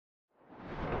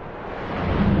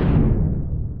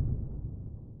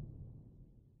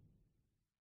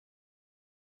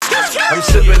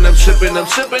sipping, I'm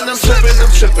sipping, I'm sipping, I'm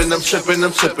sipping, I'm sipping,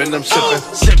 I'm sipping, I'm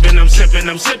sipping. Sipping, I'm sipping,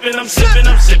 I'm sipping, I'm sipping,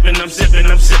 I'm sipping, I'm sipping,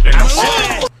 I'm sipping, I'm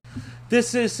sipping.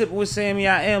 This is Sippin' with Sammy.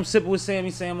 I am Sippin' with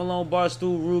Sammy, Sam Malone,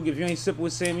 Barstool Rug. If you ain't sipping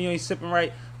with Sammy, you ain't sipping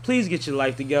right. Please get your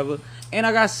life together. And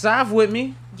I got Saf with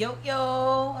me. Yo,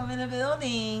 I'm in the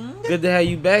building. Good to have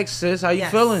you back, sis. How you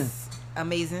feeling?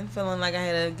 Amazing. Feeling like I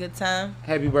had a good time.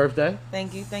 Happy birthday.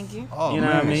 Thank you. Oh, you know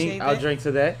what I mean? Appreciate I'll that. drink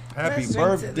to that. Happy Let's drink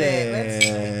to birthday. that. Let's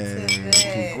drink to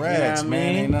that. Congrats, You know what I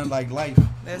man. mean? Ain't nothing like life.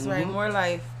 That's right. More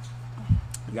life.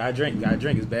 Gotta drink.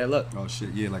 It's bad luck. Oh, shit.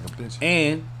 Yeah, like a bitch.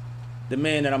 And the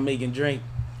man that I'm making drink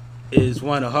is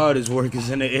one of the hardest workers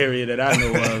in the area that I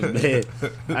know of, man.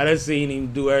 I done seen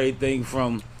him do everything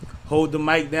from hold the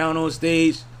mic down on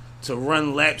stage to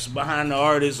run laps behind the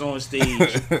artist on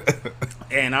stage.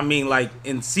 And I mean, like,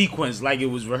 in sequence, like it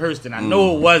was rehearsed. And I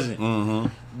know it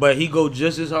wasn't. But he go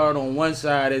just as hard on one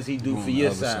side as he do for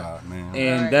your side. Man.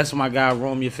 And Right. that's my guy,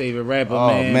 Rome, your favorite rapper, Oh,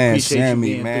 man. man, Appreciate you Sammy,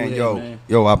 being man. through Yo, here, man.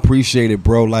 yo, I appreciate it,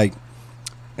 bro. Like,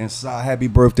 and Si, happy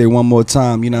birthday one more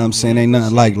time. You know what I'm saying? Ain't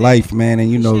nothing like life, man. And,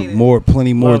 you know, Appreciate it.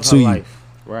 plenty more Love to her you. life.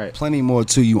 Right. Plenty more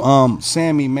to you.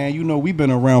 Sammy, man, you know, we've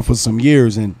been around for some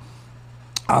years, and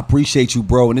I appreciate you,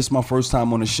 bro. And this is my first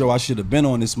time on the show. I should have been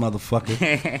on this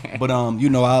motherfucker. But, you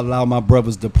know, I allow my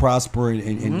brothers to prosper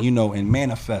and you know, and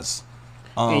manifest.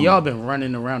 And y'all been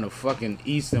running around the fucking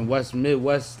East and West,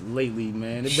 Midwest lately,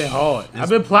 man. It's been hard. I've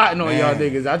been plotting on man, y'all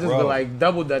niggas. I just bro. been like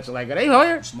double dutching. Like, are they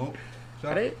here? Smoke.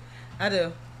 Are they? I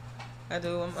do.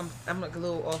 I'm like a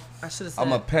little off. I should have said. I'm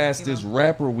going to pass you this know,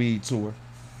 rapper weed to her.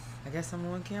 I guess I'm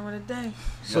on camera today.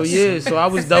 So yeah, so I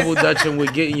was double dutching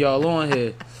with getting y'all on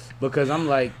here because I'm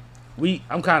like,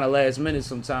 I'm kind of last minute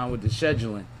sometime with the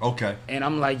scheduling, Okay. and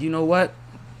I'm like, you know what?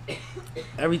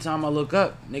 Every time I look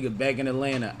up, nigga back in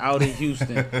Atlanta, out in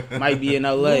Houston, might be in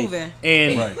LA, Moving.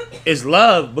 and Right. it's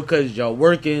love because y'all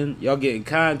working, y'all getting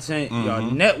content, y'all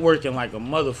networking like a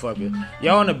motherfucker.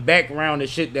 Y'all in the background of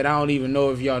shit that I don't even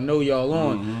know if y'all know y'all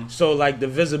on. So like the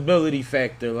visibility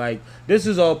factor, like this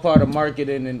is all part of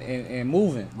marketing and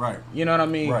moving. Right. You know what I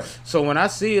mean? Right. So when I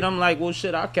see it, I'm like, well,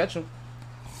 shit, I'll catch them.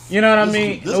 You know what I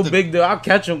mean? this No the- big deal. I'll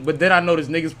catch them. But then I notice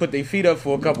niggas put their feet up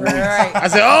for a couple weeks. Right. I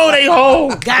said, oh, they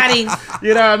home. Got him.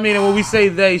 You know what I mean? And when we say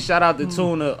they, shout out to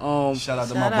Tuna. Shout out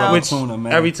to my Shout brother out. Which Tuna,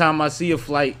 man. every time I see a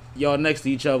flight, y'all next to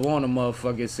each other on a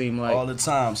motherfucker, it seem like. All the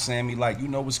time, Sammy. Like, you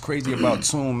know what's crazy about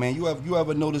Tune, man? You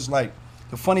ever notice, like,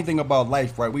 the funny thing about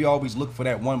life, right? We always look for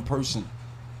that one person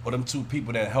or them two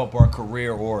people that help our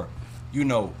career or, you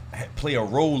know, play a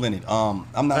role in it. I'm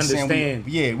not saying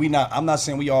I'm not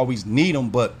saying we always need them,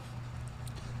 but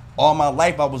all my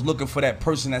life I was looking for that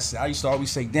person I used to always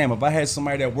say, damn, if I had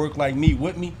somebody that worked like me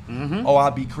with me, oh,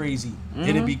 I'd be crazy.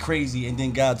 It'd be crazy. And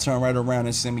then God turned right around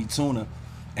and sent me Tuna.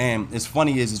 And it's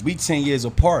funny is we 10 years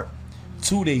apart,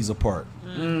 2 days apart.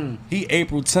 He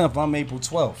April 10th, I'm April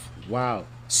 12th. Wow.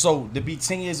 So to be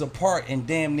 10 years apart and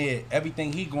damn near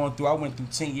everything he going through, I went through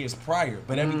 10 years prior.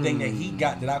 But everything that he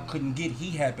got that I couldn't get,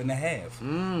 he happened to have.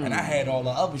 And I had all the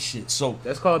other shit. So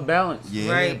That's called balance.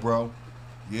 yeah, Right. bro.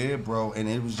 Yeah, bro. And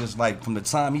it was just like from the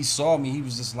time he saw me, he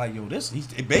was just like, yo,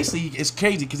 basically it's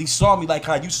crazy because he saw me like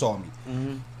how you saw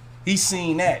me. He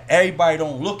seen that. Everybody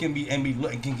don't look and be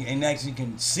looking and actually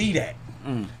can see that.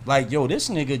 Like, yo, this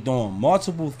nigga doing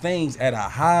multiple things at a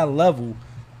high level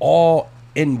all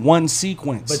in one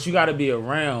sequence. But you got to be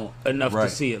around enough to Right.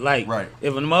 see it. Like, Right.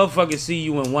 if a motherfucker see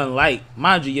you in one light,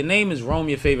 mind you, your name is Rome,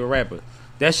 your favorite rapper.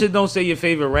 That shit don't say your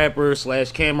favorite rapper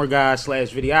 / camera guy /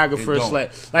 videographer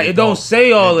It / don't. it don't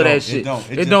say all It of that don't. shit. It don't.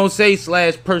 It It just- don't say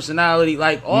 / personality.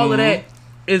 Like all of that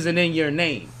isn't in your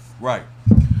name. right.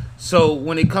 So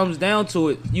when it comes down to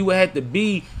it, you would have to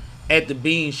be at the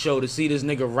Bean show to see this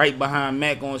nigga right behind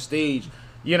Mac on stage.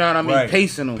 You know what I mean? Right.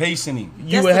 Pacing him. Pacing him.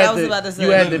 You That's would what I have was to. about to say. You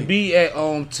had to Literally. be at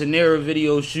Tanera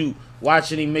video shoot,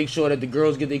 watching him make sure that the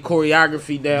girls get their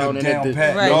choreography down and that down the,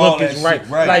 pat, Right. the all look that is shit, right.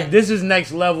 right. Like this is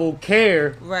next level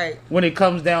care Right. when it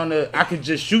comes down to I could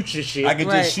just shoot your shit. I could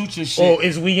Right. just shoot your shit. or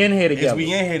is we in here Is together?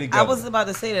 we in here together? I was about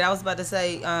to say that. I was about to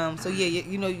say, so yeah,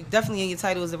 you know, you definitely in your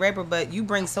title as a rapper, but you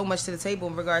bring so much to the table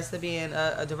in regards to being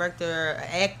a director,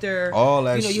 an actor. All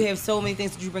that You know, you shit. have so many things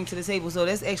that you bring to the table. So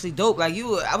that's actually dope. Like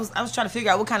I was trying to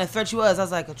figure out what kind of threat you was. I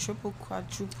was like a triple,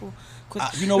 quadruple.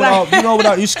 You know what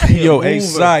I used to yo, hey, mover.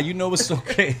 Si, you know what's so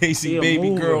crazy, He a baby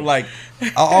mover. girl. Like,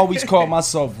 I always call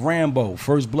myself Rambo,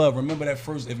 First Blood. Remember that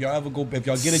first, if y'all get a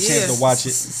chance Yes. to watch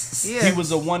it, Yeah. he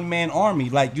was a one-man army.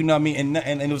 Like, you know what I mean?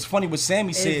 And it was funny what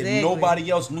Sammy said, Exactly.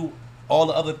 nobody else knew all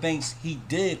the other things he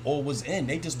did or was in.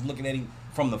 They just looking at him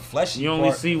from the fleshy You only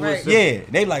part. see what's Right. Yeah,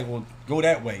 they like, well, go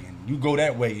that way, and you go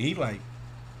that way. He like,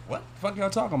 what the fuck y'all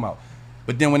talking about?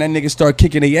 But then when that nigga started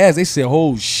kicking their ass, they said,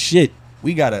 oh shit.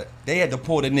 they had to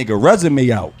pull the nigga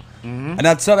resume out. And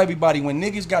I tell everybody, when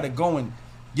niggas gotta go and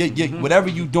whatever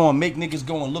you doing, make niggas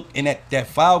go and look in that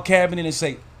file cabinet and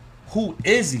say, who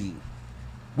is he?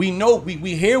 We know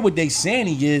we hear what they saying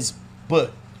he is,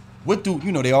 but what do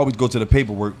they always go to the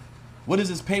paperwork. What is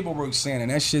this paperwork saying?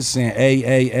 And that shit's saying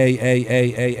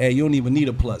A. You don't even need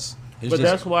a plus. But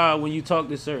that's why when you talk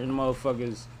to certain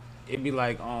motherfuckers, it be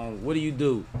like, what do you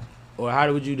do? Or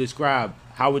how would you describe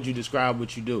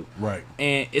what you do? Right.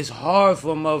 And it's hard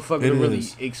for a motherfucker to really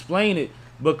explain it,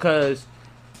 because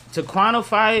to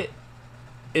quantify it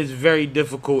is very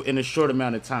difficult in a short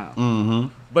amount of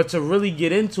time. But to really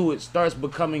get into it starts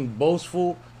becoming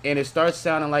boastful, and it starts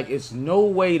sounding like it's no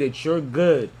way that you're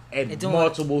good at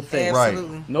multiple things.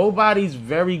 Absolutely. Right. Nobody's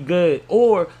very good,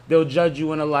 or they'll judge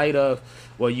you in a light of,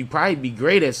 well, you probably be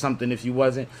great at something if you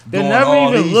wasn't. They're never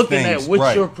even looking at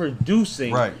what you're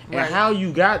producing and how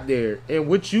you got there and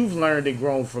what you've learned and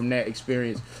grown from that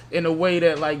experience, in a way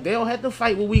that, like, they don't have to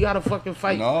fight what we gotta fucking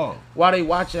fight while they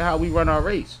watching how we run our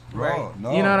race. No.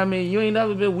 You know what I mean? You ain't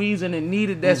never been wheezing and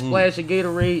needed that splash of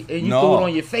Gatorade and you threw it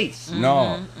on your face. You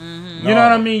know what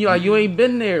I mean? You ain't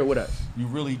been there with us. You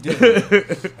really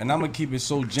did. And I'm gonna keep it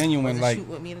so genuine, like, shoot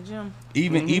with me in the gym.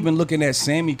 even looking at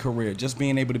Sammy's career, just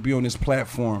being able to be on this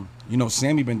platform.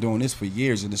 Sammy been doing this for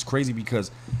years, and it's crazy because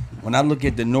when I look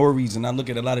at the Norries and I look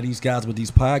at a lot of these guys with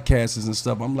these podcasts and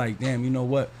stuff, I'm like, damn, you know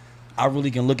what? I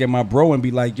really can look at my bro and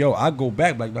be like, yo, I go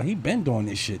back, like, he been doing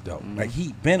this shit though. Like,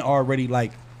 he been already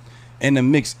like in the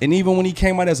mix. And even when he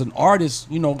came out as an artist,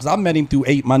 because I met him through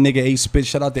my nigga Ace Spitz.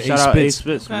 Shout out to Ace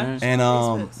Spitz, man.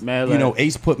 And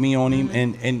Ace put me on him,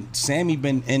 and Sammy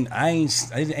been, and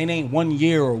it ain't 1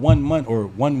 year or 1 month or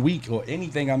 1 week or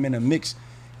anything I'm in a mix,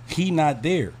 he not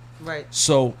there. Right.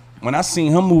 So when I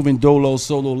seen him moving dolo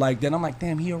solo like that, I'm like,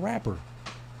 damn, he a rapper.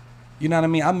 You know what I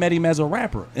mean? I met him as a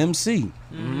rapper, MC.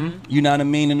 You know what I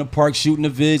mean? In the park shooting the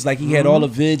vids, like he had all the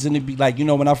vids, and it'd be like,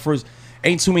 when I first,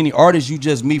 ain't too many artists you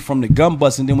just meet from the gun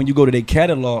bus, and then when you go to their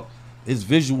catalog, it's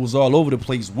visuals all over the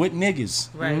place with niggas.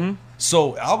 Right.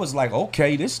 So I was like,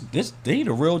 okay, this they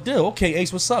the real deal. Okay,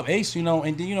 Ace, what's up, Ace? And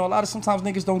then a lot of sometimes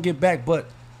niggas don't get back, but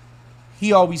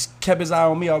he always kept his eye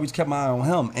on me, I always kept my eye on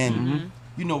him. And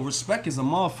respect is a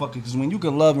motherfucker, because when you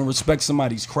can love and respect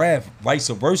somebody's craft, vice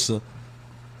versa,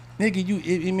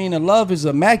 nigga, the love is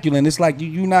immaculate. It's like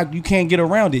you can't get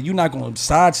around it. You're not gonna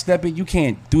sidestep it. You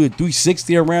can't do a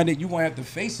 360 around it. You gonna have to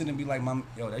face it and be like,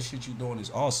 that shit you doing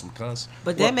is awesome, cuz.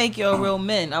 But that make you a real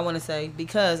men, I want to say,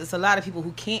 because it's a lot of people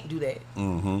who can't do that.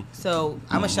 So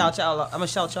I'm gonna shout y'all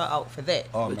out for that.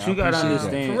 Oh, but man, you gotta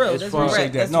understand, for real. That's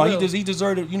appreciate that. No, he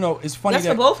deserved it. It's funny. That's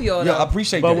for both of y'all. Yeah, I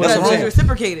appreciate that. That's it's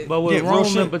reciprocated. But with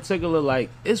Rome in particular,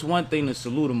 like, it's one thing to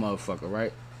salute a motherfucker,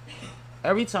 right?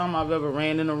 Every time I've ever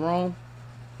ran in a room,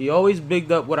 he always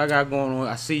bigged up what I got going on.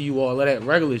 I see you, all of that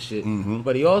regular shit.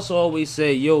 But he also always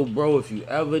said, yo, bro, if you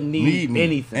ever need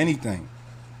anything.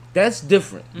 That's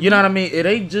different. You know what I mean? It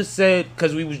ain't just said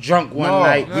because we was drunk one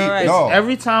night.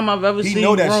 Every time I've ever seen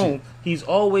Rome, he's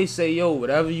always say, yo,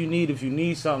 whatever you need, if you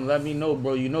need something, let me know,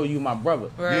 bro. You know you my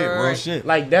brother. Real shit.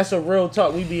 Like, that's a real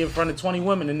talk. We be in front of 20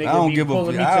 women and niggas be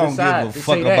pulling me to the side. I don't give a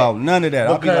fuck about none of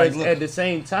that. Because I'll be like, look, at the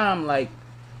same time, like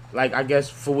I guess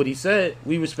for what he said,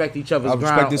 we respect each other's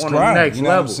grind on the next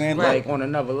level. Like, on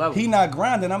another level. He not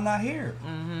grinding, I'm not here.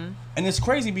 And it's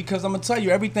crazy because I'm gonna tell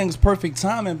you, everything's perfect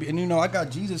timing. And I got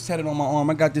Jesus tatted on my arm.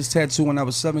 I got this tattoo when I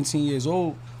was 17 years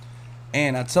old.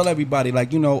 And I tell everybody,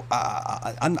 like,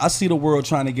 I see the world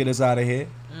trying to get us out of here,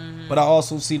 but I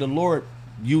also see the Lord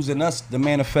using us to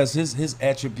manifest his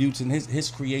attributes and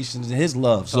his creations and his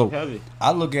love. So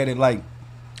I look at it like,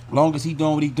 long as he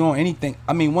doing what he doing, anything.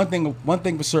 I mean, one thing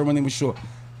for certain, one thing for sure.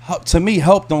 To me,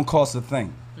 help don't cost a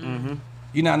thing.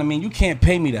 You know what I mean? You can't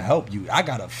pay me to help you. I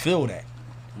gotta feel that.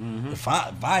 If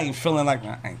I ain't feeling like,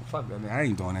 fuck that, man, I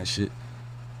ain't doing that shit.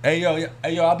 Hey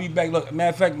yo, I'll be back. Look, matter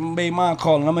of fact, made mine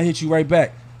calling. I'm gonna hit you right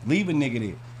back. Leave a nigga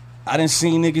there. I done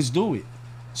seen niggas do it,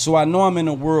 so I know I'm in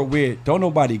a world where don't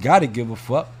nobody gotta give a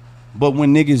fuck. But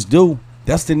when niggas do,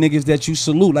 that's the niggas that you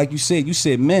salute. Like you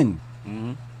said men.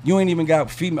 You ain't even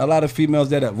got a lot of females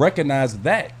that recognize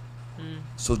that.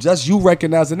 So just you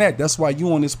recognizing that. That's why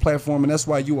you on this platform, and that's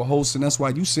why you a host, and that's why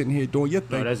you sitting here doing your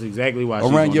thing. No, that's exactly why.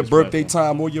 Around your birthday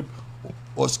time or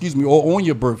on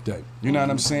your birthday. You know what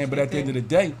I'm saying? But at the end of the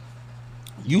day,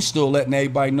 you still letting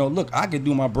everybody know, look, I can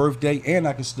do my birthday and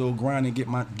I can still grind and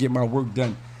get my work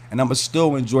done, and I'ma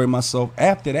still enjoy myself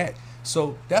after that.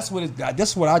 So that's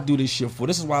what I do this shit for.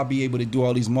 This is why I be able to do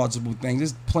all these multiple things.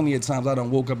 There's plenty of times I done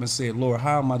woke up and said, Lord,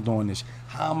 how am I doing this?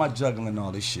 How am I juggling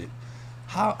all this shit?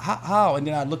 How? And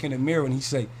then I look in the mirror and he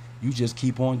say, you just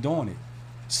keep on doing it.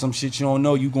 Some shit you don't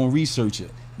know, you gonna research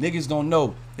it. Niggas don't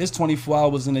know. It's 24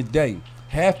 hours in a day.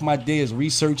 Half my day is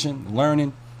researching,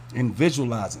 learning, and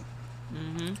visualizing.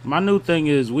 My new thing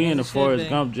is we in the As it should Forrest be.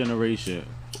 Gump generation.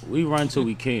 We run till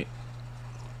we can't.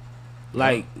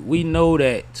 Like, we know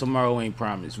that tomorrow ain't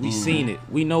promised. We seen it.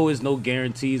 We know there's no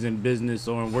guarantees in business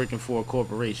or in working for a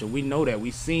corporation. We know that.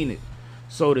 We seen it.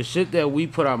 So the shit that we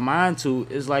put our mind to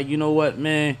is like, you know what,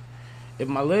 man? If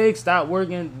my legs stop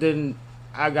working, then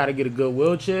I gotta get a good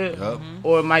wheelchair, Yup.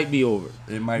 or it might be over.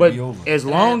 It might But be over. as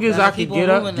long as Gotta I keep can on get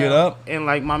up, moving Get now. up. and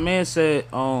like my man said,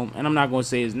 and I'm not gonna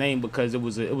say his name because it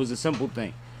was a simple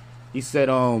thing. He said,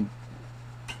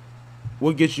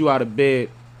 what gets you out of bed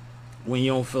when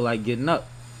you don't feel like getting up?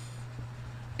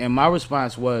 And my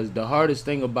response was, the hardest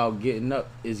thing about getting up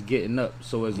is getting up.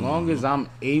 So as long as I'm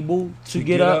able to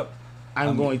get up,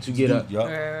 I'm going to get up. Yup.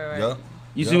 Right. Yup.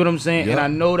 You see what I'm saying? Yup. And I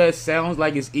know that sounds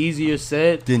like it's easier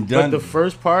said, Than but done. the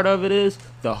first part of it is,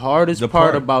 the hardest The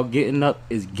part part. about getting up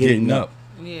is getting up.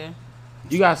 Yeah.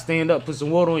 You gotta stand up, put some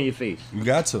water on your face. You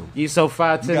got to. Give yourself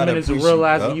 5-10 gotta minutes of appreciate-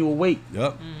 realizing yup. you awake.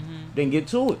 Yup. Then get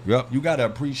to it. Yup. You gotta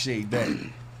appreciate that.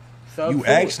 Felt You for it.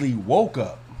 actually woke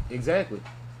up. Exactly.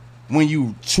 When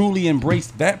you truly embrace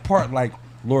that part, like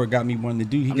Lord got me wanting to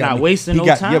do. He I'm got not me, wasting he no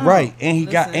got, time. Yeah, right. And he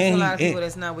Listen, got there's and a lot of he. people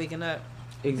that's not waking up.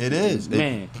 It is,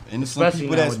 man. and there's some especially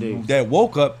people nowadays. that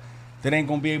woke up that ain't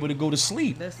gonna be able to go to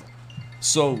sleep. Listen.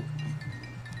 So,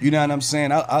 you know what I'm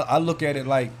saying? I look at it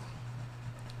like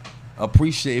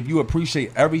appreciate. If you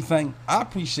appreciate everything, I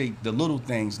appreciate the little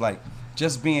things, like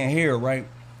just being here, right?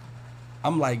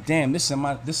 I'm like, damn, this in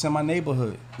my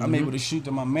neighborhood. I'm able to shoot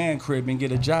to my man crib and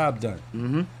get a job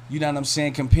done. You know what I'm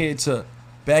saying? Compared to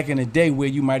back in the day where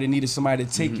you might have needed somebody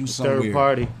to take you somewhere. Third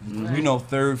party. You know,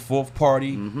 third, fourth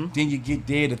party. Then you get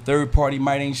there, the third party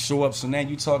might ain't show up. So now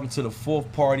you talking to the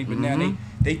fourth party, but now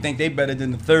they think they better than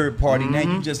the third party. Now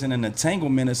you just in an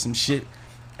entanglement of some shit.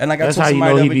 And like That's I how told you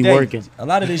somebody know the he other be day, working. a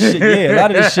lot of this shit, a lot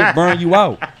of this shit burn you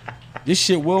out. This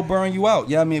shit will burn you out.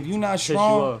 Yeah, I mean, if you're not you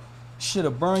strong, off. shit'll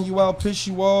burn you out, piss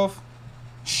you off,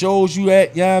 shows you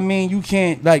that. Yeah, I mean, you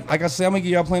can't like I said. I'm gonna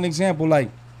give y'all a plain example. Like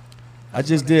I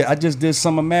just did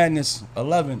Summer Madness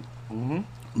 11.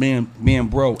 Me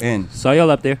and bro, and Saw y'all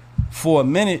up there. for a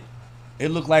minute, it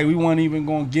looked like we weren't even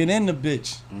gonna get in the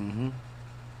bitch.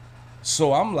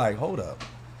 So I'm like, hold up.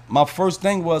 My first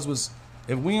thing was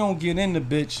if we don't get in the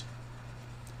bitch,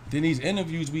 then these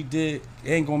interviews we did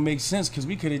ain't gonna make sense because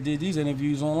we could have did these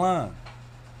interviews online.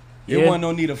 There Yeah. wasn't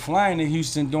no need of flying to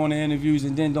Houston doing the interviews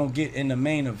and then don't get in the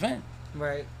main event.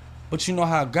 Right. But you know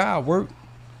how God work.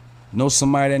 Know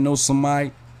somebody that knows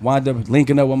somebody. Wind up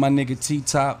linking up with my nigga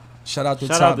T-Top. Shout out to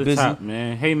Shout Top out to Busy. Top,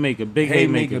 man. Haymaker, big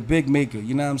Haymaker, haymaker. big maker.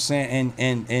 You know what I'm saying?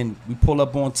 And we pull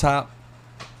up on Top.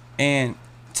 And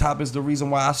Top is the reason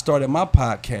why I started my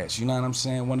podcast. You know what I'm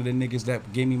saying? One of the niggas that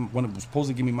was supposed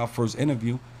to give me my first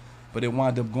interview, but it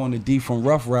wound up going to D from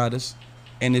Rough Riders,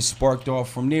 and it sparked off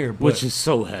from there. But Which is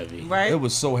so heavy. Right. it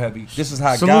was so heavy. This is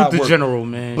how Salute God the works. General,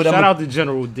 man. But Shout I'ma- out to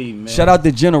General D, man. Shout out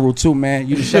to General too, man.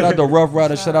 You shout out to Rough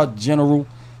Rider. Shout out to General.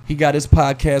 He got his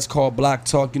podcast called Block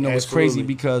Talk. You know, it's crazy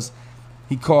Absolutely. because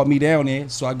he called me down there,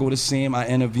 so I go to see him. I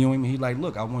interview him. He like,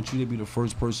 look, I want you to be the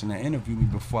first person to interview me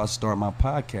before I start my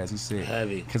podcast. He said,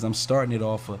 Heavy. because I'm starting it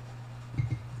off of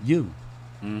you.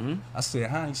 I said,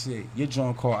 huh? He said, your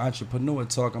joint called Entrepreneur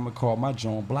Talk. I'm gonna call my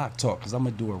joint Block Talk because I'm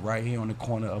gonna do it right here on the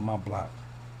corner of my block.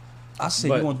 I said,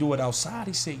 But- you gonna do it outside?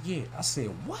 He said, yeah. I said,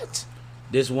 what?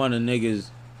 This one of the niggas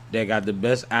that got the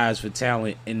best eyes for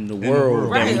talent in the world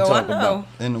world. that we Right, oh, I talk know. about.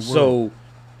 In the world. So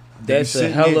that's a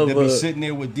hell of to be a sitting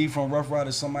there with D from Rough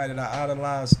Rider, somebody that I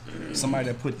idolize, somebody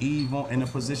that put Eve in a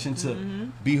position to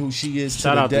be who she is.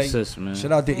 shout to out the day. to sis, man.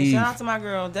 Shout out to And Eve. shout out to my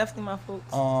girl. Definitely my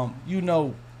folks. You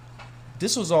know,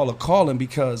 this was all a calling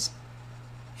because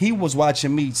he was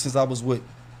watching me since I was with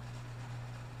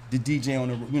the DJ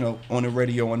on the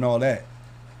radio and all that,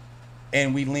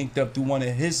 and we linked up through one of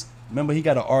his. Remember, he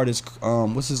got an artist.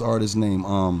 What's his artist name?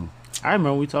 I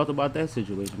remember we talked about that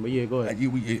situation, but yeah, go ahead.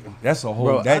 That's a whole.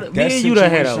 Bro, that me and you done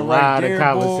had a situation right lot there,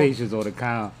 of boy. conversations on the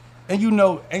count. And you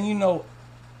know,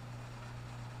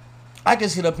 I can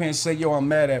sit up here and say, yo, I'm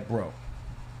mad at bro.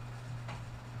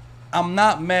 I'm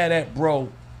not mad at bro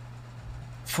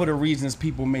for the reasons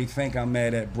people may think I'm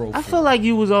mad at bro. I for. feel like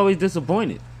you was always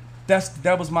disappointed.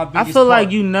 that was my I biggest feel part.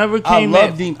 like you never I came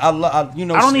loved at. him. I I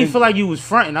don't even feel like you was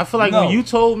fronting. I feel like No. when you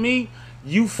told me,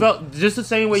 you felt just the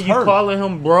same way It's you hurt. calling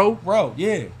him bro. bro,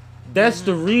 yeah. That's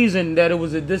the reason that it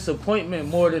was a disappointment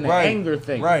more than an Right, anger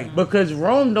thing. right. Because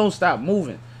Rome don't stop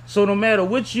moving. So no matter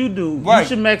what you do, you Right.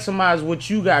 should maximize what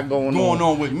you got going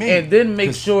on with me. and then make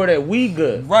 'Cause- sure that we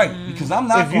good. Right, because I'm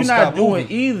not If gonna you're stop not doing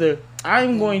moving. either,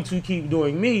 I'm going to keep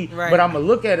doing me, Right. but I'm gonna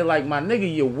look at it like, my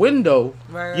nigga, your window,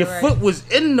 Right, your right. foot was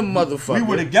in the motherfucker. We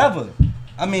were together.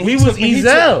 I mean, We he was took me- he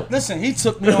Ezel. Listen, he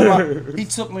took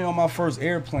me on my first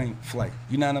airplane flight.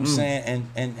 You know what I'm saying?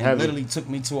 And Heavy. literally took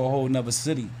me to a whole nother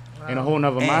city. in a whole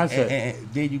nother mindset. And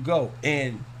there you go.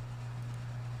 And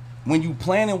when you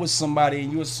planning with somebody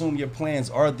and you assume your plans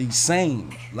are the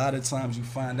same, a lot of times you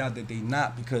find out that they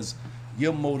not, because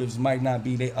your motives might not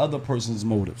be the other person's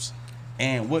motives.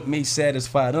 And what may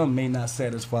satisfy them may not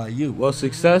satisfy you. Well,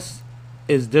 success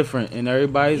is different in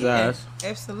everybody's eyes.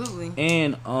 Absolutely.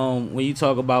 And when you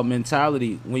talk about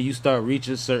mentality, when you start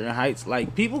reaching certain heights,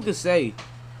 like, people could say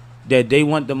that they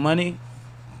want the money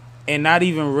and not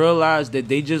even realize that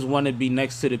they just want to be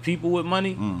next to the people with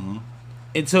money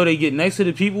until they get next to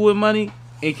the people with money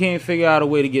and can't figure out a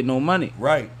way to get no money.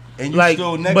 Right. And you Like,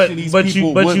 still next but to these but people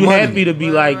you but with you money. happy to be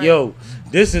Right, like, right. yo,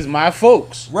 this is my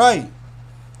folks. Right.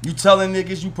 You telling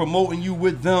niggas, you promoting you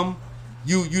with them.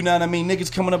 You know what I mean?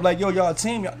 Niggas coming up like, yo, y'all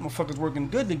team, y'all motherfuckers working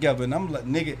good together. And I'm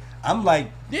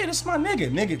like, yeah, that's my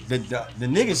nigga. The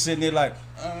nigga sitting there like,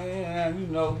 yeah, you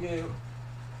know, yeah.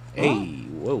 Hey,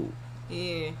 whoa.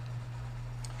 Yeah.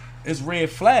 It's red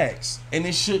flags. And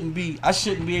I shouldn't be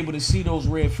able to see those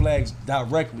red flags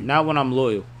directly. Not when I'm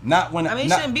loyal. Not when I mean, it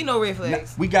not- shouldn't be no red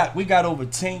flags. We got over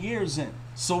 10 years in.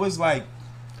 So it's like,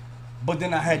 but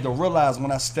then I had to realize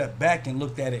when I stepped back and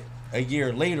looked at it a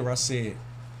year later, I said,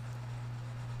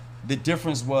 the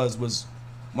difference was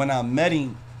when I met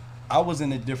him, I was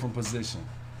in a different position.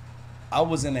 I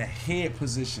was in a head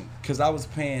position because I was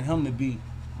paying him to be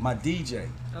my DJ.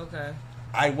 Okay.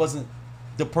 I wasn't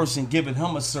the person giving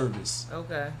him a service.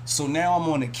 Okay. So now I'm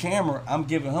on the camera, I'm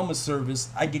giving him a service.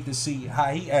 I get to see how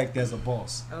he act as a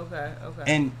boss. Okay. Okay.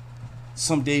 And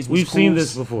some days was We've cool, seen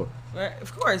this before. right.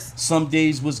 Of course. some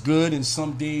days was good and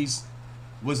some days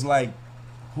was like,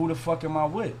 who the fuck am I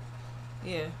with?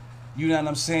 Yeah. You know what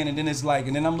I'm saying? And then it's like,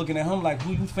 and then I'm looking at him like,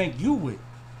 who you think you with?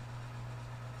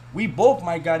 We both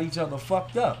might got each other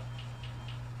fucked up.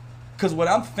 Cause what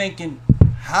I'm thinking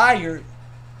higher,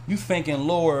 you thinking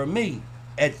lower of me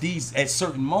at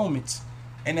certain moments.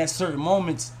 And at certain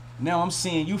moments, now I'm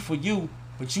seeing you for you,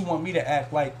 but you want me to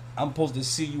act like I'm supposed to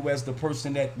see you as the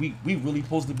person that we really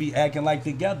supposed to be acting like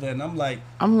together. And I'm like,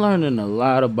 I'm learning a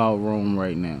lot about Rome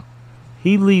right now.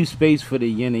 He leaves space for the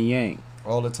yin and yang.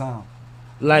 all the time.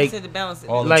 Like, To balance it.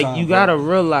 all the like time, you bro. gotta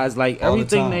realize, like, All the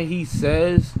everything time. that he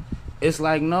says, it's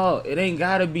like, no, it ain't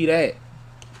gotta be that.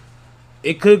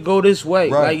 It could go this way.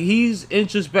 Right. Like, he's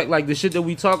introspect, like the shit that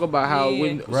we talk about, how Yeah.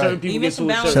 when Right. certain people Even get some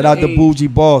to a balance. certain Shout out to age-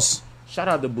 Boujie Boss. Shout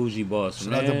out to Boujie Boss, Shout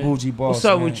man. out to Boujie Boss. What's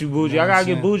up man. with you, Boujie? You know I what gotta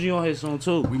I'm get Boujie on here soon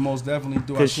too. We most definitely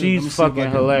do. 'Cause I should- let me she's see if I fucking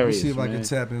can- hilarious, Let me see if I man. can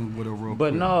tap in with her real But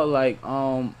quick. no, like,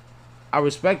 I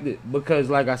respect it because,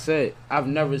 like I said, I've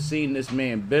never seen this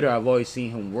man bitter. I've always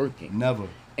seen him working. Never.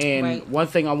 And Right. one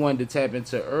thing I wanted to tap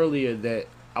into earlier that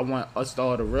I want us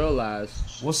all to realize.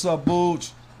 What's up,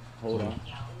 Booj? Hold on.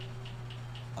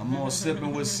 I'm on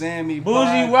Sippin' with Sammy.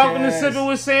 Bougie, welcome to podcast. Sippin'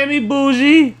 with Sammy.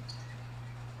 Bougie.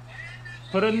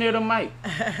 Put her near the mic.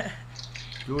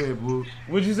 Go ahead, Booj.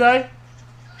 What'd you say?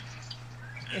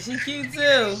 And she cute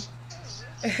too.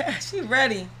 She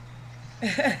ready.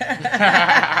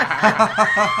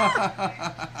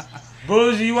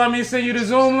 Bougie, you want me to send you the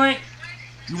Zoom link?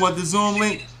 You want the Zoom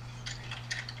link?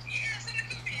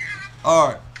 All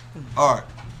right. All right.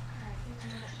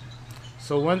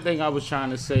 So one thing I was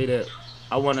trying to say that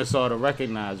I want us all to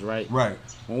recognize, right? Right.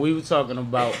 When we were talking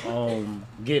about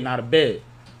getting out of bed,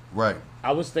 Right.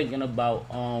 I was thinking about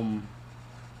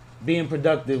being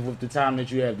productive with the time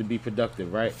that you have to be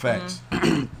productive, right? Facts.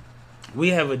 We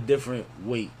have a different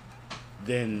weight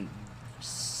than,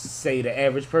 say, the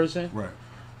average person. Right.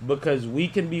 Because we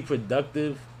can be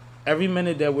productive every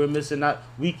minute that we're missing out.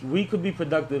 We could be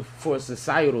productive for a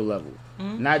societal level,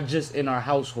 not just in our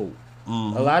household. A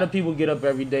lot of people get up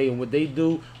every day and what they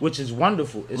do, which is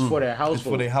wonderful, is for their household. It's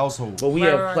for their household. But we Right,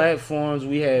 have right. platforms,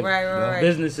 we have Right.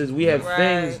 businesses, we have Right.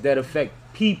 things that affect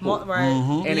people, Right.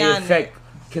 and they Beyond affect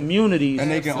communities. And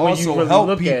they can when you also really help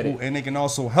look at people, it. and they can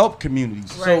also help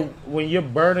communities. Right. So when you're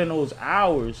burning those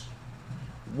hours,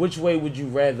 which way would you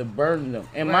rather burn them?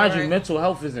 And Right, mind you, right. mental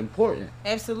health is important.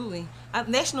 Absolutely.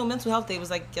 National Mental Health Day was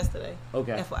like yesterday.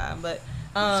 Okay. FYI, but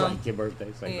It's like your birthday.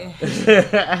 It's like yeah.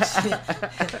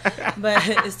 that. But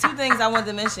it's two things I wanted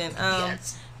to mention.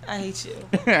 I hate you.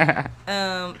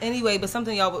 Anyway, but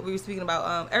something y'all we were speaking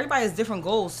about. Everybody has different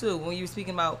goals too. When you were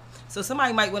speaking about, so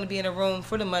somebody might want to be in a room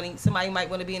for the money. Somebody might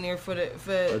want to be in there for the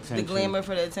Attention. glamour,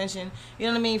 for the attention. You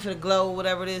know what I mean? For the glow,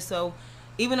 whatever it is. So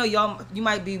even though you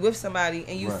might be with somebody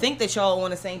and you Right. think that y'all on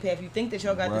the same path, you think that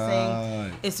y'all got the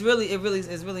same. It's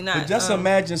really not. But just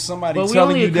imagine somebody But we telling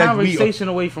only you a that conversation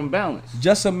away from balance.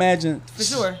 Just imagine. For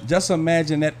sure. Just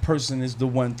imagine that person is the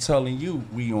one telling you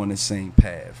we on the same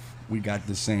path. We got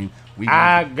the same. We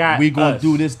gonna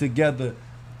do this together.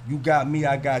 You got me.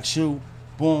 I got you.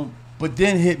 Boom. But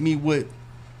then hit me with.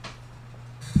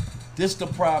 This the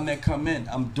problem that come in.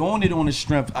 I'm doing it on the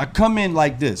strength. I come in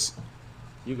like this.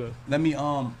 You go. Let me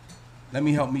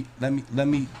help me. Let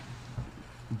me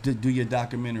do your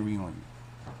documentary on you.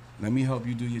 Let me help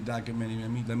you do your documentary.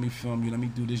 Let me film you. Let me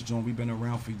do this joint. We've been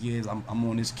around for years. I'm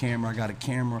on this camera. I got a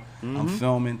camera. I'm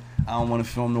filming. I don't want to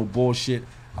film no bullshit.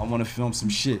 I want to film some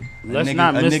shit. Let's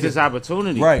not miss this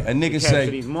opportunity. Right. A nigga say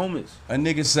these moments. A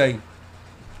nigga say,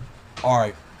 all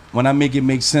right, when I make it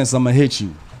make sense, I'ma hit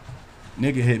you.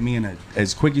 Nigga hit me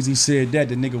as quick as he said that,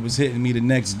 the nigga was hitting me the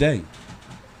next day.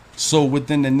 So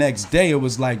within the next day, it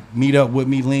was like, meet up with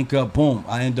me, link up, boom.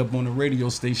 I end up on the radio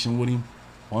station with him,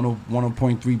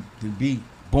 101.3 the beat,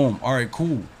 boom. All right,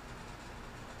 cool.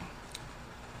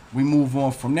 We move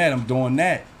on from that. I'm doing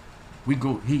that. We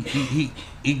go,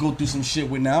 he go through some shit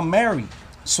with now. I'm married.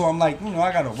 So I'm like,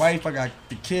 I got a wife, I got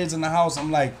the kids in the house.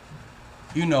 I'm like,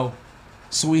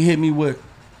 so he hit me with,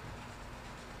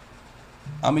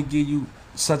 I'm gonna give you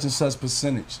such and such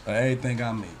percentage of everything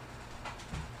I made.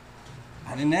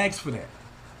 I didn't ask for that.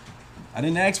 I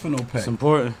didn't ask for no pay. It's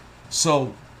important.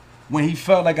 So when he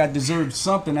felt like I deserved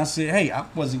something, I said, hey, I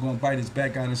wasn't gonna bite his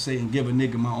back out and say and give a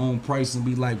nigga my own price and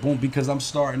be like, boom, because I'm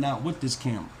starting out with this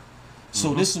camera.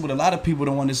 So this is what a lot of people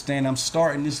don't understand. I'm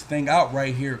starting this thing out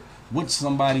right here with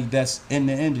somebody that's in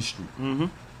the industry.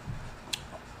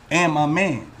 And my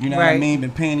man, you know what I mean?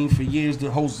 Been paying him for years to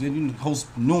host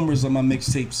numerous of my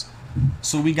mixtapes.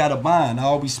 So we got a bond. I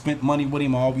always spent money with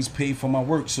him. I always paid for my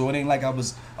work. So it ain't like I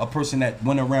was a person that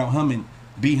went around him and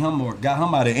beat him or got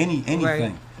him out of anything.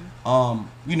 Right.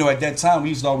 At that time we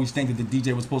used to always think that the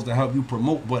DJ was supposed to help you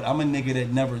promote, but I'm a nigga that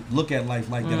never look at life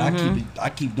like that. I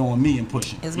keep doing me and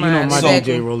pushing. My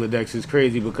DJ Rolodex is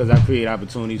crazy because I create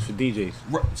opportunities for DJs.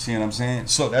 Right. See what I'm saying?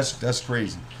 So that's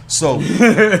crazy. So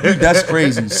that's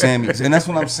crazy, Sammy. And that's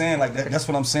what I'm saying. Like that's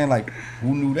what I'm saying. Like,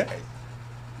 who knew that?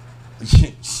 You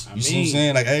see what I'm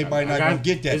saying? Like everybody not gonna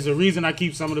get that. There's a reason I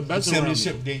keep some of the best around me.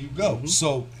 There you go.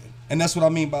 So, and that's what I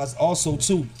mean by also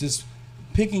too, just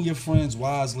picking your friends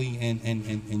wisely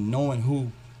and knowing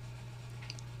who.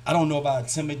 I don't know if I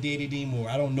intimidated him or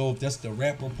I don't know if that's the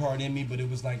rapper part in me, but it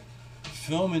was like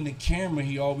filming the camera.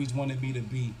 He always wanted me to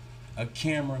be a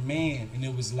cameraman, and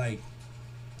it was like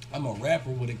I'm a rapper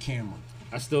with a camera.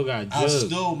 I still got judged. I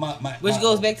still which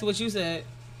goes back to what you said.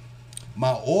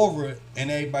 My aura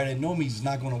and everybody that know me is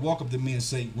not gonna walk up to me and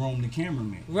say, "Rome the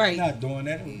cameraman." Right. Not doing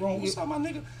that. Rome, what's up, my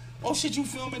nigga? Oh shit, you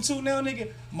filming too now, nigga?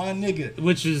 My nigga.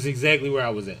 Which is exactly where I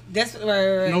was at. That's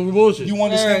right. No bullshit. You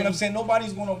understand what I'm saying?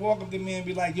 Nobody's gonna walk up to me and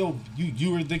be like, "Yo,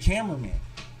 you were the cameraman."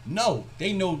 No,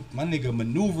 they know my nigga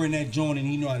maneuvering that joint and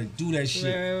he know how to do that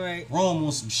shit. Right. Rome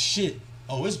on some shit.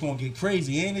 Oh, it's gonna get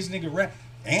crazy. And this nigga rap.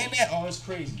 And that, oh, it's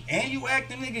crazy. And you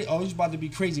acting, nigga, oh, it's about to be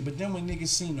crazy. But then when niggas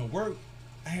seen the work,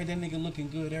 I had that nigga looking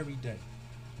good every day.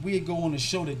 We'd go on the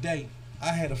show today. I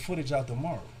had the footage out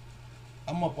tomorrow.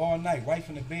 I'm up all night, wife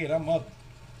in the bed. I'm up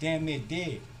damn near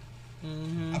dead.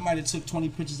 I might have took 20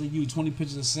 pictures of you, 20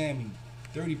 pictures of Sammy,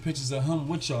 30 pictures of him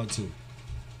with y'all two.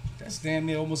 That's damn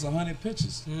near almost 100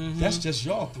 pictures. That's just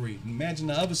y'all three. Imagine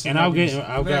the other side. And I've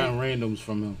gotten randoms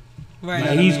from him. Right.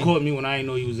 Like, he's caught me when I didn't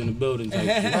know he was in the building type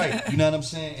shit. Right. You know what I'm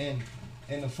saying?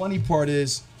 And the funny part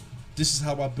is, this is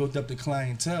how I built up the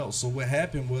clientele. So what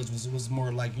happened was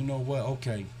more like, you know what,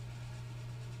 okay.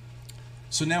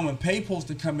 So now when pay supposed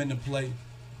to come into play,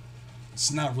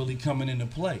 it's not really coming into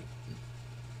play.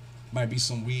 Might be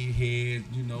some weed head,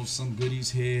 some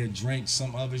goodies head, drinks,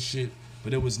 some other shit,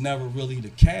 but it was never really the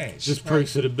cash. Just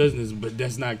perks of the business, but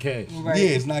that's not cash. Right. Yeah,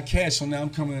 it's not cash. So now I'm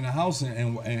coming in the house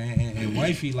and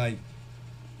wifey like,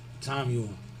 time you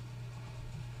on.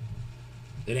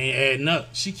 It ain't adding up.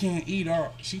 She can't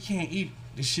eat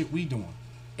the shit we doing.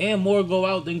 And more go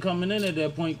out than coming in at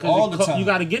that point All because the time. You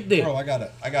gotta get there. Bro, I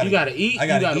gotta you gotta eat, you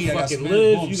gotta fucking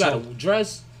live, you gotta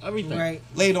dress, everything. Right.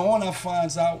 Later on I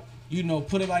finds out,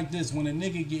 put it like this, when a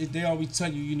nigga they always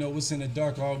tell you, what's in the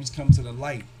dark always come to the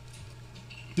light.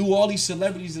 Through all these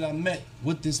celebrities that I met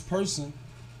with this person,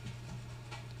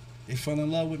 they fell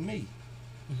in love with me.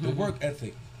 The work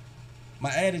ethic,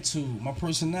 my attitude, my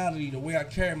personality, the way I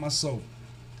carry myself.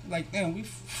 Like, damn, we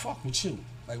fuck with you.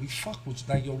 Like, we fuck with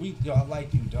you. Like, yo, I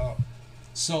like you, dog.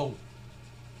 So,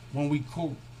 when we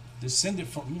descended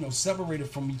from, separated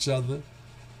from each other,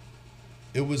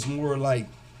 it was more like,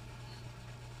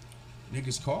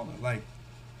 niggas calling. Like,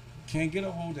 can't get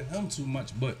a hold of him too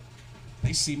much, but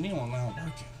they see me online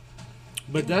working.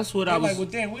 But that's what I was like, well,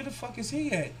 damn, where the fuck is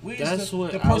he at? Where's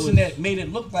the I person that made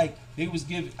it look like they was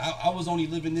giving? I was only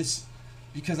living this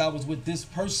because I was with this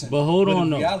person. But hold on,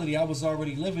 in though. reality, I was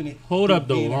already living it. Hold up,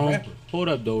 though, Ron.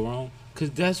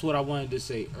 Because that's what I wanted to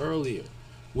say earlier.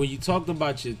 When you talked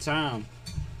about your time,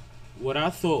 what I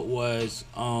thought was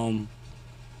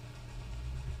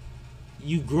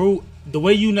you grew the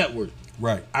way you networked.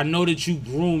 Right. I know that you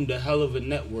groomed a hell of a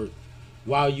network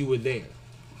while you were there.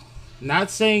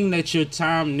 Not saying that your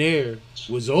time there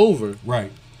was over.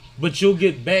 Right. But you'll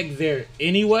get back there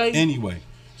anyway. Anyway.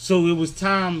 So it was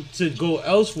time to go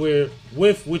elsewhere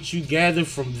with what you gathered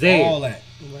from there. All that.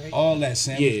 Right. All that,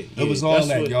 Sam. Yeah. It was all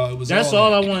that, y'all. It was that's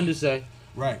all I wanted to say.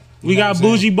 Right. We got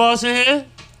Boujie Boss in here.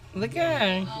 Look at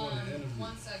her.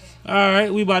 1 second. All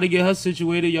right, we about to get her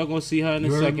situated. Y'all gonna see her in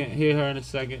a second. Hear her in a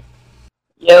second.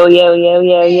 Yo. All right,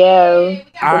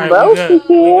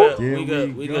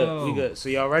 we good. So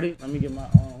y'all ready? Let me get my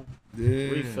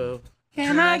refill.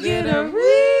 Can I get a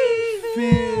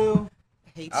refill?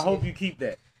 I hope you keep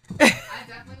that. I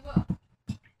definitely will.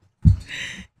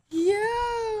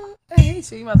 Yeah. I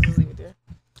hate you. You might as well leave it there.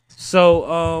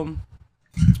 So,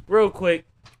 real quick,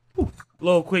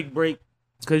 little quick break,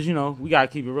 cause you know we gotta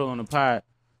keep it real on the pod.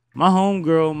 My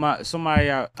homegirl, somebody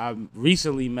I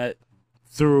recently met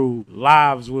through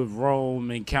lives with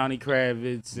Rome and County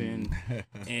Kravitz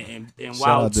and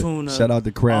Wild Tuna. Shout out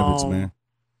to Kravitz, man.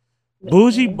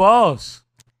 Boujie Boss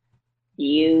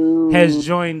You has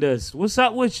joined us. What's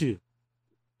up with you?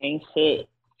 ain't shit.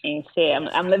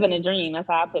 I'm living a dream. That's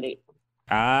how I put it.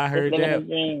 I heard living that. a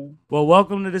dream. Well,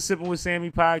 welcome to the Sippin' with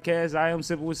Sammy podcast. I am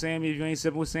Sippin' with Sammy. If you ain't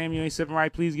sipping with Sammy, you ain't sipping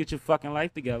right. Please get your fucking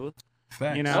life together.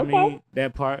 Facts. You know what I mean?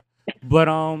 That part. But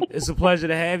it's a pleasure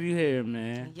to have you here,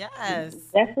 man. Yes.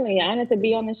 Definitely honored to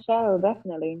be on the show.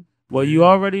 Definitely. Well, you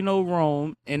already know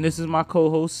Rome, and this is my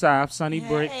co-host, Sunny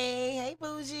Brick. Hey,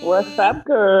 Boujie. What's up,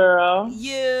 girl?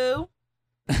 You.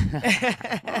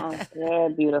 I'm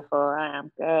good, beautiful. I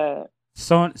am good.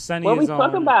 Sunny What we is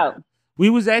talking about? We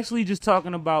was actually just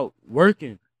talking about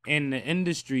working in the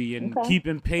industry and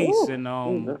keeping pace and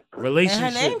relationships.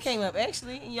 And her name came up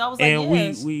actually, and y'all was like, and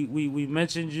yes. we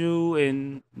mentioned you,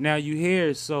 and now you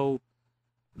here. So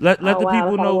let the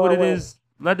people know what it is.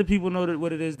 Let the people know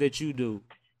what it is that you do.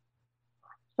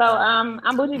 So I'm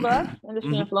Boujie Boss,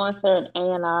 industry influencer at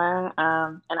A&R,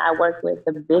 and I work with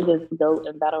the biggest goat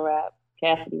in battle rap,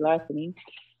 Cassidy Larceny.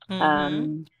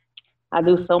 I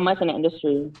do so much in the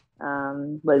industry,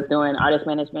 was doing artist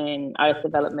management, artist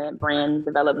development, brand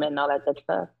development, and all that good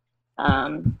stuff.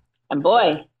 And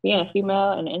boy, being a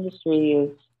female in the industry is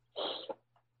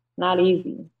not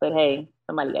easy, but hey,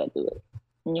 somebody got to do it,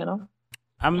 you know?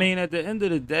 I mean, at the end of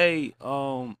the day,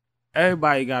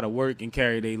 everybody got to work and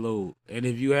carry their load. And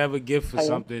if you have a gift for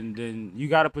something, then you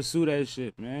got to pursue that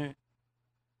shit, man.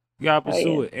 You got to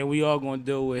pursue it. And we all going to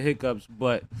deal with hiccups.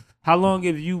 But how long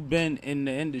have you been in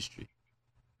the industry?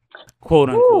 Quote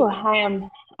unquote. Ooh, I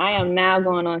am now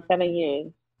going on 7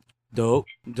 years. Dope.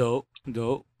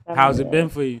 How's it been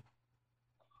for you?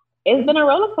 It's been a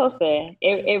roller coaster.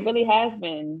 It really has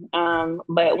been.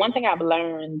 But one thing I've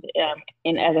learned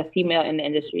as a female in the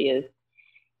industry is,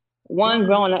 one,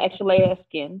 growing an extra layer of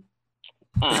skin,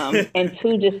 and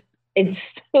two, just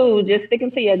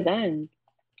sticking to your guns.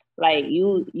 Like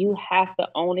you have to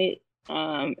own it,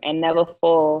 and never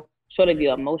fall short of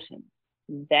your emotions.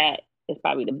 That is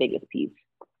probably the biggest piece,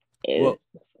 is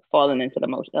falling into the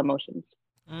emotions.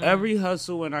 Every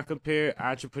hustle, when I compare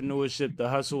entrepreneurship, the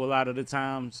hustle a lot of the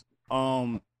times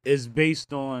is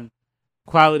based on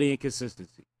quality and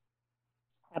consistency.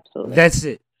 Absolutely. That's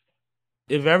it.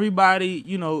 If everybody,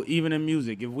 even in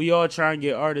music, if we all try and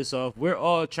get artists off, we're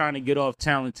all trying to get off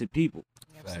talented people.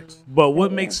 Absolutely. But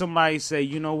what makes somebody say,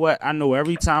 you know what, I know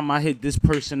every time I hit this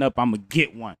person up, I'm going to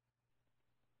get one.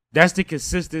 That's the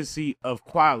consistency of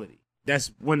quality.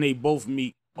 That's when they both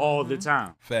meet all the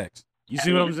time. Facts. You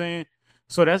see what I'm saying?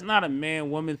 So that's not a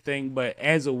man-woman thing, but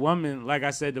as a woman, like I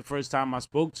said the first time I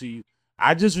spoke to you,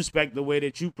 I just respect the way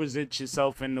that you present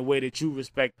yourself and the way that you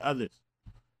respect others.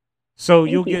 So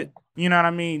you'll get, you know what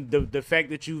I mean? The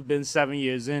fact that you've been 7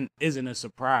 years in isn't a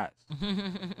surprise.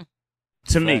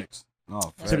 To me.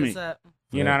 Oh, to me. What's up?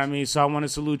 You know what I mean? So I want to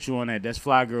salute you on that. That's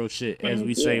fly girl shit, as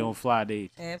we say on Fly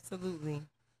Days. Absolutely.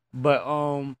 But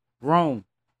Rome,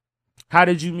 how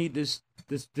did you meet this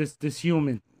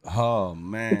human? Oh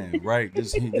man, right?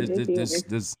 This partial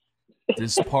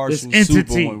this entity,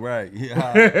 super one, right?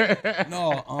 Yeah.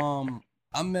 No,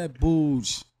 I met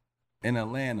Boujie in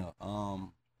Atlanta,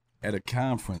 at a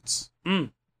conference.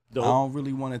 Dope. I don't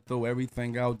really want to throw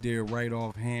everything out there right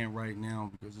offhand right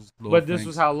now because it's little But this things.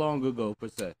 was how long ago, per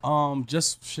se?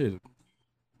 Just shit.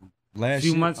 Last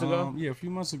Few year, months ago? Yeah, a few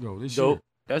months ago. This Dope. year.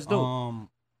 That's dope.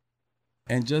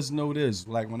 And just know this,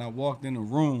 like when I walked in the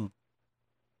room,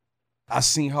 I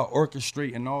seen her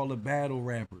orchestrating all the battle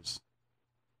rappers.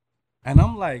 And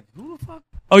I'm like, who the fuck?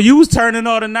 Oh, you was turning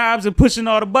all the knobs and pushing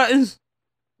all the buttons?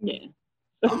 Yeah.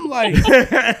 I'm like,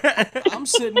 I'm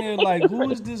sitting there like, who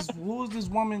is this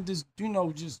woman? Just,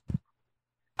 just,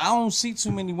 I don't see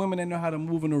too many women that know how to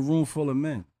move in a room full of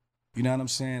men. You know what I'm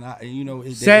saying?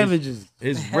 Savages.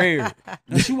 It's rare.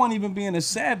 And she wasn't even being a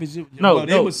savage. No,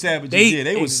 they were savages.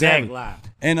 They were savage. Lie.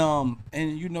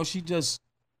 And she just,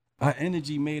 her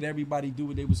energy made everybody do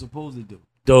what they were supposed to do.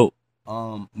 Dope.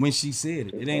 When she said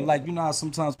it. It ain't like, how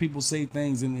sometimes people say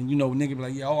things and nigga be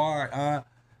like, all right,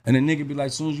 and the nigga be like,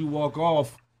 as soon as you walk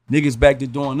off, niggas back to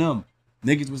doing them.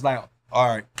 Niggas was like, all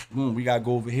right, we gotta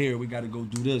go over here, we gotta go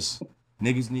do this.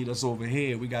 Niggas need us over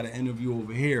here, we got an interview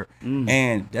over here.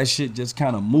 And that shit just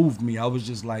kind of moved me. I was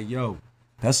just like, yo,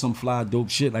 that's some fly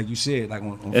dope shit, like you said. Like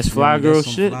that's fly girl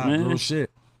shit, man. Girl shit.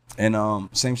 And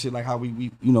same shit like how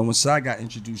we when Sai got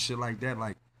introduced, shit like that,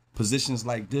 like positions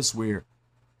like this where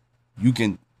you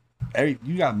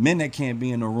got men that can't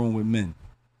be in a room with men.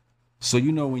 So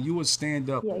when you a stand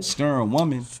up stern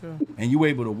woman and you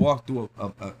able to walk through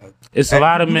it's a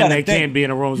lot of men that can't be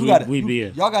in the rooms we be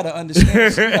in. Y'all gotta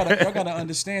understand. y'all gotta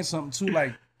understand something too.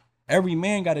 Like every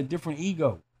man got a different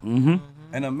ego. Mm-hmm.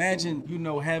 And imagine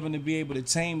having to be able to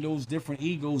tame those different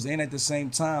egos and at the same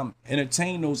time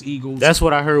entertain those egos. That's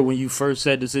what I heard when you first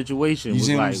said the situation. You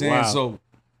see what I'm like, saying? wow. So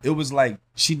it was like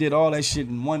she did all that shit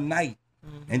in one night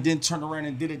and then turned around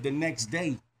and did it the next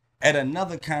day at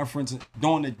another conference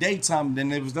during the daytime. Then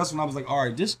that's when I was like, all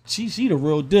right, she the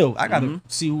real deal. I gotta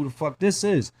see who the fuck this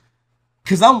is.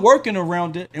 Cause I'm working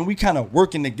around it and we kind of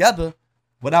working together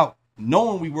without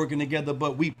knowing we working together,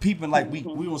 but we peeping like we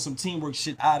on some teamwork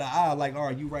shit eye to eye. Like, all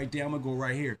right, you right there, I'm gonna go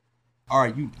right here. All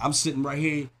right, I'm sitting right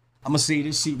here. I'm gonna say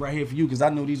this seat right here for you because I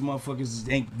know these motherfuckers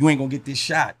you ain't gonna get this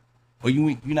shot. Or you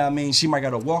know what I mean? She might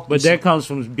gotta walk. But that comes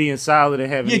from being solid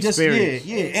and having experience.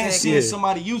 And seeing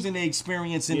somebody using their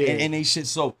experience and they shit.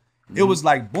 So it was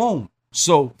like boom.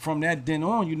 So from that then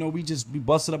on, we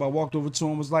busted up. I walked over to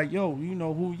him, was like, yo,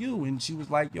 who you? And she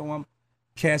was like, yo, I'm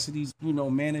Cassidy's,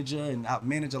 manager, and I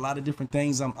manage a lot of different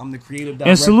things. I'm the creative director.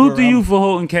 And salute to you for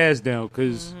holding Cass down,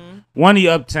 because one, he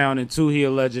uptown, and two, he a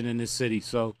legend in this city.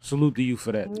 So salute to you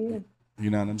for that. You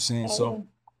know what I'm saying?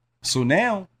 So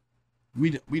now we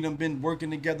done been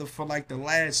working together for like the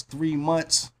last 3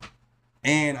 months,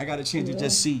 and I got a chance to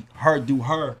just see her do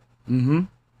her. Mm-hmm.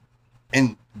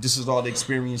 And this is all the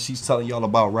experience she's telling y'all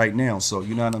about right now. So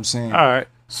you know what I'm saying? All right.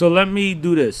 So let me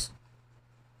do this.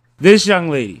 This young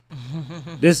lady,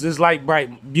 this light,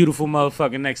 bright, beautiful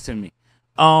motherfucker next to me,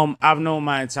 I've known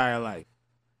my entire life.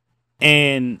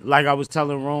 And like I was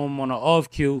telling Rome on an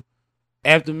off cue,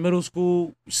 after middle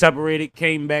school, separated,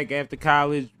 came back after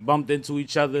college, bumped into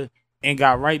each other, and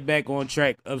got right back on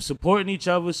track of supporting each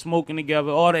other, smoking together,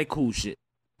 all that cool shit.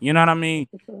 You know what I mean?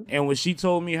 And when she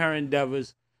told me her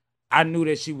endeavors, I knew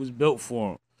that she was built for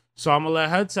them. So I'm going to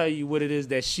let her tell you what it is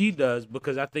that she does,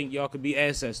 because I think y'all could be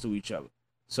assets to each other.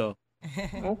 So.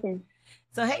 Okay.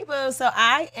 So, hey, boo. So,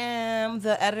 I am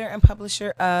the editor and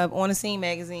publisher of On the Scene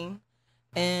magazine,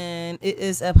 and it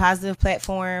is a positive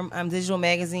platform digital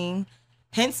magazine.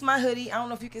 Hence my hoodie. I don't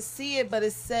know if you can see it, but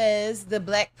it says the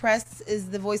Black press is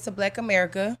the voice of Black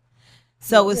America.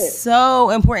 So it's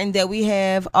so important that we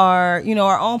have our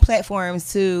own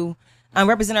platforms to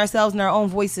represent ourselves and our own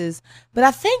voices. But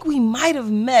I think we might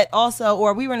have met also,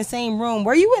 or we were in the same room.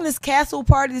 Were you in this castle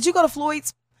party? Did you go to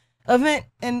Floyd's event?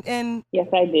 And yes,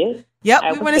 I did. Yep,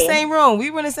 we were in the same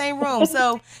room.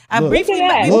 So we briefly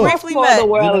met.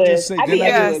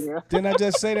 Didn't I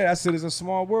just say that? I said it's a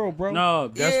small world, bro. No,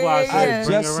 that's why I said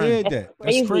bring just her in. said that.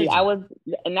 Crazy. That's crazy. I was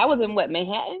in what,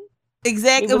 Manhattan?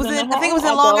 Exactly. I think it was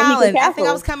in Long Island. I think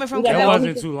I was coming from. That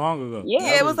wasn't too long ago.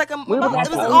 Yeah, it was like it was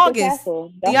in August.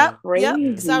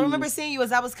 Yep. So I remember seeing you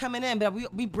as I was coming in, but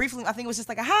we briefly, I think it was just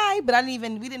like a hi, but we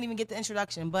didn't even get the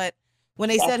introduction. But when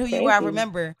they said who you were, I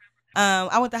remember.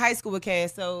 I went to high school with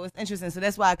Cass, so it's interesting. So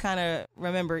that's why I kind of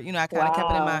remember. I kind of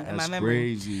kept it in my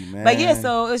memory. Crazy, man. But yeah,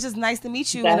 so it was just nice to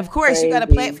meet you, and of course you got a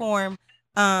platform,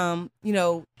 to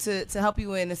help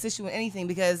you and assist you in anything,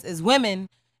 because as women,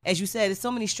 as you said, there's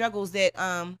so many struggles that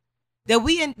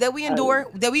we endure,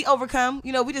 that we overcome.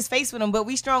 We just face with them, but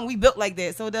we strong, we built like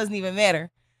that, so it doesn't even matter.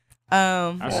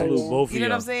 I salute both of you. You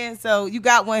know what I'm saying? So you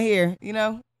got one here. You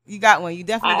got one. You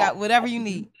definitely got whatever you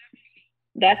need.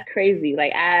 That's crazy.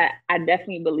 Like I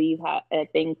definitely believe how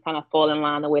things kind of fall in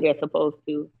line the way they're supposed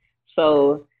to.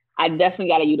 So I definitely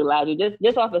got to utilize you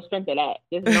just off the strength of that.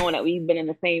 Just knowing that we've been in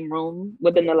the same room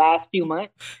within the last few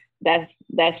months.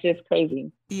 That's just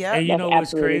crazy. Yeah. And you That's know what's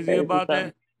absolutely crazy about So,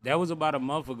 that? That was about a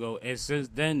month ago, and since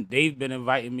then they've been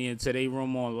inviting me into their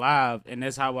room on live, and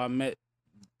that's how I met.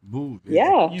 Boo.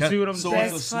 Yeah. You see what I'm So saying?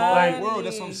 it's a small That's world.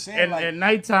 That's what I'm saying. And like, at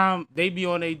nighttime they be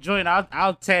on a joint.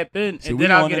 I'll tap in, See, and we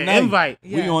then I'll on get the an night. invite,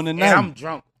 we on the and night. I'm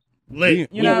drunk, lit.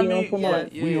 We- You know yeah, what I we mean? on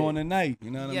tonight. Yeah. We on the night. You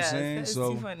know what Yeah, I'm saying? it's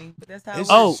So too funny, but that's how it's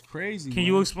it works. just crazy. Can man.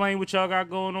 you explain what y'all got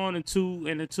going on in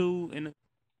the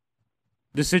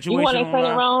You situation want to on explain it,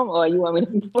 live? Rome, or you want me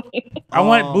to explain it? I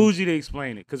want Boujie to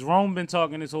explain it, because Rome been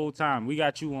talking this whole time. We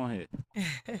got you on here.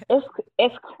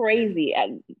 It's crazy.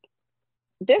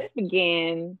 This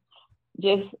began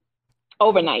just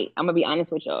overnight. I'm gonna be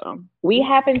honest with y'all. We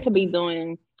happen to be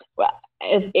doing. Well,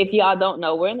 if y'all don't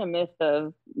know, we're in the midst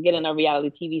of getting a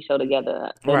reality TV show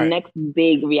together. The Right. next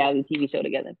big reality TV show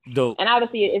together. Dope. And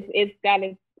obviously, it's got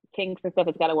its kinks and stuff.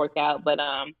 It's got to work out, but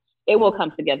it will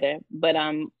come together. But we're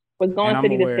And going I'm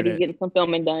city to aware of city, that. getting some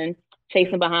filming done,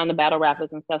 chasing behind the battle rappers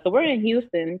and stuff. So we're in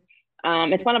Houston.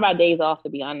 It's one of our days off, to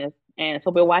be honest. And so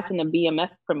we're watching the BMF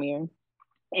premiere.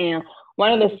 And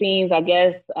one of the scenes, I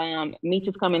guess, Meech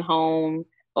is coming home,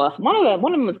 or one of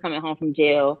them was coming home from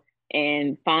jail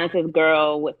and finds his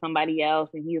girl with somebody else,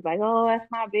 and he's like, "Oh, that's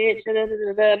my bitch." Da, da,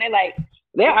 da, da. And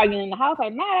they're arguing in the house,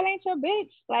 like, "Nah, that ain't your bitch.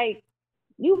 Like,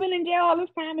 you've been in jail all this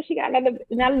time, and she got another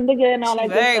nigga and all that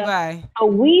good stuff." Everybody. So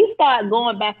we start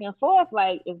going back and forth,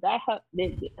 like, is that her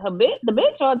bitch, the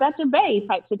bitch, or is that your bae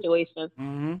type situation?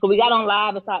 Mm-hmm. So we got on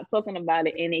live and started talking about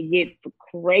it, and it gets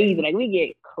crazy. Like, we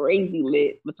get crazy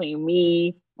lit between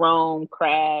me, Rome,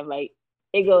 Crab. Like,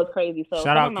 it goes crazy. So Shout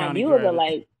some out of my County viewers Crab. are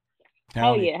like,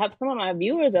 hell County. yeah. Some of my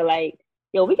viewers are like,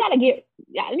 yo, I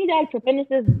need guys to finish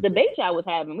this debate y'all was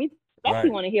having. We especially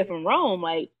Right. want to hear from Rome.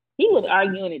 Like, he was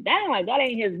arguing it down, like, that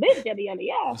ain't his bitch, yada, yada,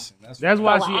 yada. Listen, That's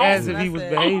why So she I- asked if he was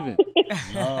That's it. behaving.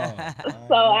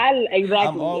 So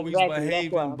I'm always that's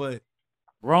behaving, why. but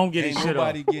Rome get ain't his shit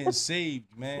off. nobody getting saved,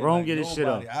 man. Rome Like, get his shit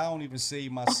nobody. off. I don't even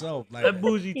save myself. Like, Let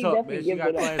Boujie He talk, man. definitely She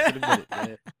got gives it class in a minute,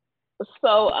 man.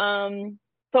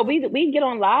 So we get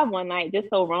on live one night just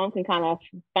so Rome can kind of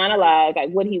finalize like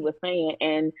what he was saying,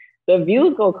 and the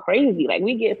views go crazy. Like,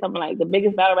 we get some like the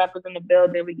biggest battle rappers in the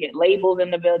building, we get labels in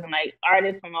the building, like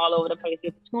artists from all over the place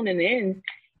just tuning in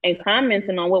and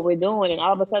commenting on what we're doing, and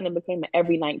all of a sudden it became an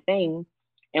every night thing.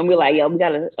 And we're like, yo,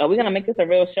 are we gonna make this a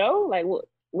real show? Like,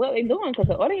 what are they doing? Because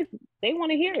the audience, they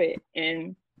want to hear it.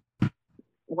 And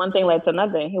one thing led to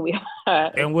another, and here we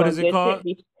are. And what is it called?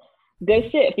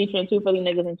 Good Shit, featuring 2 Philly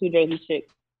niggas and 2 Jersey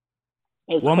chicks.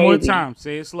 It's One more crazy. time.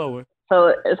 Say it slower.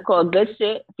 So it's called Good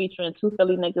Shit, featuring 2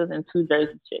 Philly niggas and 2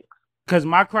 Jersey chicks. Because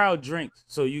my crowd drinks,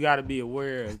 so you got to be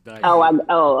aware of that.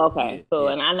 Okay. Yeah, So,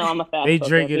 yeah. and I know I'm a fast They talker.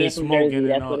 drinking Being and from smoking Jersey, and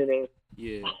that's all. what it is.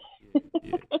 Yeah.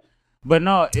 But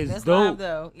no, it's That's dope. live,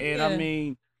 though. And Yeah. I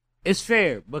mean, it's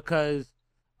fair because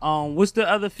what's the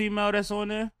other female that's on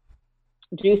there?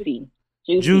 Juicy.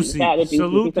 Juicy. Shout out to Juicy.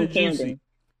 Salute She's from to Juicy. Camden.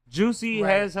 Juicy Right.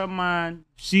 has her mind.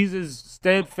 She's as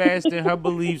steadfast in her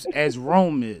beliefs as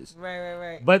Rome is.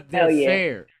 Right. But they're Hell yeah.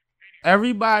 fair.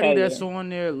 Everybody Hell that's yeah. on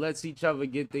there lets each other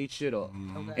get their shit off.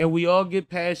 Okay. And we all get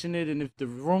passionate, and if the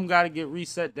room got to get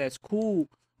reset, that's cool.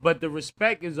 But the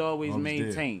respect is always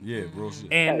maintained. Yeah, bro.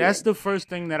 Shit. And Oh, that's yeah. the first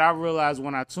thing that I realized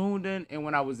when I tuned in and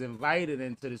when I was invited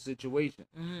into the situation.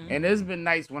 And it's been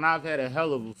nice when I've had a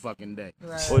hell of a fucking day.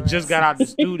 Right, Or just got out the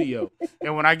studio.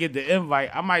 And when I get the invite,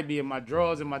 I might be in my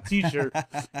drawers and my t-shirt.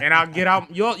 And I'll get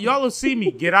out. Y'all will see me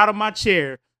get out of my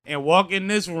chair and walk in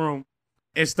this room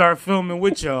and start filming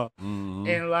with y'all.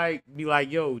 And like be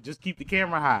like, yo, just keep the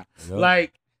camera high. Yep.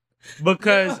 Like,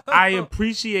 because I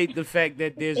appreciate the fact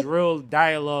that there's real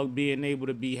dialogue being able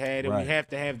to be had, and Right. we have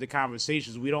to have the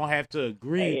conversations. We don't have to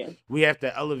agree. Yeah. We have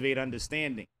to elevate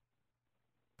understanding.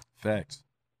 Facts.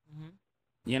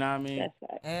 You know what I mean? That's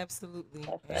right. Absolutely.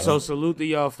 So salute to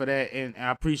y'all for that, and I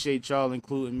appreciate y'all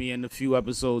including me in the few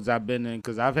episodes I've been in,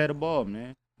 because I've had a ball,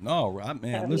 man. No, man.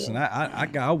 Hell Listen,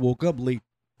 I woke up late.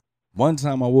 One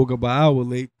time I woke up an hour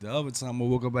late. The other time I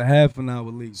woke up a half an hour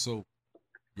late. So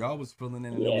y'all was filling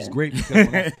in, and it was Yeah. great because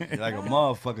when like a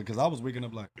motherfucker. Because I was waking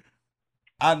up like,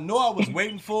 I know I was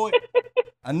waiting for it.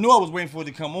 I knew I was waiting for it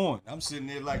to come on. I'm sitting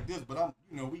there like this, but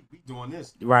I'm, we doing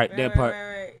this. Right, that part.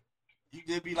 Right. You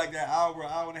did be like that hour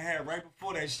and a half right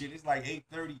before that shit. It's like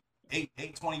 8:30,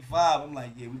 8:25. I'm like,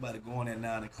 yeah, we about to go on at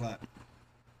 9 o'clock.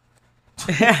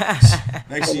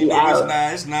 Next thing you know,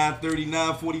 it's 9:30,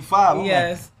 9:45. I'm like,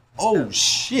 Yes. oh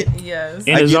shit. Yes.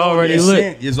 And I it's get on already there lit.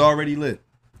 saying, it's already lit.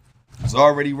 It's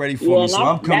already ready for me. So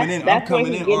I'm coming in. I'm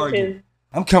coming in arguing.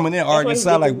 I'm coming in arguing where he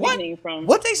side gets like his what? nickname from.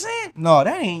 What they saying? No,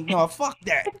 that ain't no. Fuck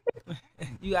that.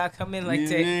 You gotta come in like Yeah,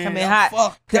 that. man, Come in hot.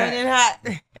 fuck Coming that.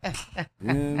 in hot.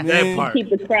 Yeah, That part. Keep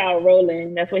the crowd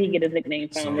rolling. That's where he get his nickname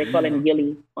from. So, They call him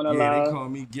Gilly on the Yeah, live. they call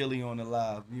me Gilly on the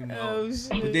live. You know, Oh, shit.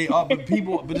 but they are. But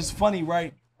people. But it's funny,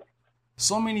 right?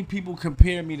 So many people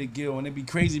compare me to Gil, and it'd be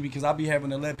crazy because I be having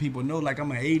to let people know like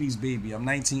I'm an '80s baby. I'm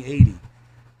 1980,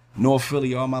 North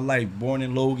Philly all my life. Born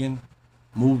in Logan,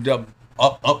 moved up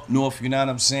north. You know what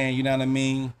I'm saying? You know what I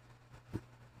mean?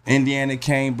 Indiana,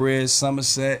 Cambridge,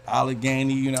 Somerset,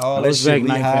 Allegheny, you know, all I that was shit, back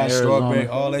ninth in Lehigh, Strawberry,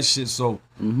 Arizona. all that shit. So,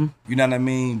 you know what I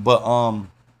mean? But,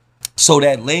 so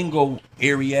that lingo,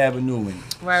 Erie Avenue, and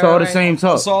Right, It's all the right. same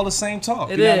talk. it's all the same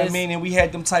talk. It You know what I is. mean? And we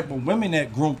had them type of women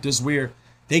that grouped us where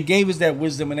they gave us that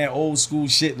wisdom and that old school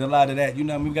shit and a lot of that. You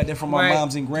know what I mean? We got that from our Right.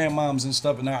 moms and grandmoms and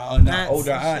stuff and our Aunts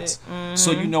older and aunts. shit. Mm-hmm.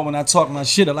 So, you know, when I talk my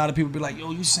shit, a lot of people be like,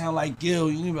 yo, you sound like Gil.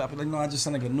 You know, I be like, no, I just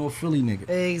sound like a North Philly nigga.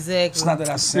 Exactly. It's not that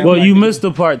I sound Well, like you a- missed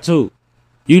the part too.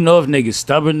 You know if niggas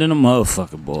stubborn than a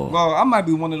motherfucker, boy. Well, I might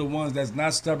be one of the ones that's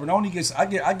not stubborn.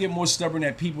 I get more stubborn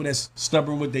at people that's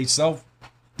stubborn with themselves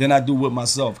than I do with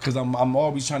myself because I'm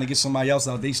always trying to get somebody else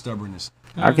out their stubbornness.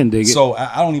 I can dig it. So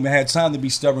I don't even have time to be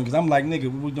stubborn because I'm like, nigga,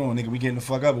 what we doing, nigga? We getting the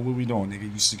fuck up, but what we doing, nigga?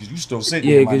 Because you still sitting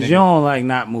Yeah, here, my because nigga. you don't like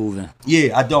not moving.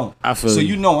 Yeah, I don't. I feel so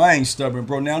you. you know I ain't stubborn,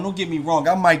 bro. Now don't get me wrong.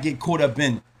 I might get caught up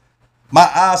in my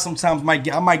eyes. Sometimes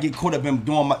I might get caught up in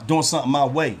doing something my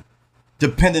way,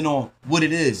 depending on what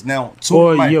it is. Now,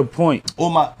 Or my, your point.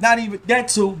 or my not even that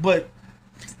too, but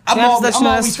I'm Can I always, just let I'm you know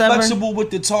always that's stubborn? flexible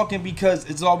with the talking because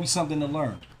it's always something to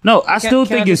learn. No, I still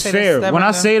can I think just it's say this fair. When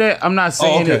I stubborn say that, I'm not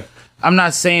saying okay. it. I'm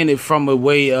not saying it from a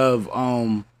way of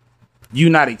you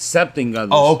not accepting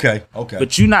others. Oh, okay.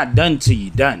 But you not done till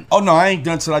you done. Oh no, I ain't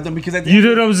done till I done because at the You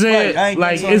end- know what I'm saying? Right, I ain't done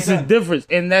Like till I it's a done. difference,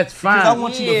 and that's fine. I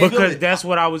want you to feel because it. that's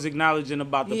what I was acknowledging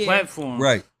about the Yeah. platform.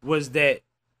 Right. Was that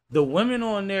the women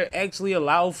on there actually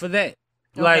allow for that?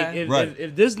 Like Okay. if, Right.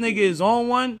 if this nigga is on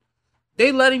one,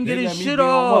 they let him get They his let me shit be on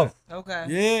off. Okay.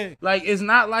 Yeah. Like it's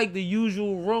not like the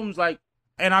usual rooms. Like,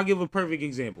 and I'll give a perfect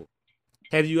example.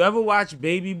 Have you ever watched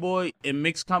Baby Boy in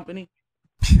Mixed Company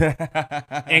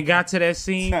and got to that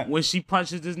scene when she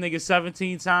punches this nigga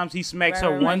 17 times, he smacks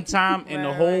her Right. one time, and the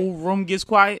Right, whole room gets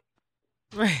quiet,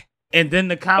 Right. and then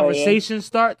the conversation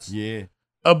starts Yeah.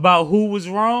 about who was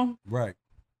wrong? Right.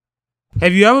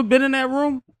 Have you ever been in that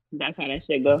room? That's how that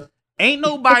shit go. Ain't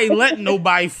nobody letting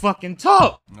nobody fucking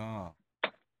talk, No.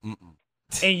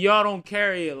 and y'all don't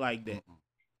carry it like that.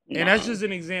 And that's Nah. just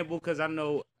an example because I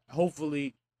know,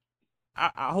 hopefully,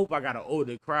 I hope I got an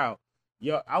older crowd.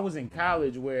 Yo, I was in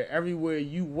college where everywhere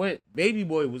you went, Baby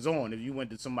Boy was on if you went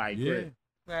to somebody's Yeah. crib.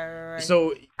 Right.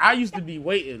 So I used to be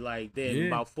waiting like that. Yeah. In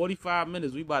about 45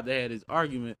 minutes, we about to have this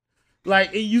argument.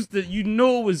 Like it used to, you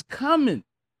know it was coming.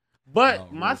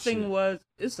 But No, my real thing shit. was,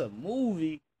 it's a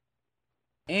movie,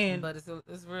 and But it's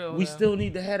real. we though. still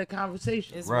need to have a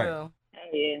conversation. It's Right. real. Hell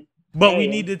yeah. But Oh, we yeah.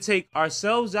 need to take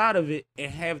ourselves out of it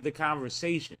and have the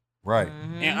conversation Right.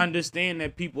 Mm-hmm. and understand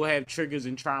that people have triggers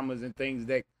and traumas and things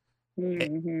that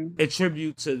Mm-hmm.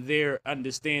 attribute to their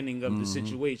understanding of the Mhm.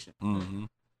 situation. Mm-hmm.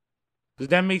 Does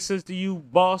that make sense to you,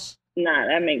 boss? Nah,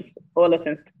 that makes all the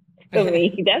sense to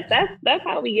me. That's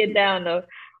how we get down though.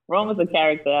 Rome is a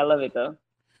character. I love it though.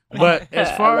 But as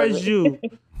I far love as it. you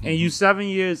and you 7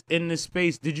 years in this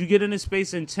space, did you get in this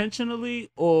space intentionally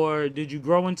or did you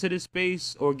grow into this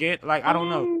space or get like I don't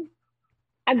know.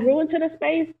 I grew into the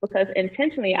space because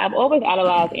intentionally I've always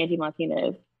idolized Angie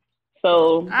Martinez.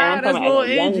 So and I'm that's talking about little as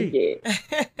a young Angie. jit.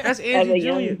 That's As a Angie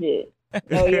young Jr. jit.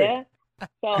 Oh yeah.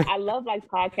 So I love like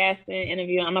podcasting,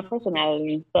 interviewing. I'm a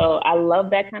personality, so I love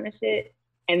that kind of shit.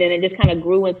 And then it just kind of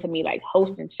grew into me like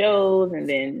hosting shows, and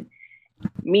then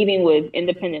meeting with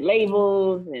independent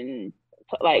labels, and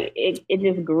like it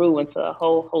just grew into a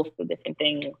whole host of different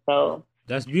things. So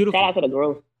That's shout beautiful. out to the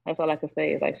growth. That's all I can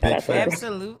say is like shout Big out to the facts.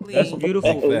 growth. Absolutely. That's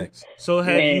beautiful. Big facts. So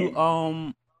have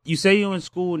Man. you say you're in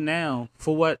school now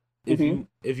for what if Mhm.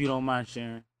 you don't mind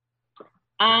sharing?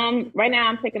 Right now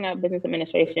I'm picking up business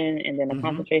administration and then a Mhm.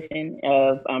 concentration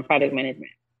of product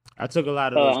management. I took a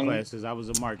lot of So, those classes. I was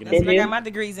a marketing That's Did what I you? got my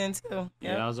degrees in too.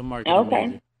 Yeah, I was a marketing Okay.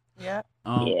 major. Yeah.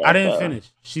 Yeah, I didn't so- finish.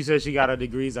 She said she got her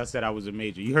degrees. I said I was a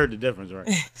major. You heard the difference, right?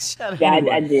 Shut up. Yeah,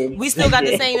 I did. We still got I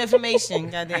the did. same information.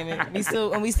 God damn it. We still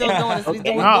doing this. We Okay.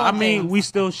 still No, I doing mean things. we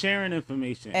still sharing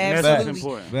information. And that's what's Absolutely.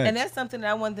 important. Facts. And that's something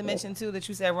that I wanted to mention too that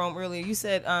you said, Rome, earlier. You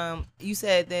said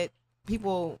that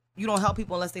people, you don't help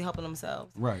people unless they helping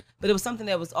themselves. Right. But it was something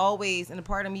that was always, and a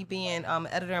part of me being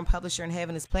editor and publisher and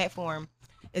having this platform,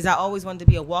 is I always wanted to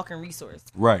be a walking resource.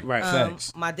 Right. Right.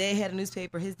 Facts. My dad had a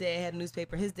newspaper. His dad had a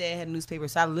newspaper. His dad had a newspaper.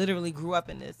 So I literally grew up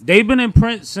in this. They've been in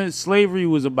print since slavery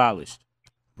was abolished.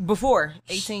 Before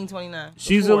 1829.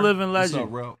 She's Before. a living What's up,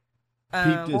 legend. bro?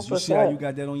 Um, Peep this. You see how you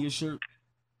got that on your shirt?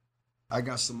 I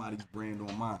got somebody's brand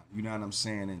on mine. You know what I'm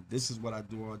saying? And this is what I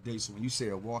do all day. So when you say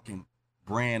a walking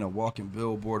brand, a walking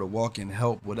billboard, a walking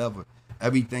help, whatever,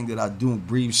 everything that I do,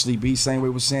 breathe, sleep, eat, same way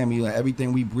with Sammy, like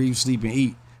everything we breathe, sleep, and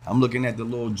eat. I'm looking at the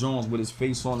little Jones with his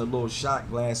face on the little shot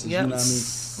glasses. Yep. You know what I mean?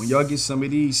 When y'all get some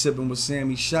of these sipping with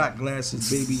Sammy shot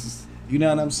glasses, baby, you know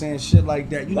what I'm saying? Shit like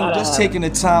that. You know, just taking the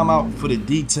time out for the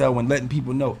detail and letting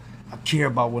people know I care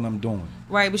about what I'm doing.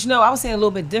 Right, but I was saying a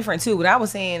little bit different too. What I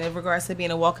was saying in regards to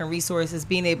being a walking resource is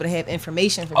being able to have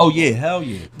information for people. Oh yeah, hell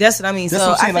yeah. That's what I mean. That's so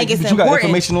what I'm saying. I think Like, it's but you got important.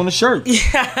 information on the shirt.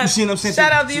 Yeah. You see what I'm saying?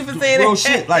 Shout out to you for saying real that.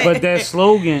 shit. Like, But that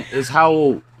slogan is how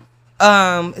old?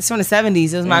 It's from the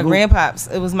 70s. It was my grandpop's.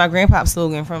 It was my grandpop's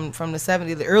slogan from the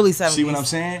 70s, the early 70s. see what I'm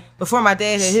saying? Before my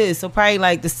dad had his, so probably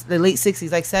like the late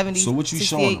 60s, like 70s. So what you 68.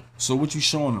 showing them? So what you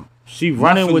showing them? She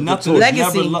running with the nothing torch.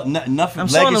 is Legacy. Nothing I'm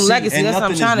showing them legacy. and That's what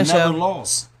I'm nothing trying is to never show.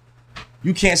 lost.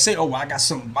 You can't say, "Oh, I got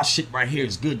some. My shit right here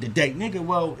is good today, nigga."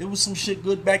 Well, it was some shit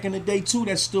good back in the day too.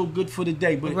 That's still good for the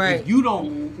day. But Right. if you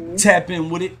don't tap in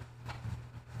with it,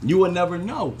 you will never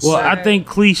know. Well, So- I think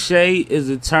cliche is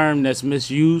a term that's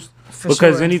misused For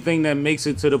because sure. anything that makes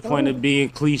it to the point of being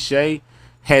cliche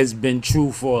has been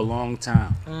true for a long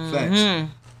time. facts.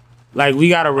 Like, we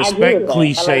gotta agree respect with that. I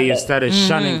cliche like that. instead of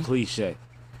shunning cliche.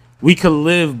 We could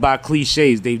live by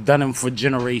cliches. They've done them for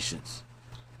generations.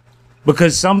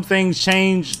 Because some things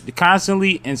change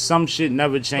constantly and some shit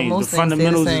never But change. most The things stay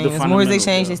fundamentals the is same. the As more as they fundamentals.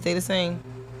 change, they stay the same.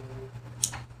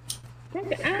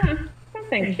 Some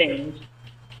things change.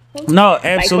 No, Like,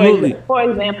 absolutely. for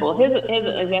example, here's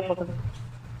an example. 'Cause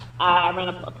I run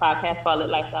a podcast called Lit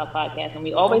Lifestyle Podcast, and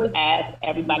we always ask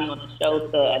everybody on the show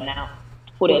to announce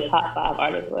who their top 5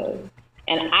 artists was.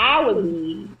 And I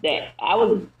would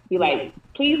be like,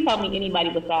 please tell me anybody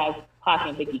besides Pac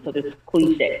and Biggie, because it's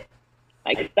cliche.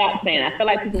 Like, stop saying. I feel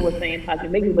like people were saying Pac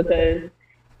and Biggie because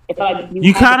it felt like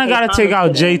You have kind of to got to pay take out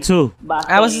homage to Jay them too. by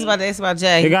I was saying- just about to ask about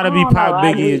Jay. It got to be I don't know, Pop, I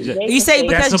Biggie, agree. and Jay. You say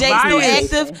because That's a Jay's still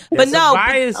bias. active, but That's a no,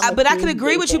 bias. but I could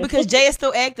agree with you because Jay is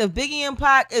still active. Biggie and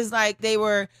Pac is like they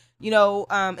were,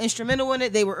 instrumental in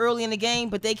it. They were early in the game,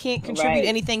 but they can't contribute Right.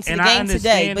 anything to And the I game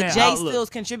today. understand But that Jay outlook. still is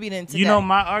contributing today. You know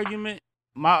my argument?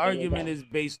 My argument is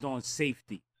based on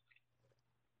safety.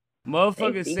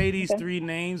 Motherfuckers Safety, say these okay. 3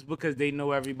 names because they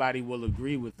know everybody will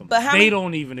agree with them. But how they many-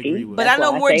 don't even agree with But them. I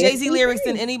know why I more say Jay it's Z too lyrics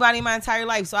big. than anybody in my entire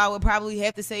life, so I would probably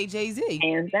have to say Jay Z.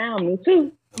 Hands down, me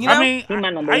too. You know? I mean, He my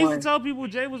number I used to one. tell people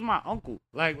Jay was my uncle.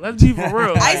 Like, let's be for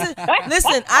real. I Like, used to,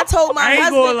 listen, I told my I ain't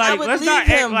husband going I like, would let's leave not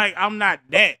him. act like I'm not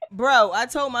that. Bro, I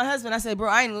told my husband, I said, bro,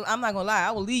 I'm not gonna lie,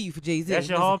 I will leave you for Jay Z. That's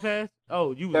your hall pass?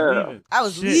 Oh, you was Girl. leaving. I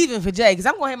was Shit. leaving for Jay because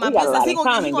I'm gonna have my We got a business. lot He in gonna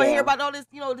common, hear girl. about all this,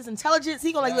 this intelligence.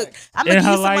 He gonna like, look, I'm In gonna give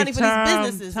her you some money for these lifetime,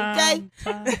 businesses,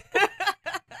 okay?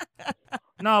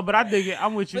 No, but I dig it.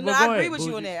 I'm with you. But no, go I ahead, agree with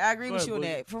you Boujie. on that. I agree Go with ahead, you on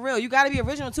Boujie. that. For real, you got to be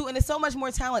original too, and there's so much more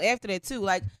talent after that too.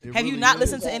 Like, It have you really not is.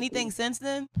 listened to anything since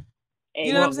then?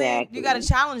 You know Exactly. what I'm saying? You got to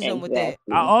challenge them with that.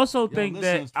 Exactly. I also Yo, think listen,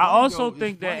 that it's I funny, also though. It's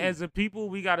think that funny. as a people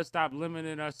we got to stop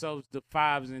limiting ourselves to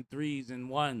 5s and 3s and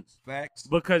 1s Facts.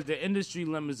 because the industry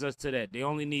limits us to that. They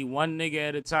only need 1 nigga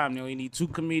at a time. They only need 2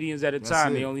 comedians at a That's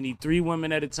time. it. They only need 3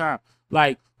 women at a time.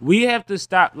 Like, we have to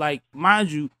stop. Like,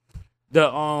 mind you,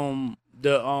 the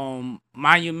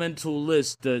monumental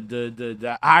list,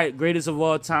 the greatest of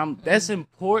all time. That's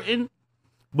important,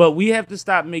 but we have to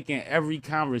stop making every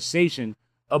conversation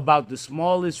about the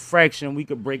smallest fraction we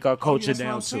could break our culture That's what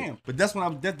down I'm to. saying. But that's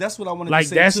what that's what I wanted Like, to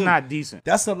say that's too. not decent.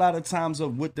 That's a lot of times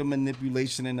of what the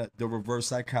manipulation and the reverse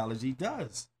psychology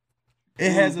does.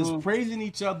 It has us praising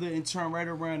each other and turn right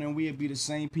around and we'd be the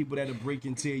same people that'll break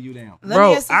and tear you down. Let me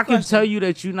Bro, ask you a I can question. tell you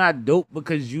that you're not dope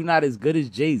because you're not as good as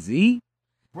Jay-Z.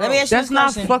 Bro, Let me ask you That's a not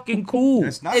question. fucking cool.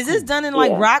 that's not Is this cool. done in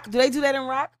like Yeah. rock? Do they do that in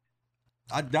rock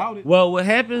I doubt it. Well, what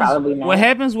happens Probably not. what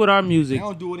happens with our They music,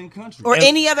 don't do it in country. or As-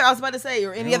 any other? I was about to say,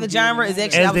 or any They other don't do it genre in is that.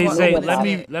 actually. I as was they gonna say, go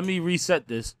with that. let me reset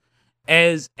this.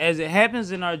 As it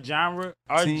happens in our genre,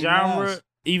 Team genre, Nas.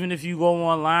 even if you go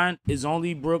online, is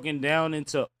only broken down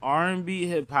into R&B,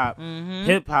 hip hop,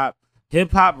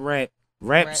 hip hop,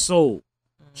 rap, soul,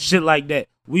 shit like that.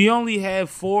 We only have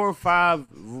 4 or 5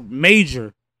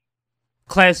 major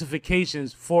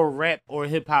classifications for rap or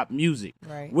hip hop music,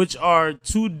 Right. which are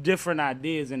 2 different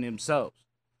ideas in themselves.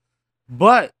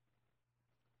 But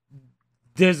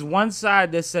there's one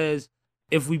side that says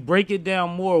if we break it down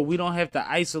more, we don't have to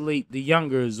isolate the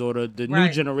youngers or the new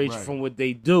Right. generation Right. from what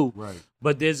they do. Right.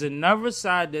 But there's another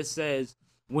side that says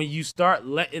when you start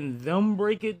letting them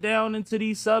break it down into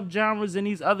these subgenres and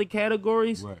these other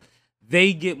categories, Right.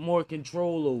 they get more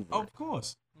control over it. Of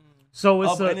course. So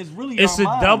it's and it's really it's our a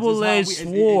minds. double-edged It's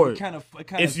how sword. It kind of,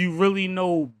 If you really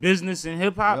know business and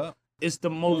hip hop, Yup. it's the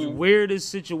most weirdest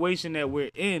situation that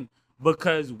we're in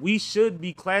because we should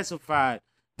be classified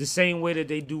the same way that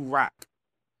they do rock.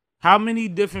 How many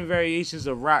different variations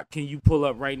of rock can you pull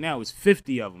up right now? It's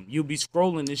 50 of them. You'll be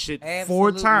scrolling this shit 4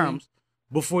 Absolutely. times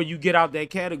before you get out that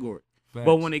category. Facts.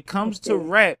 But when it comes to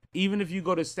rap, even if you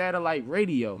go to satellite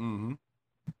radio Mm-hmm.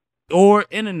 or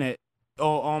internet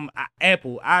or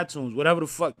Apple, iTunes, whatever the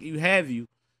fuck you have,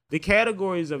 the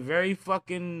categories are very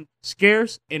fucking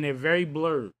scarce and they're very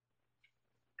blurred.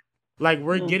 Like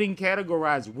we're getting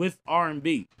categorized with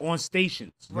R&B on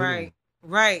stations. Right.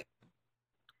 Right.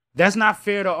 That's not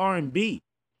fair to R&B.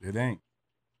 It ain't.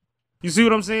 You see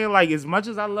what I'm saying? Like, as much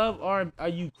as I love R&B, are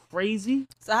you crazy?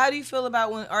 So how do you feel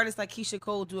about when artists like Keisha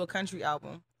Cole do a country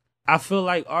album? I feel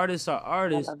like artists are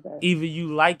artists. love that. Either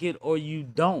you like it or you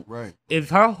don't. Right. If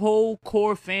her whole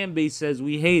core fan base says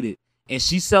we hate it and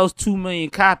she sells 2 million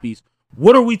copies,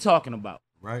 what are we talking about?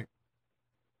 Right.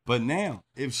 But now,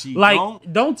 if she Like,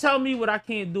 don't tell me what I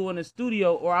can't do in the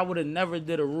studio or I would have never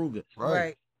did a Ruger.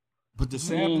 Right. But the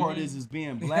sad part is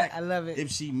being black. I love it.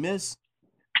 If she miss,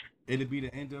 it'll be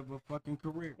the end of her fucking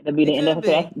career. It'll be the end of could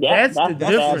it. be. That's the bad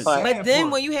difference. part. But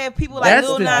then when you have people like That's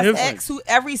Lil the Nas difference. X, who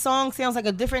every song sounds like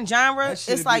a different genre, That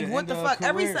shit'd it's be like the what end the of her fuck?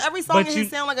 Every career. song But in you-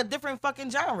 his sound like a different fucking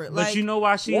genre. But Like, you know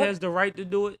why she Yep. has the right to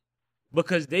do it?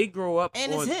 Because they grow up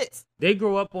and on it's hits. they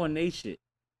grow up on they shit.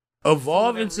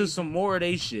 Evolve For that into reason. some more of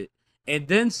they shit. And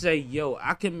then say, yo,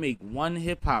 I can make one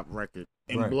hip hop record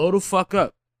and Right. blow the fuck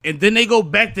up. And then they go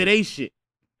back to they shit.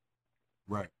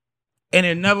 Right. And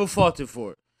they never faltered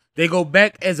for it. They go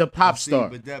back as a pop See, star.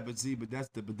 but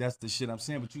that's the shit I'm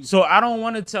saying. But you So I don't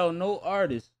want to tell no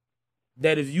artist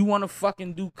that if you want to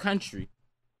fucking do country,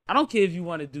 I don't care if you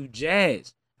want to do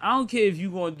jazz. I don't care if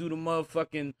you going to do the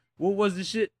motherfucking, what was the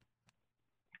shit?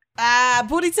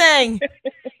 Booty Tang.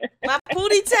 My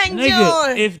Booty Tang Nigga,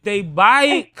 joint. if they buy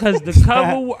it because the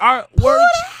cover art works,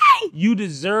 you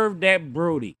deserve that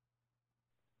Brody.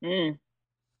 Mm.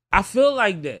 I feel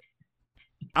like that.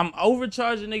 I'm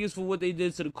overcharging niggas for what they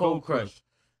did to the Cold Crush.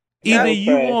 Either Cold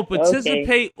you Crush, gonna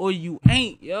participate or you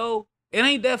ain't, yo. It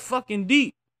ain't that fucking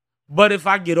deep. But if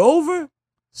I get over,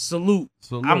 salute.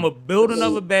 Salute. I'm going to build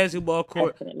another basketball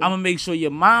court. Definitely. I'm going to make sure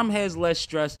your mom has less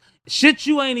stress. Shit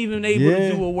you ain't even able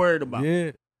to do a word about.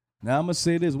 Yeah. Now I'm gonna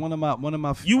say this. One of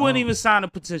my You wouldn't even sign a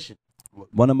petition.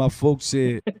 One of my folks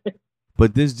said,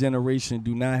 but this generation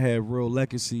do not have real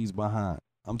legacies behind.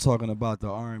 I'm talking about the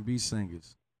R&B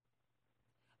singers.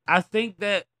 I think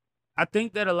that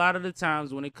a lot of the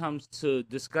times when it comes to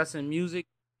discussing music,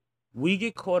 we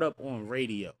get caught up on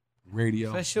radio.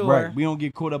 Radio. For sure. Right. We don't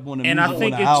get caught up on the And music I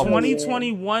think on in the album.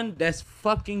 2021, that's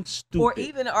fucking stupid. Or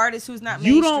even an artist who's not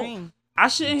You mainstream. I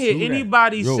shouldn't hear True that.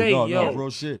 anybody Real, say, no, yo, real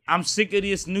shit. I'm sick of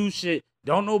this new shit.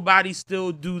 Don't nobody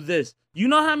still do this. You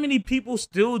know how many people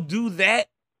still do that?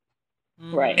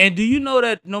 Right. And do you know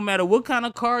that no matter what kind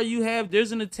of car you have,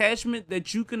 there's an attachment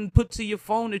that you can put to your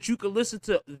phone that you can listen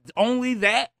to only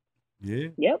that? Yeah.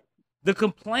 Yep. The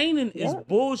complaining is Yeah.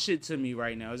 bullshit to me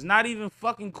right now. It's not even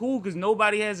fucking cool because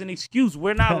nobody has an excuse.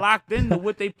 We're not locked into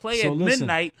what they play So at listen.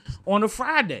 midnight on a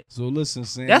Friday. So listen,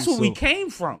 Sam. That's where we so-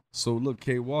 came from. So look,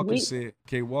 K Walker said.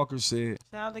 Shout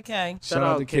out to K. Shout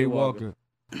out to K Walker.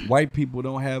 White people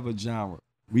don't have a genre.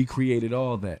 We created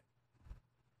all that.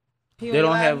 They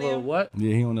don't have a what?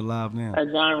 Yeah, he on the live now. A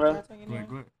genre. Go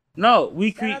ahead. No,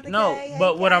 we Shout out create to no. K,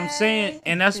 But what I'm K. saying,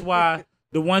 and that's why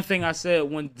the one thing I said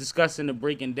when discussing the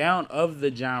breaking down of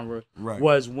the genre Right.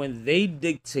 was when they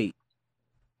dictate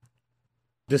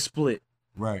the split,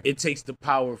 Right. it takes the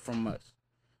power from us.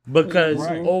 Because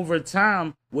Right. over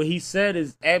time, what he said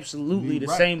is absolutely the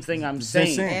Right. same thing I'm It's the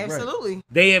saying. same. Right. Absolutely.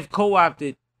 They have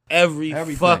co-opted every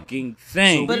Everything. fucking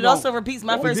thing But We it don't- also repeats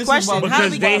my But first this is question. why- How do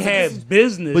because we they get to this? have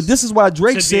business But this is why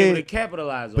Drake to be able to said.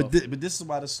 capitalize But off. but this is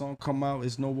why the song come out.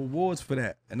 It's no rewards for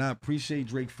that, and I appreciate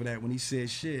Drake for that. When he said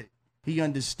shit, he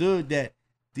understood that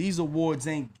these awards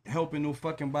ain't helping no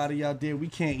fucking body out there. We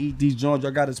can't eat these joints.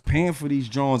 Y'all got us paying for these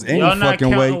joints any Y'all not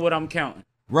fucking counting way. what I'm counting.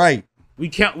 Right. We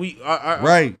count. We our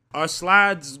Right. Our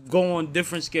slides go on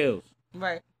different scales,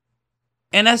 Right.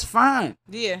 and that's fine.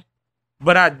 Yeah.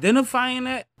 But identifying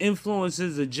that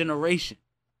influences a generation.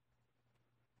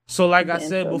 So, like I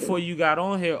said before you got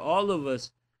on here, all of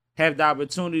us have the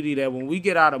opportunity that when we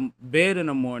get out of bed in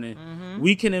the morning,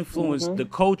 we can influence the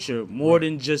culture more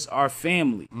than just our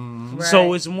family. So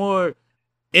Right. it's more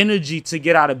energy to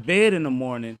get out of bed in the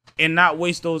morning and not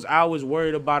waste those hours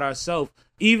worried about ourselves,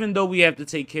 even though we have to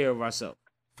take care of ourselves.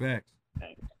 Facts.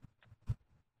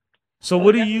 So We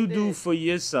what do definitely you do did. for We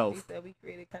yourself said we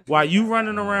created country while you music.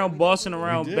 running around bossing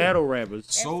around did. battle rappers?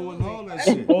 Soul and all that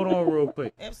Absolutely. shit. Hold on real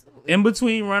quick. Absolutely. In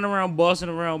between running around bossing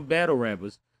around battle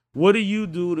rappers, what do you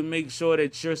do to make sure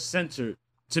that you're centered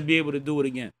to be able to do it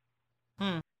again?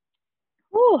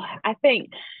 Ooh, I think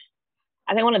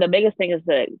one of the biggest things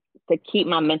is to keep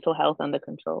my mental health under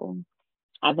control.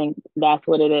 I think that's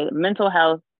what it is. Mental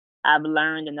health, I've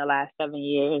learned in the last 7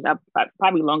 years,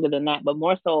 probably longer than that, but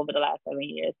more so over the last 7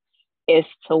 years, is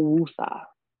to woosah.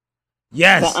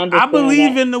 Yes, To I understand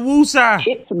believe that in the woosah.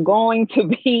 it's going to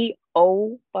be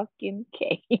fucking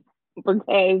okay.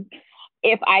 Because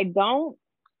if I don't,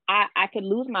 I could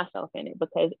lose myself in it,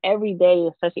 because every day,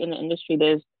 especially in the industry,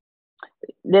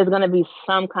 there's going to be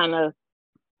some kind of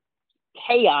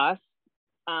chaos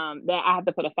that I have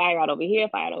to put a fire out over here,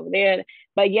 fire out over there.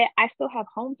 But yet I still have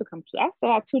home to come to. I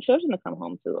still have 2 children to come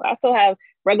home to. I still have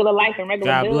regular life and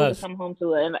regular God bills bless. to come home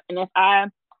to. And if I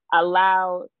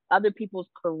allow other people's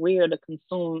career to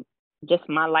consume just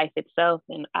my life itself,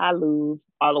 then I lose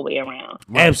all the way around.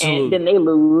 Absolutely. And then they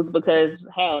lose, because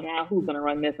hell, now who's gonna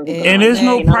run this? And, who's gonna And run there's that,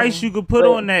 no you know? price you could put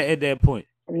But on that at that point.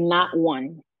 not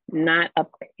one, not a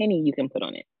penny you can put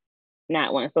on it.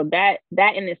 Not one. So that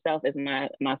in itself is my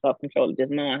self-control,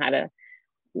 just knowing how to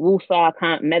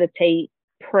woosah, meditate,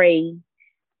 pray,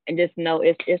 and just know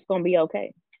it's gonna be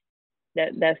okay.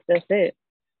 That's it.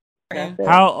 That's it.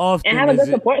 How often And have a is good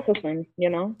it? support system, you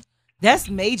know. That's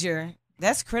major.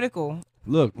 That's critical.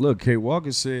 Look, K.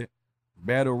 Walker said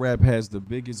battle rap has the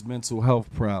biggest mental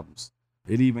health problems.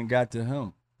 It even got to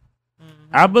him.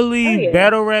 I believe Oh, yeah.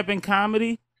 battle rap and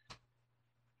comedy,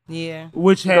 Yeah.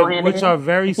 which Go hand in hand. are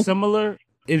very similar,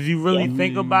 if you really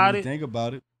think about it. Think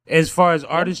about it. As far as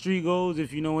artistry goes,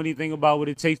 if you know anything about what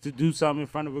it takes to do something in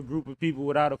front of a group of people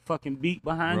without a fucking beat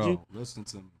behind you, Listen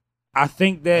to me. I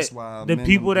think that That's why I the mend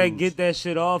people them that dudes. get that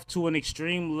shit off to an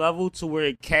extreme level to where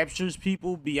it captures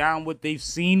people beyond what they've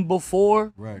seen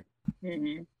before, Right,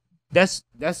 Mm-hmm.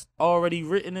 that's already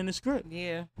written in the script.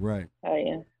 Yeah. right, Oh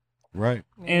yeah. right.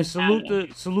 And salute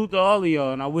to all of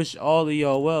y'all, and I wish all of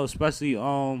y'all well, especially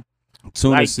Tuna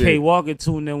like said, K Walker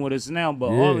tuned in with us now, but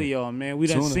all of Yeah. y'all, man, we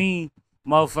done Tuna. seen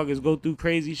motherfuckers go through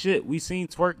crazy shit. We seen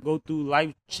Twerk go through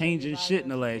life changing shit in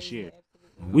the last year.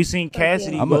 We seen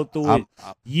Cassidy go through it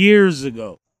years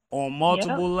ago on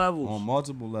multiple levels. on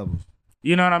multiple levels.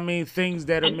 You know what I mean? Things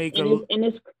that'll make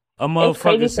it's a motherfucker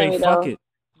crazy say to me, fuck though. it.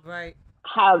 Right.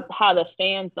 how the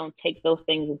fans don't take those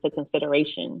things into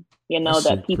consideration. You know, That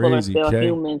that shit people crazy, are still Kay.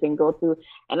 humans and go through.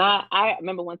 And I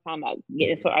remember one time I get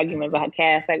into an argument about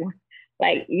Cass,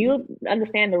 like you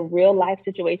understand the real life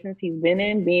situations he's been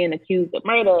in, being accused of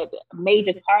murder,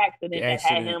 major car accident that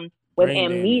had him with brain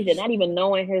amnesia, damage. not even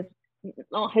knowing his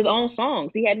own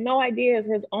songs. He had no idea of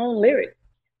his own lyrics.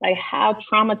 Like, how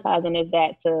traumatizing is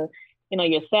that to,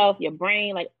 yourself, your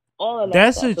brain, like all of that.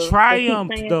 That's stuff. a So,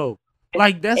 triumph, saying, though.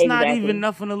 Like, that's not Exactly. even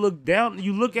nothing to look down.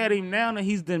 You look at him now, and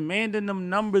he's demanding them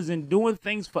numbers and doing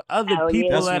things for other Hell yeah.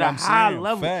 people That's at what a I'm high saying.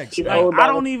 level. Facts. He's Like, owed I that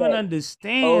don't even respect.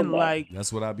 understand. Owed that. Like,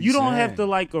 That's what I be you saying. don't have to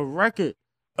like a record.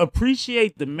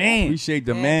 Appreciate the man. Appreciate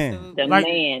the man. Absolutely. The Like,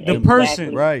 man, the exactly.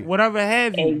 person, Right. whatever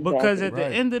have you. Exactly. Because at the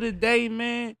Right. end of the day,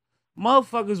 man,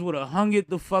 motherfuckers would have hung it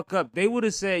the fuck up. They would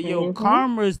have said, yo, Mhm.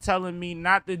 karma is telling me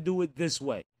not to do it this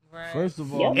way. Right. First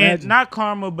of all, Yep. And imagine, not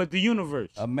karma, but the universe.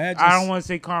 imagine, I don't want to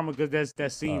say karma because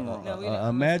that seems wrong. No, we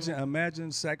don't.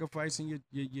 imagine sacrificing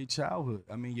your childhood.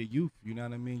 I mean, your youth. You know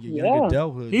what I mean? Your Yeah. young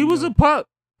adulthood. He you was know? a pup,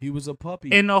 He was a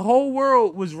puppy. and the whole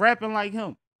world was rapping like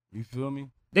him. You feel me?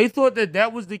 They thought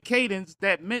that was the cadence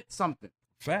that meant something.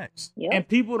 Facts. Yep. And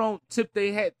people don't tip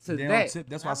their hat to They don't that. tip.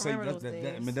 That's why I say. remember those I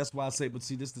days. mean, that's why I say. But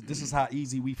see, this is how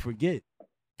easy we forget.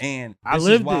 And I this is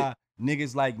lived why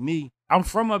niggas like me, I'm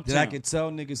from that I Uptown. can tell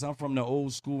niggas I'm from the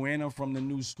old school and I'm from the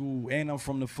new school and I'm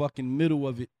from the fucking middle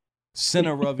of it,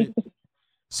 center of it.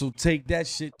 So take that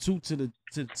shit too to the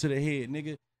head,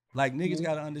 nigga. Like, niggas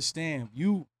gotta understand.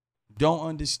 You don't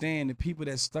understand the people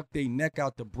that stuck their neck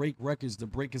out to break records,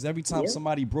 because every time Yep.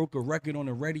 somebody broke a record on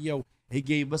the radio, it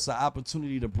gave us an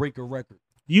opportunity to break a record.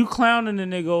 You clowning the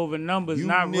nigga over numbers, You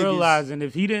not niggas- realizing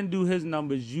if he didn't do his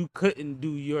numbers, you couldn't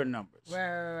do your numbers.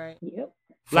 Right. Yep.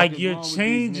 Like, Fuck is you're wrong with these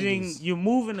changing, niggas? you're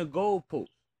moving the goalpost.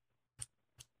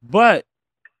 But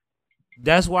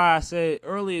that's why I said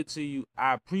earlier to you,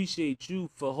 I appreciate you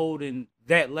for holding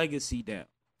that legacy down.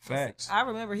 Facts. I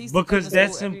remember he used to Because come to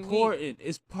that's school every important.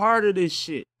 It's part of this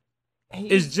shit.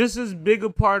 week. It's just as big a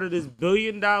part of this $1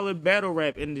 billion battle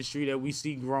rap industry that we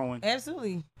see growing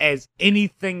Absolutely. as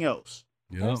anything else.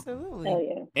 Yep. Absolutely. Hell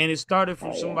yeah. And it started from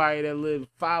Oh, yeah. somebody that lived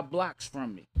 5 blocks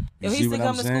from me. Yo, You he see used to what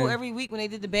come I'm to school saying? every week when they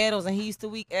did the battles, and he used to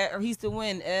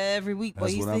win every week. But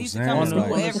That's he used what to, I'm he used to come to saying,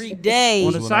 school like- every day,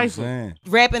 On That's the what I'm cypher. saying.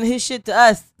 rapping his shit to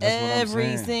us That's what I'm every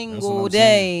saying. That's what single I'm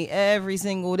day, every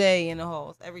single day in the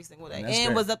halls, every single day, And and, that's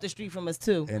that- was up the street from us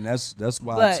too. And that's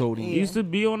why I But, told him. He used to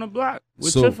be on the block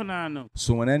with So- Tiff and I know.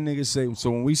 So when that nigga say,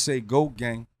 so when we say GOAT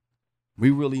gang,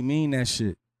 we really mean that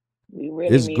shit. We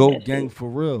really It's mean GOAT that gang shit. for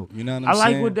real. You know what I'm I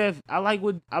like saying? what that. I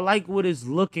like what it's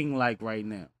looking like right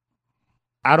now.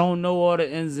 I don't know all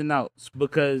the ins and outs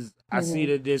because I see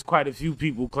that there's quite a few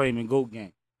people claiming GOAT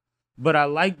gang, but I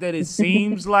like that it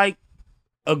seems like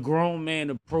a grown man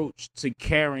approach to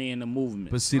carrying the movement.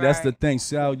 But see, that's the Right. thing.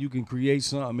 See how you can create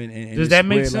something and Does it that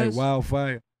make spread sense? like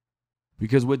wildfire?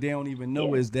 Because what they don't even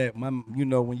know Yeah. is that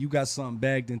when you got something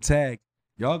bagged and tagged,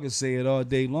 y'all can say it all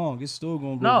day long. It's still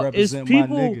gonna go No, it's represent my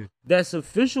people nigga. that's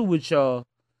official with y'all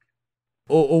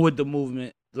or with the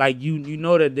movement. Like you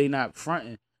know that they not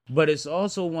fronting, but it's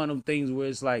also one of them things where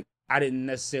it's like I didn't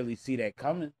necessarily see that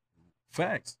coming.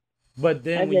 Facts. But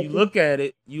then I when get you you. look at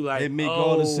it, you like It make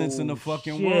all the sense in the oh,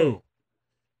 fucking shit. world.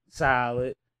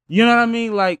 Solid. You know what I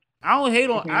mean? Like I don't hate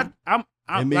on. Mhm.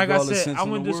 I'm It make like I all the said. sense I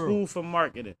in went the to world. school for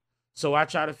marketing, so I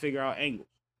try to figure out angles.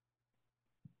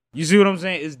 You see what I'm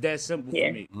saying? It's that simple Yeah.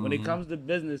 for me. When it Mhm. comes to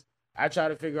business, I try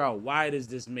to figure out why does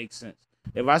this make sense.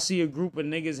 If I see a group of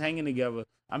niggas hanging together,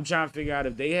 I'm trying to figure out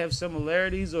if they have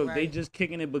similarities or if they Right. just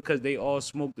kicking it because they all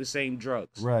smoke the same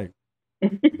drugs. Right.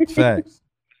 Facts.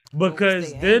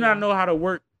 Because they then I hanging? know how to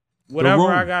work whatever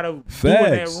I room. gotta do in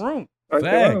Facts. that room. Or the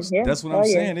Facts. room, yeah. That's what Oh, I'm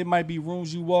yeah. saying. It might be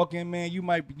rooms you walk in, man. You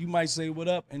might say what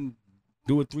up and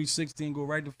do a 360 and go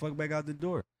right the fuck back out the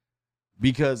door.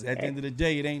 Because at the end of the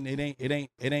day, it ain't nothing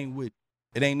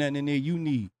in there you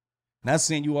need. Not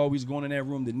saying you always going in that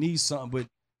room to need something, but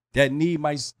that need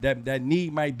might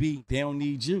be they don't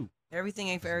need you. Everything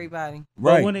ain't for everybody.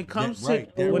 But when it comes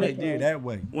that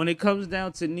way. when it comes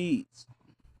down to needs,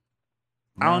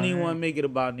 I don't even want to make it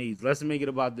about needs. Let's make it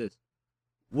about this.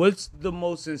 What's the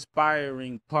most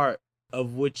inspiring part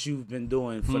of what you've been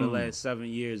doing for the last 7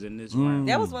 years in this round?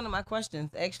 That was one of my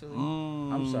questions, actually.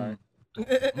 I'm sorry.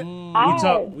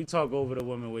 I- We talk over the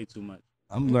women way too much.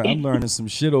 I'm learning some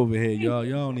shit over here, y'all.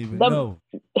 Y'all don't even The- know.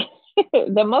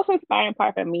 The most inspiring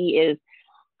part for me is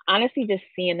honestly just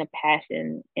seeing the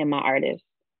passion in my artists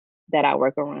that I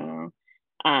work around.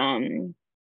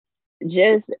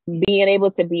 Just being able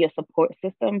to be a support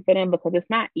system for them because it's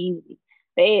not easy.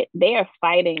 They are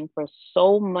fighting for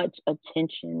so much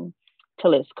attention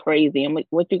till it's crazy. And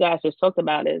what you guys just talked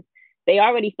about is they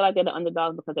already feel like they're the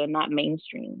underdogs because they're not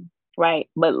mainstream, right?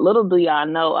 But little do y'all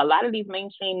know, a lot of these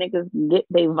mainstream niggas get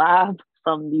they vibe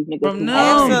from these niggas From who them.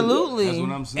 haven't made it Absolutely. That's what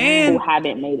I'm And- saying. yet, who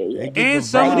haven't made it They yet. get And the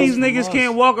some of vibes these from niggas us.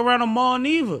 can't walk around the mall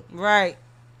neither. Right.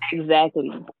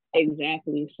 Exactly.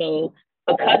 So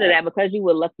because of that, because you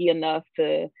were lucky enough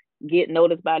to get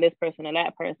noticed by this person or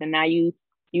that person, now you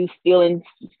stealing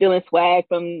swag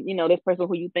from, this person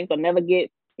who you think will never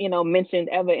get, mentioned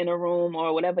ever in a room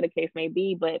or whatever the case may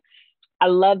be. But I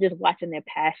love just watching their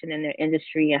passion in their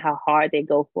industry and how hard they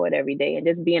go for it every day, and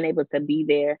just being able to be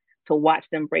there to watch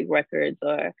them break records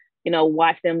or,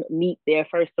 watch them meet their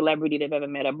first celebrity they've ever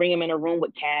met or bring them in a room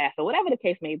with Cass or whatever the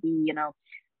case may be.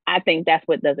 I think that's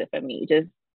what does it for me. Just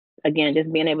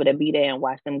being able to be there and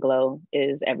watch them glow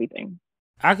is everything.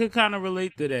 I could kind of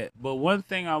relate to that, but one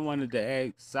thing I wanted to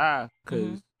ask Sai,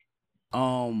 because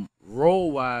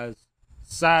role wise,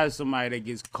 Sai is somebody that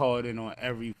gets called in on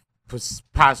every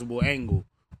possible angle,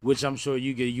 which I'm sure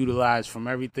you get utilized from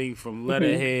everything from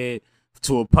letterhead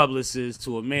to a publicist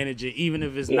to a manager, even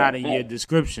if it's not in your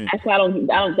description. That's why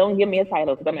don't give me a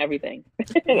title because I'm everything.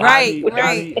 Right.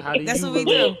 How do That's you what we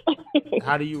relate? do.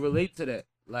 How do you relate to that?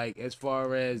 Like, as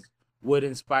far as what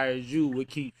inspires you, what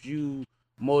keeps you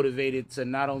motivated to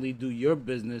not only do your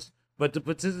business, but to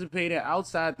participate in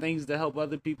outside things to help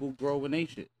other people grow in their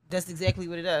shit? That's exactly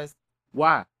what it does.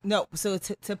 Why? No, so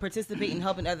to participate in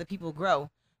helping other people grow.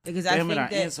 Because I Damn think it, I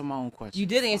that answered my own question. you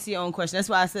did answer your own question. That's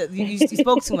why I said you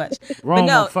spoke too much. Wrong, But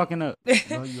no, I'm fucking up.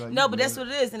 no, but that's what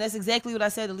it is, and that's exactly what I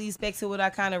said. It leads back to what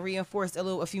I kind of reinforced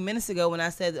a few minutes ago when I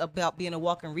said about being a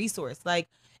walking resource, like,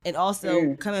 and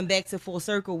also coming back to full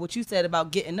circle what you said about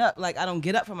getting up. Like, I don't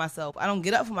get up for myself. I don't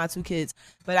get up for my 2 kids,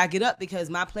 but I get up because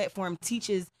my platform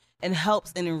teaches and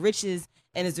helps and enriches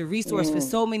and is a resource for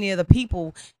so many other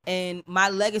people. And my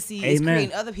legacy is Amen.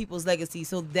 creating other people's legacy.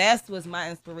 So that's what's my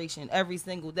inspiration every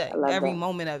single day, every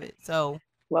moment of it. So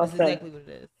Well that's said. exactly what it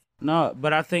is. No,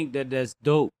 but I think that that's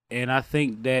dope, and I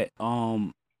think that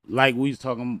like we was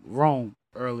talking wrong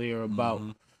earlier about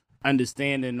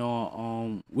understanding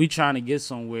on we trying to get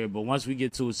somewhere, but once we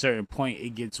get to a certain point,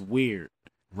 it gets weird.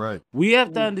 Right. We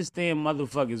have to understand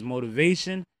motherfuckers'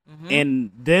 motivation,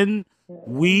 and then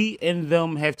we and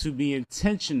them have to be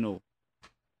intentional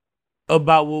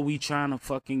about what we trying to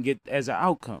fucking get as an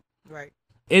outcome. Right.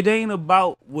 It ain't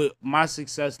about what my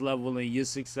success level and your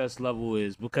success level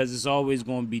is, because it's always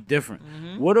going to be different.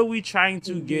 What are we trying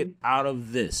to get out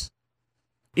of this?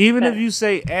 Even if you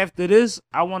say after this,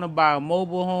 I want to buy a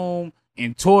mobile home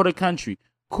and tour the country.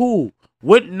 Cool.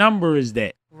 What number is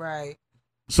that? Right.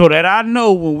 So that I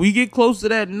know when we get close to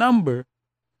that number,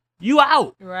 you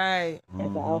out. Right.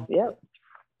 Yep.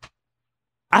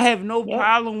 I have no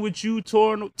problem with you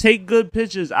touring. Take good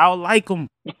pictures. I'll like them.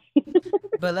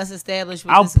 But let's establish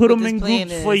what I'll this, put what them this in plan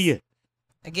groups is. for you.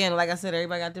 Again, like I said,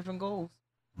 everybody got different goals.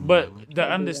 But the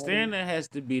understanding has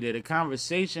to be there. The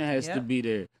conversation has to be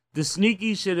there. The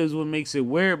sneaky shit is what makes it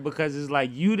weird, because it's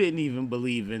like you didn't even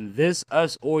believe in this,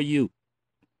 us, or you.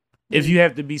 If you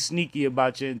have to be sneaky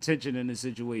about your intention in the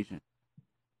situation.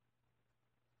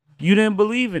 You didn't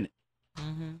believe in it.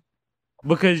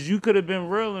 Because you could have been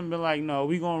real and been like, no,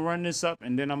 we going to run this up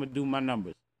and then I'm going to do my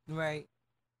numbers. Right.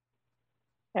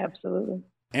 Absolutely.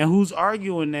 And who's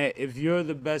arguing that if you're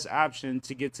the best option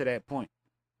to get to that point?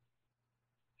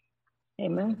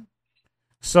 Amen.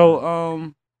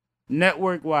 So,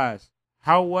 network-wise,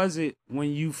 how was it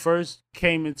when you first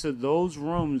came into those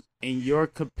rooms in your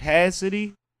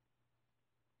capacity?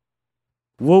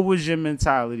 What was your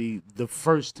mentality the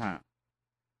first time?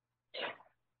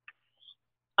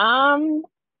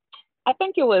 I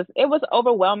think it was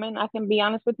overwhelming. I can be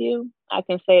honest with you. I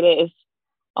can say that it's,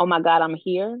 oh my God, I'm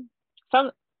here.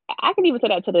 I can even say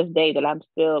that to this day, that I'm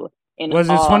still in. Was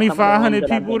it 2,500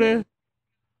 people there?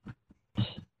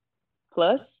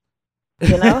 Plus,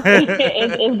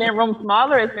 it's been rooms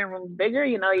smaller, it's been rooms bigger.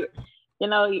 You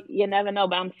never know.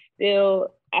 But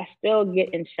I still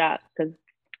get in shock, because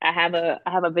I have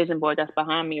a vision board that's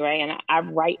behind me, right? And I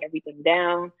write everything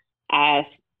down.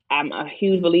 I'm a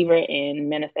huge believer in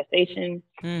manifestation.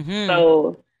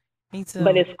 So, me too.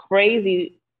 But it's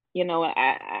crazy,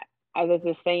 I was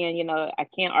just saying, I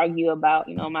can't argue about,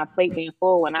 my plate being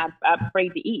full when I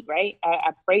prayed to eat, right?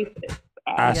 I prayed for this.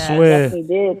 I swear. Definitely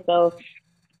did. So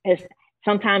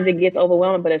sometimes it gets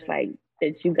overwhelming, but it's like,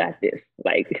 that you got this.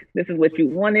 Like, this is what you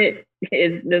wanted.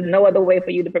 There's no other way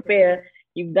for you to prepare.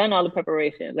 You've done all the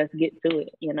preparation. Let's get to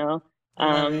it,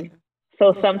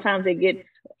 So sometimes it gets,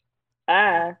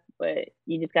 but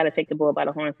you just got to take the bull by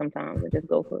the horn sometimes and just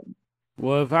go for it.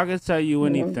 Well, if I could tell you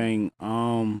anything,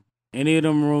 any of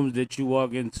them rooms that you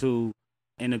walk into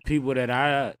and the people that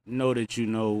I know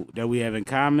that we have in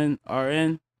common are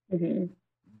in,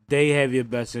 they have your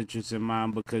best interests in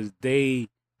mind, because you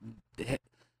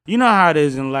know how it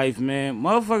is in life, man.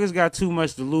 Motherfuckers got too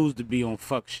much to lose to be on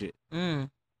fuck shit. Hell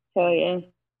yeah.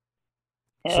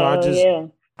 So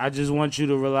I just want you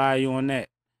to rely on that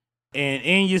and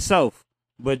in yourself.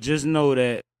 But just know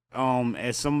that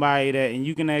as somebody that, and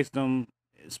you can ask them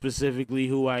specifically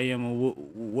who I am and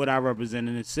what I represent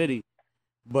in the city,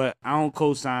 but I don't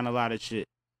co-sign a lot of shit.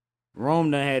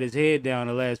 Rome done had his head down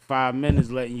the last 5 minutes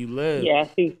letting you live. Yeah,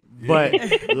 but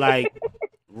like,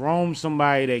 Rome's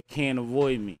somebody that can't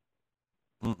avoid me.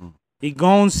 He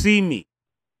gon' see me.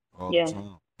 All the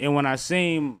time. And when I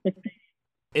see him,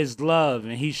 it's love,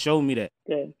 and he showed me that.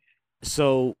 Good.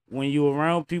 So when you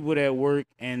around people that work,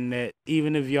 and that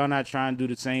even if y'all not trying to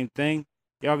do the same thing,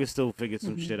 y'all can still figure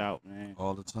some shit out, man.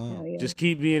 All the time. Just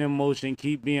keep being in motion,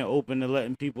 keep being open to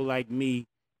letting people like me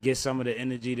get some of the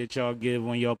energy that y'all give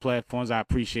on your platforms. I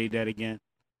appreciate that again.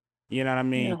 You know what I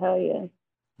mean? Hell yeah.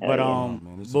 But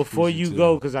before you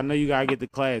go, because I know you gotta get to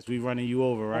class, we running you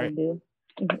over, right? I do.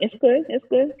 It's good. It's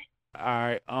good. All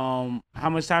right. How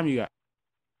much time you got?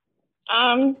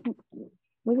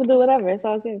 We can do whatever. It's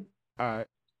all good. All right.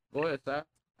 Go ahead, sir.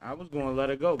 I was going to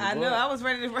let it go. I know. I was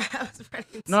ready to.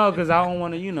 No, because I don't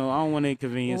want to. I don't want to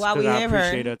inconvenience. Because I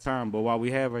appreciate her time. But while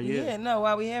we have her,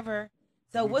 while we have her.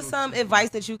 So, what's some advice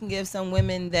that you can give some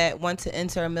women that want to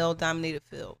enter a male-dominated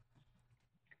field?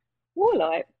 Oh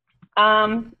Lord.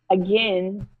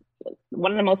 Again,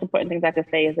 one of the most important things I could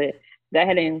say is that go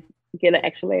ahead and get an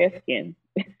extra layer of skin,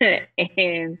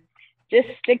 and just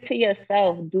stick to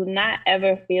yourself. Do not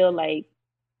ever feel like,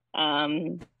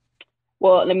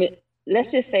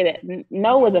 let's just say that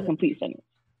no is a complete sentence.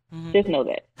 Just know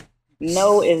that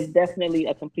no is definitely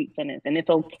a complete sentence, and it's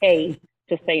okay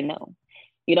to say no.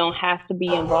 You don't have to be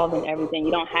involved in everything.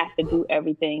 You don't have to do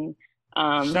everything.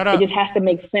 Shut up. It just has to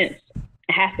make sense.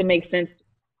 It has to make sense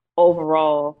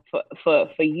overall for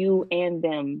you and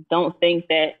them. Don't think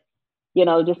that you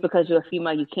know, just because you're a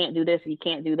female, you can't do this, you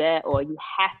can't do that, or you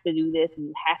have to do this and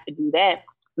you have to do that.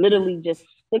 Literally, just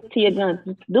stick to your guns.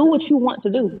 Just do what you want to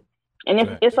do,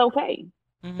 and it's okay.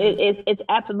 It's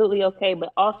absolutely okay.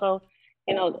 But also,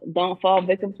 you know, don't fall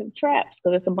victim to traps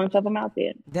because it's a bunch of them out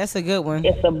there. That's a good one.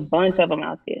 It's a bunch of them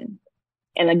out there.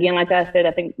 And again, like I said,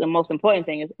 I think the most important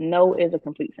thing is no is a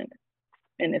complete sentence,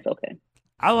 and it's okay.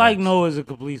 I like no as a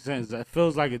complete sentence. That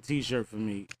feels like a T-shirt for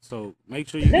me. So make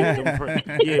sure you get them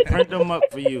print them up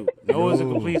for you. No as a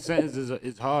complete sentence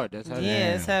is hard. That's heavy.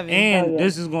 Yeah, it's heavy. And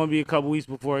this is going to be a couple weeks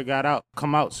before it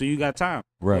come out, so you got time.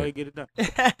 Right. Go ahead, get it done.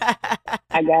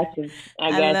 I got you.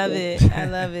 I love it. I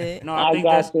love it. No,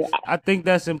 I think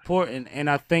that's important, and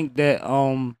I think that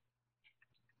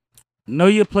know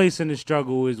your place in the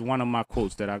struggle is one of my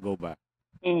quotes that I go by,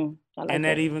 like and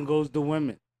that even goes to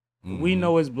women. We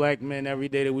know as black men every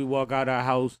day that we walk out our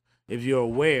house, if you're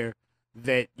aware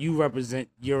that you represent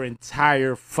your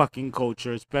entire fucking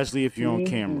culture, especially if you're on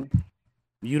camera.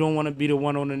 You don't want to be the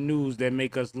one on the news that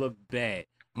make us look bad.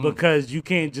 Because you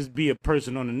can't just be a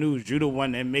person on the news. You're the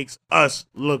one that makes us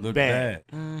look bad.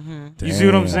 You see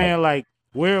what I'm saying? Like,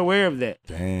 we're aware of that.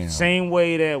 Damn. Same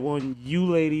way that when you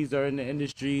ladies are in the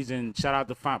industries, and shout out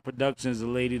to Font Productions, a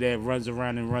lady that runs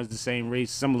around and runs the same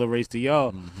race, similar race to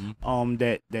y'all,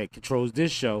 that controls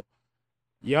this show.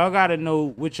 Y'all gotta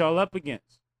know what y'all up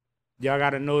against. Y'all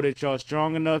gotta know that y'all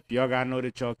strong enough. Y'all gotta know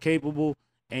that y'all capable,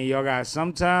 and y'all gotta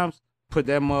sometimes put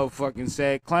that motherfucking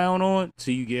sad clown on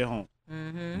till you get home.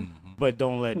 But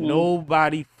don't let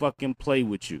nobody fucking play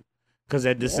with you. Because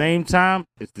at the same time,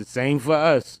 it's the same for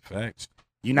us. Facts.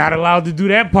 You're not allowed to do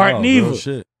that part neither. Real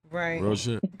shit. Right. Real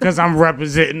shit. Because I'm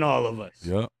representing all of us.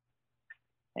 Yep.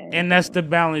 And that's the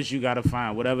balance you got to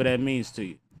find, whatever that means to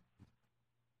you.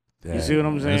 Damn. You see what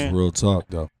I'm saying? That's real talk,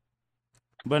 though.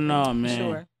 But no, man.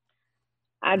 Sure.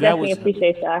 I definitely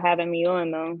appreciate y'all having me on,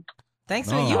 though. Thanks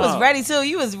for you was ready, too.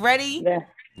 You was ready. Yeah.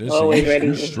 Always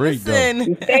ready. Straight, though.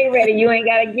 You stay ready. You ain't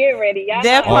got to get ready. Y'all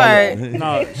that part.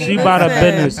 No, she about her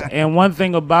business. And one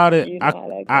thing about it,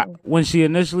 when she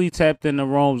initially tapped into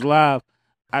Rome's Live,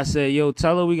 I said, yo,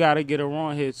 tell her we got to get her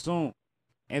on here soon.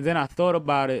 And then I thought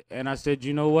about it, and I said,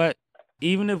 you know what?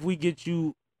 Even if we get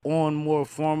you on more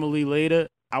formally later,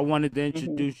 I wanted to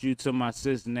introduce you to my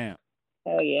sis now.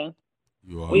 Hell yeah.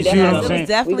 You see what I'm saying?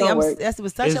 Definitely, that was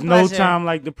such a pleasure. There's no time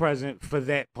like the present for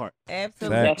that part.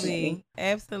 Absolutely.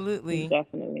 Absolutely.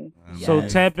 Definitely. So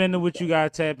tap into what you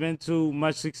got to tap into.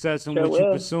 Much success in what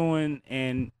you're pursuing.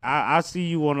 And I see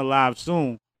you on the live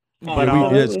soon. But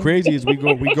it's crazy as we go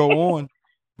on.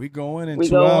 We go in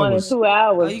 2 hours.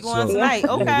 Oh, you going tonight?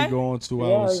 Okay. Yeah, we go on 2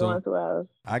 hours. So 2 hours.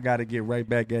 I got to get right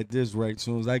back at this right as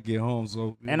soon as I get home.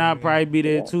 So and I'll probably be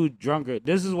there too, drunker.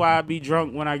 This is why I be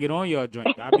drunk when I get on your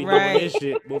drink. I be doing this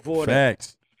shit before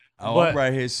Facts. I'm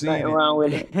right here seeing nothing wrong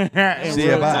with it. See,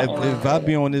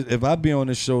 if I be on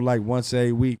this show like once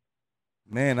a week,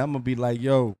 man, I'm gonna be like,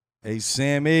 yo, hey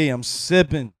Sammy, I'm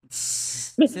sipping.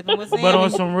 Sipping with Sammy. But on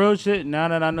some real shit, now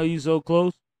that I know you so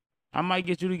close, I might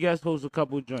get you to guest host a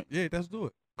couple of joints. Yeah, let's do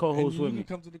it. Co-host with me. You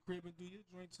can come to the crib and do your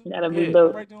drink too. That'll be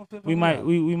dope. Right there on Fifth we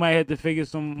might have to figure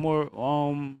some more.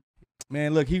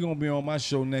 Man, look, he gonna be on my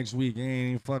show next week. He ain't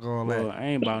even fuck all that. Well, I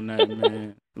ain't about nothing,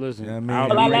 man. Listen, I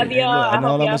Well, I love y'all. And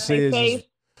all I'm y'all gonna say is, safe.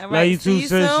 All love you too,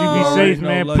 sis. You be safe,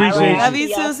 man. Love you. Appreciate Love you.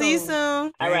 you too. See you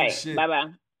soon. All right.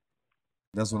 Bye-bye.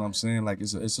 that's what I'm saying. Like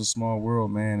it's a small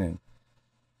world, man, and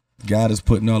God is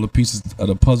putting all the pieces of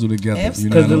the puzzle together. Because you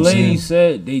know the what lady I'm saying?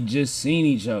 said they just seen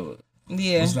each other.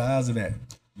 Yeah. What's the odds of that?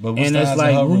 But what's And the it's odds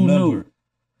like, of her who remember? knew?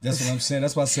 That's what I'm saying.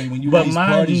 That's why I say when you But at these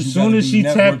mind parties, you, you soon gotta as be she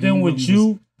tapped networking, in you with really you,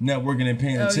 was networking and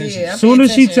paying attention. yeah. soon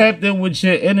as she attention. tapped in with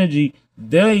your energy,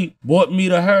 they brought me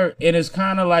to her, and it's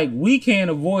kind of like we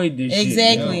can't avoid this shit.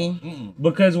 Exactly.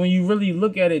 Because when you really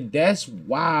look at it, that's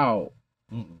wow.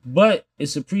 But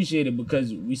it's appreciated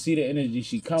because we see the energy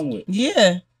she come with.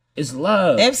 Yeah. It's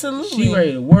love. Absolutely. She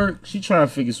ready to work. She trying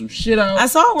to figure some shit out. I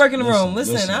saw her work in the room.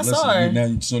 Listen, I saw her.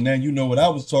 Now you know what I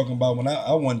was talking about when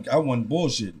I wasn't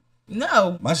bullshit.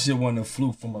 No. My shit wasn't a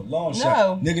fluke from a long No.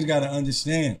 shot. Niggas gotta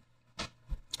understand.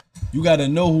 You gotta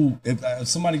know who. If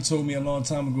somebody told me a long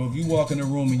time ago, if you walk in the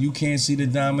room and you can't see the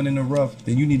diamond in the rough,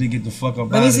 then you need to get the fuck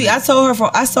up. Let me see. I saw her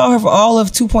for all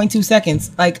of 2.2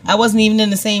 seconds. Like I wasn't even in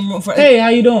the same room for. Hey, how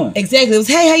you doing? Exactly. It was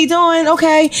hey, how you doing?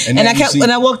 Okay. And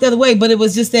I walked the other way, but it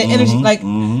was just that energy. Like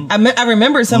I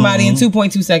remembered somebody in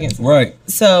 2.2 seconds. Right.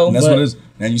 So and that's what it is.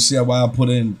 Now you see why I put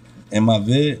in my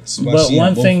vid. But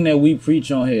one thing that we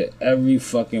preach on here every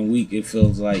fucking week, it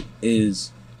feels like,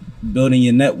 is building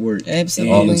your network.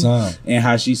 Absolutely. All the time. And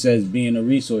how she says being a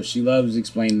resource. She loves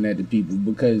explaining that to people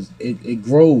because it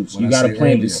grows. When you I got to say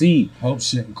plant earlier, the seed. Help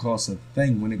shouldn't cost a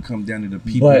thing when it comes down to the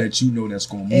people But- that you know that's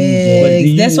gonna move. But do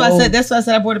you That's why I know- said. That's why I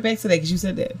said I brought it back today because you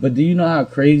said that. But do you know how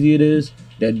crazy it is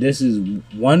that this is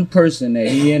one person that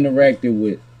he interacted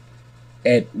with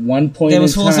at one point That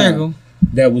was in full time circle.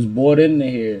 that was brought into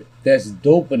here that's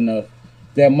dope enough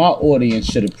that my audience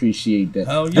should appreciate that.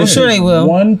 Hell I'm sure they will.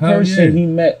 One Hell person yeah. he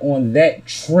met on that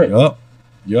trip.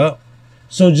 Yup.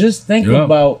 So just think Yup.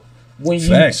 about when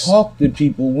Facts. you talk to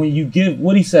people, when you give,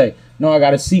 what he say? No, I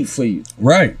got a seat for you.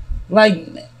 Right. Like,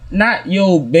 not,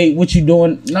 yo, babe, what you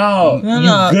doing? No, No, you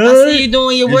no. good? I see you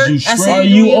doing your Is work. you I see straight? Are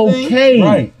you you doing your thing. okay?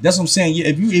 Right. That's what I'm saying. Yeah,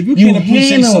 if you You can't appreciate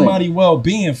handle it. somebody's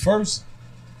well-being first,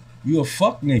 you a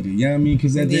fuck nigga. You know what I mean?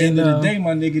 Because at the Yeah, end of no. the day,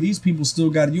 my nigga, these people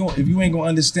still got you. If you ain't gonna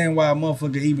understand why a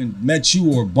motherfucker even met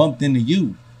you or bumped into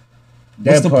you,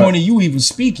 what's That the part. point of you even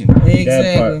speaking?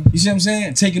 Exactly. You see what I'm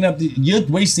saying? Taking up you're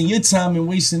wasting your time and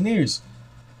wasting theirs.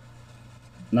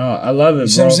 No, I love it, You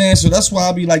see bro. what I'm saying? So that's why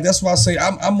I be like, that's why I say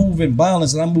I'm moving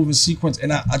balance and I'm moving sequence,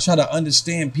 and I try to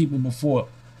understand people before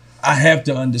I have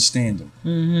to understand them.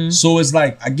 Mm-hmm. So it's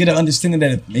like I get an understanding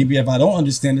that if I don't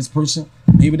understand this person,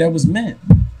 maybe that was meant.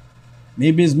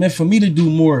 Maybe it's meant for me to do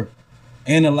more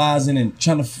analyzing and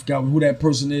trying to figure out who that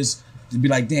person is. To be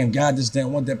like, damn, God just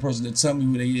didn't want that person to tell me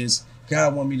who they is.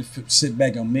 God want me to sit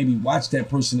back and maybe watch that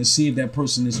person and see if that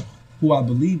person is who I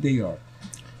believe they are.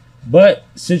 But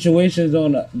situations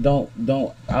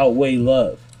don't outweigh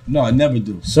love. No, I never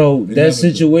do. So They that never do.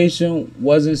 situation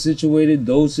wasn't situated.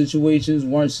 Those situations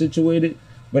weren't situated.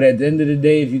 But at the end of the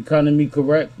day, if you come to me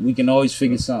correct, we can always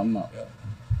figure something out.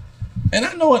 And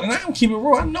I know it, and I don't keep it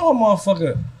real. I know a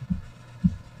motherfucker.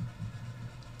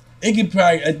 It could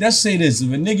probably let's say this: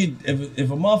 if a nigga, if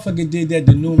a motherfucker did that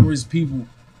to numerous people,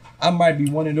 I might be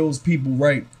one of those people,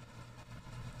 right?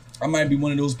 I might be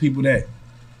one of those people that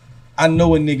I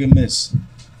know a nigga miss.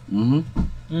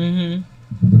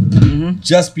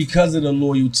 Just because of the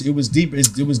loyalty, it was deep.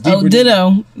 It was deeper. Oh,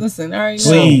 ditto. Listen, all right.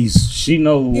 Please, she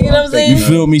know who You know what I'm I'm saying? You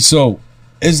thinking of. feel me? So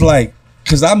it's like,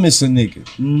 cause I miss a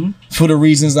nigga for the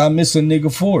reasons I miss a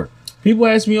nigga for. People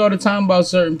ask me all the time about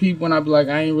certain people, and I be like,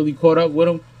 I ain't really caught up with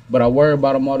them, but I worry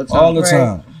about them all the time. All the Right.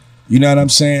 time. You know what I'm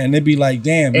saying? And they be like,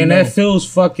 damn. And you know, that feels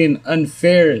fucking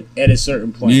unfair at a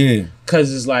certain point. yeah.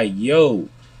 Cause it's like, yo,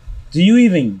 do you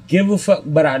even give a fuck?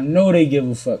 But I know they give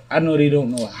a fuck. I know they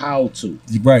don't know how to.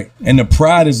 Right. And the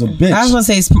pride is a bitch. I was gonna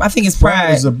say, I think it's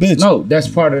pride. is a bitch. No, that's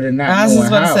part of the not I was knowing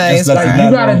just about to how. say, That's it's like pride. not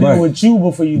You gotta knowing deal right. with you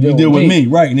before you You deal with me,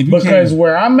 right? And if you Because can't,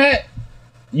 where I'm at,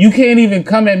 you can't even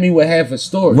come at me with half a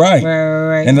story. right.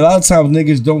 Right. And a lot of times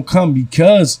niggas don't come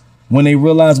because when they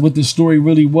realize what the story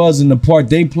really was and the part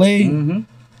they played,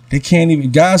 they can't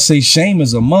even. God say shame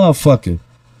is a motherfucker.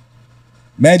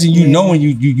 Imagine you knowing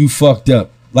you fucked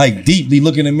up, like deeply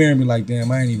look in the mirror and be like,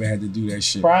 damn, I ain't even had to do that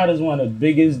shit. Pride is one of the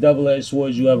biggest double-edged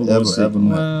swords you ever gonna see.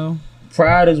 Wow.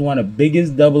 Pride is one of the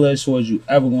biggest double-edged swords you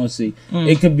ever gonna see.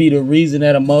 It could be the reason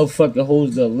that a motherfucker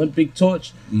holds the Olympic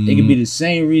torch. It could be the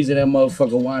same reason that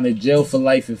motherfucker wound in jail for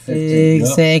life at 15.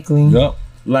 Exactly. Yup.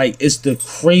 Like, it's the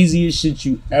craziest shit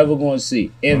you ever gonna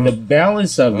see. And the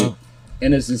balance of it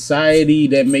in a society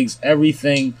that makes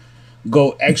everything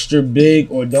go extra big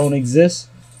or don't exist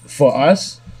for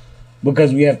us,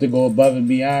 because we have to go above and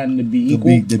beyond to be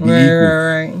equal. To be Right,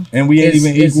 equal. right. And we ain't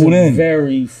even it's equal a then.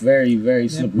 very, very, very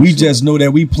slippery We slope. just know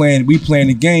that we playing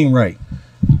the game right.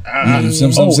 You see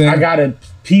what I'm saying? I got a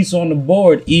piece on the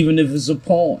board, even if it's a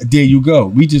pawn. There you go.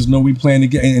 We just know we playing the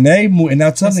game. And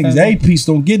I tell niggas, every piece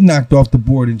don't get knocked off the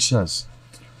board in chess.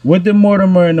 What did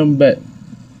Mortimer and them bet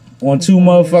on two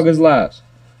motherfuckers' lives?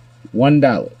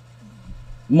 $1.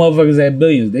 Motherfuckers had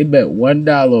billions. They bet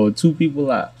 $1 on two people's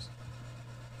lives.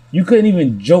 You couldn't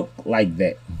even joke like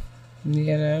that.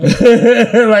 You know.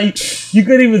 Like, you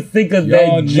couldn't even think of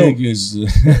Y'all that joke.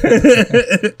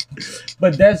 niggas.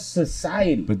 But that's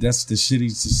society. But that's the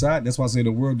shitty society. That's why I say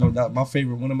the world don't.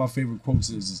 One of my favorite quotes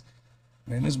is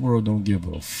man, this world don't give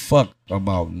a fuck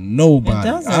about nobody.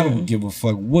 It doesn't. I don't give a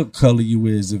fuck what color you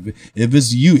is. If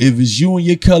it's you and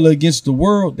your color against the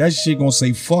world, that shit gonna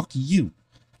say fuck you.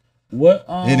 What?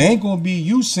 It ain't gonna be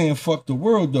you saying fuck the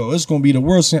world though. It's gonna be the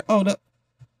world saying, oh that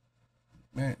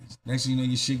man. Next thing you know,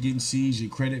 your shit getting seized, your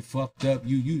credit fucked up.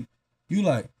 You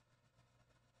like,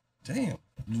 damn,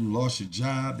 you lost your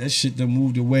job. That shit done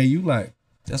moved away. You like,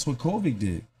 that's what COVID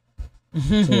did.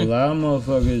 To a lot of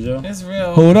motherfuckers, yo. That's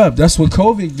real. Hold up, that's what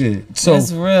COVID did. So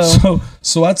That's real.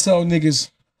 So I tell niggas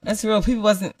That's real. People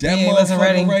wasn't. that Yeah, wasn't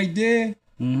ready. motherfucker right there.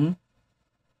 Mm-hmm.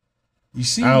 You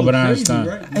see, Albert he look Einstein. crazy,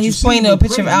 right? But you He's see pointing he to a look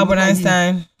picture of crazy. He Albert look like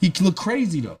Einstein. He look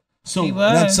crazy though. So He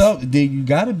that's was. up. Then you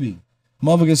gotta be.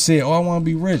 Motherfucker said, "Oh, I want to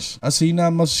be rich." I said, "You know how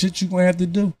much shit you gonna have to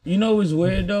do." You know what's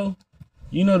weird though?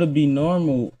 You know, to be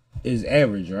normal is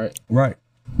average, right? Right.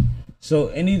 So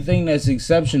anything that's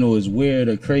exceptional is weird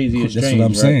or crazy or strange. That's what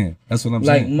I'm right? saying. That's what I'm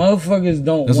Like saying. motherfuckers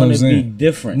don't That's what want I'm to be saying.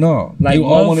 different. No, like you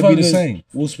all wanna be the motherfuckers same.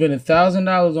 will spend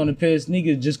 $1,000 on a pair of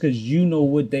sneakers just because you know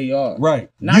what they are.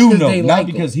 Right. Not you 'cause know, they not like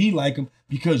because he like them,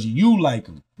 because you like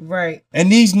them. Right.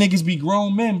 And these niggas be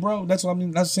grown men, bro. That's what I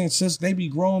mean. I'm saying, sis, they be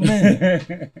grown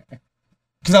men.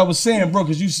 Cause I was saying, bro,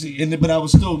 cause you see, but I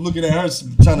was still looking at her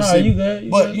trying to No, say, you good, you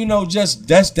but good. you know, just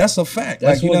that's a fact.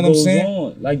 That's like, you what know what I'm goes saying?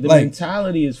 on. Like the Like-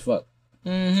 mentality is fucked.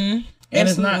 Mm-hmm. And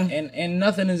it's not, and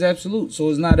nothing is absolute. So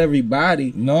it's not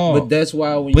everybody. No. But that's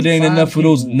why when But you there ain't find enough of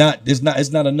those. people-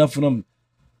 It's not enough of them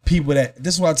people that.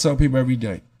 This is why I tell people every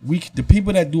day. The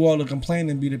people that do all the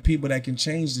complaining be the people that can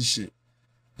change the shit.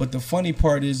 But the funny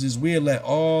part is we let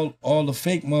all the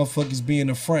fake motherfuckers be in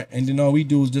the front, and then all we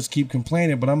do is just keep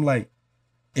complaining. But I'm like,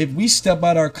 if we step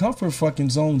out our comfort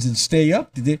fucking zones and stay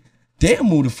up to it, they'll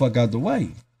move the fuck out the way.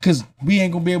 Cause we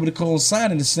ain't gonna be able to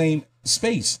coincide in the same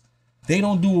space. They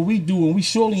don't do what we do, and we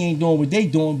surely ain't doing what they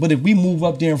doing. But if we move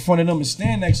up there in front of them and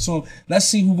stand next to them, let's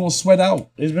see who gonna sweat out.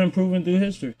 It's been proven through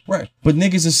history. Right. But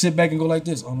niggas will sit back and go like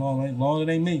this. Oh no, long it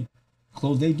ain't me.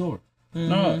 Close their door.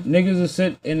 No, niggas will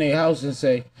sit in their house and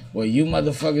say, well, you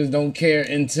motherfuckers don't care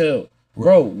until.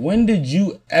 Bro, when did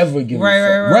you ever give a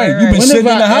fuck? Right. You've been When sitting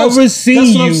have in the I house. ever seen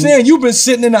That's what I'm you- saying. You've been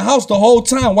sitting in the house the whole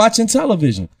time watching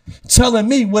television, telling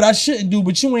me what I shouldn't do,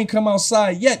 but you ain't come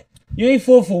outside yet. You ain't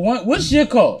 4 for 1. What's your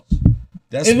cause?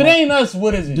 That's If it my- ain't us,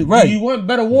 what is it? Right. Do you want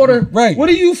better water? Right. What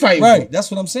are you fighting Right. for?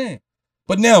 That's what I'm saying.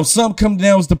 But now some come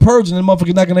down as the purge and the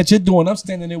motherfucker knocking at your door, and I'm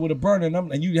standing there with a burner,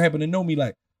 and you happen to know me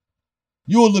like,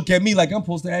 you'll look at me like I'm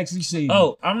supposed to actually save you.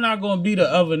 Oh, I'm not going to be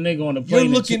the other nigga on the You're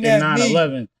plane looking in at me.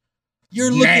 9/11. You're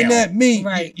looking Now. at me.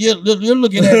 Right. You're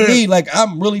looking at me like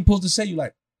I'm really supposed to say you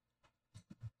like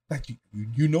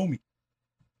you know me.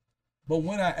 But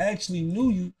when I actually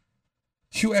knew you,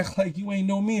 you act like you ain't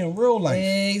know me in real life.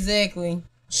 Exactly.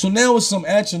 So now it's some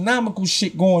astronomical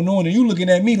shit going on, and you looking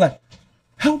at me like,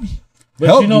 help me. But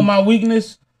Help you know you. my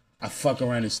weakness? I fuck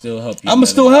around and still help you. I'ma brother.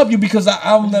 still help you because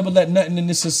I'll never let nothing in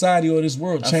this society or this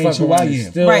world change fuck who I around and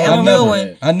am. still Right, help I'm you, a real brother.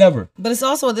 one. I never. But it's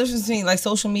also a difference between like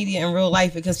social media and real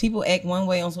life because people act one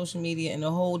way on social media and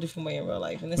a whole different way in real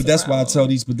life. And But that's why I tell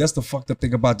these. But that's the fucked up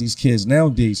thing about these kids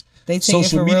nowadays. They take it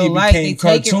for real life. They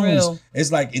take it real.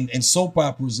 It's like in soap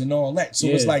operas and all that. So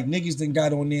it's Yeah. like niggas then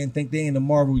got on there and think they in the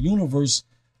Marvel universe,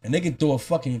 and they can throw a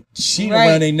fucking sheet Right.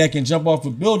 around their neck and jump off a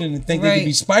building and think they Right. can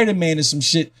be Spider-Man or some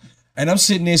shit. And I'm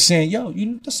sitting there saying, yo,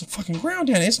 that's a fucking ground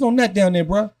down there. It's no nut down there,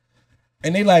 bro.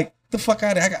 And they like, the fuck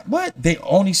out of there. I got what? They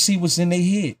only see what's in their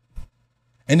head.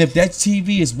 And if that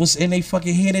TV is what's in their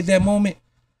fucking head at that moment,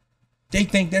 they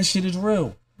think that shit is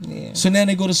real. Yeah. So now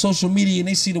they go to social media and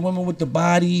they see the women with the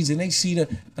bodies and they see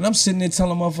and I'm sitting there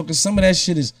telling motherfuckers some of that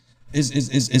shit is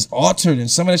altered and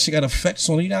some of that shit got effects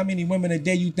on it. You know how many women a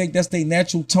day you think that's their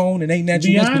natural tone and they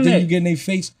natural voice, but Beyond then that. you get in their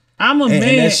face. I'm a And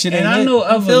man, that shit and ain't I lit. know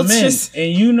other Filters. men,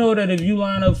 and you know that if you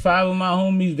line up 5 of my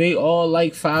homies, they all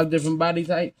like 5 different body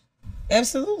types.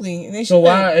 Absolutely. And they So should.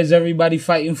 why is everybody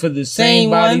fighting for the same Same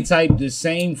body one. type, the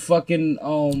same fucking I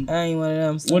ain't one of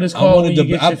them. So. what is I called wanted when you to-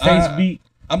 get your face beat?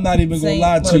 I'm not even gonna Same-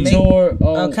 lie to what, you.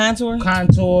 Contour, contour?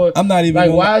 contour. I'm not even like.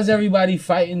 gonna Why lie. is everybody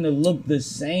fighting to look the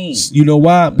same? You know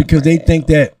why? Because they think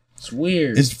that It's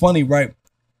weird. it's funny, right?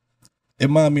 It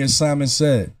reminds me of Simon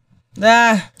Said.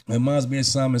 Ah, It reminds me of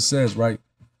Simon Says, right?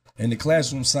 In the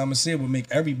classroom, Simon Said would make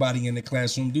everybody in the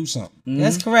classroom do something.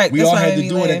 that's correct. We That's all why had it to made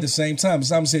do me it laugh. at the same time.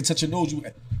 Simon said, touch your nose.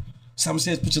 Simon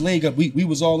says, put your leg up. We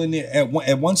was all in there at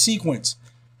one sequence.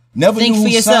 Never Think knew for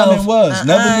who yourself. Simon was.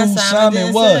 Never knew who Simon Simon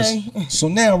didn't was. say. So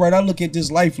now, right, I look at this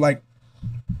life like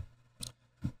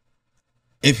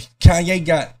if Kanye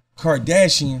got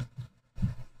Kardashian,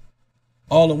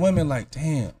 all the women like,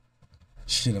 damn,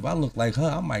 shit, if I look like her,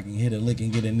 I might can hit a lick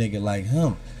and get a nigga like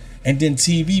him. And then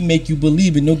TV make you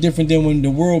believe it, no different than when the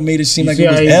world made it seem You like see it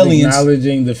how was he's aliens.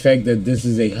 acknowledging the fact that this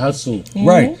is a hustle.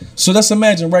 Right. So let's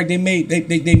imagine, right? They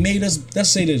made us. Let's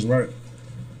say this, right?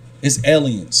 It's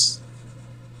aliens.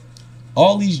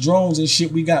 All these drones and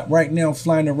shit we got right now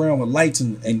flying around with lights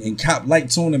and cop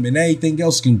lights on them and everything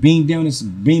else can beam down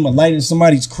and beam a light in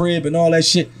somebody's crib and all that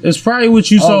shit. It's probably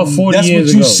what you saw 40 that's years what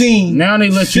ago. you seen. Now they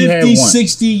let 50, you have one.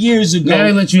 60 years ago. Now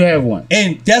they let you have one.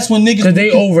 And that's when niggas, 'Cause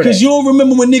they over because that. you don't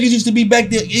remember when niggas used to be back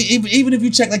there. Even if you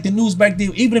check like the news back there,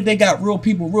 even if they got real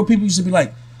people used to be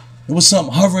like, there was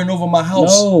something hovering over my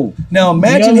house. No. Now You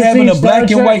imagine ever having seen a black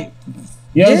Star and Trek? white.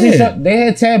 You ever see Yeah. some- they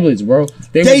had tablets, bro.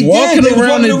 They They was walking did. They was around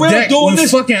walking the around deck doing with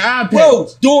this. fucking iPads. Bro,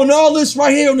 doing all this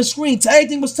right here on the screen.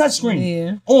 Everything was touchscreen.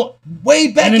 Yeah. On way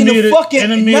back in Enemy of the the- fucking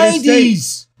Enemy of the state.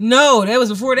 90s. No, that was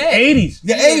before that. 80s.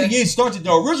 The 80s. Yeah, it started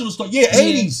the original stuff. Yeah,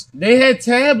 80s. They had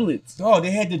tablets. Oh, they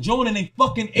had the joint in their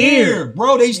fucking ear,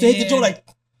 bro. They used to hit the Yeah. joint like.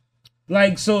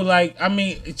 I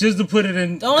mean, just to put it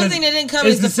in. The only 'cause thing that didn't come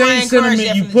it's is the the same flying cars. sentiment you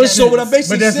definitely push. So what I definitely.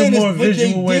 basically But that's a saying more is what they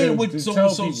visual way did to with, tell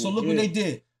so people, look yeah. what they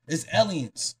did. It's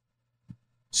aliens.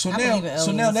 So I believe in now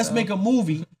aliens, let's so. make a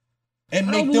movie and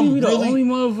I make don't them believe we the really. only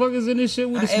motherfuckers in this shit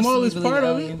with I the absolutely smallest believe part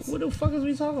of aliens. it. What the fuck is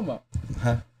we talking about?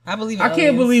 I believe in I can't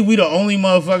aliens. believe we the only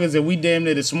motherfuckers that we damn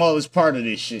near the smallest part of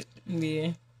this shit.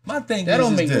 Yeah. My thing That is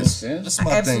don't make no this. sense. This is I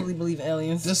my absolutely thing. believe in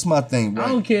aliens. This is my thing, I right?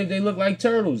 don't care if they look like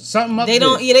turtles. Something up They there.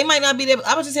 don't. Yeah, they might not be there.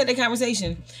 I was just had that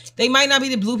conversation. They might not be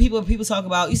the blue people people talk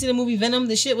about. You see the movie Venom?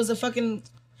 The shit was a fucking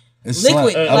It's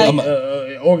liquid, like-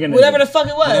 like- organism. whatever the fuck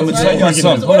it was. I'm gonna right? tell y'all It was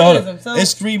something. an Hold on. organism, so-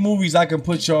 It's 3 movies I can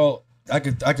put y'all. I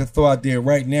could throw out there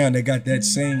right now. And they got that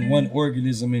same one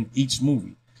organism in each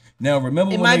movie. Now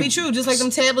remember, It when might they- be true, just like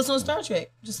them tablets on Star Trek.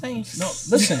 Just saying. No,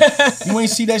 listen. You ain't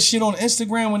see that shit on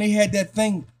Instagram when they had that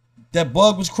thing. That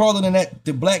bug was crawling and that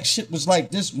the black shit was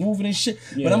like this moving and shit.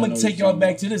 Yeah, but I'm I gonna know take what y'all you're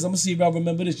back to this. I'm gonna see if y'all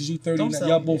remember this because you 30 Don't now. sell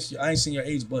Y'all me both. I ain't seen your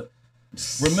age, but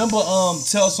remember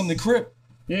Tales from the Crypt.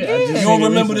 Yeah, I Yeah. just You seen don't it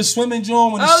remember the recently. swimming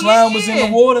joint when the Oh, slime was in yeah.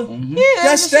 the water? Yeah,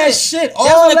 That's that shit. All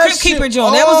That was on the that Crypt Keeper shit-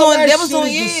 joint. That was all on- that was shit on-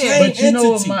 is the yeah. same But you know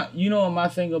what entity. my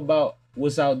thing about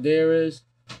what's out there is,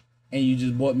 and you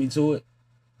just brought me to it.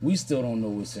 We still don't know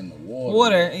what's in the water.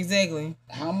 Water, exactly.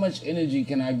 How much energy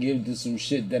can I give to some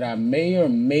shit that I may or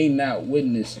may not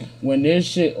witness when there's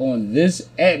shit on this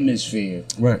atmosphere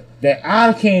Right. that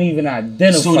I can't even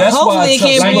identify? So that's why Hopefully I it tell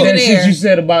can't like breathe that in shit air. you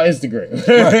said about Instagram. I'm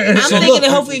So thinking look, that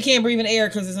hopefully it can't breathe in air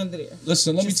because it's under there.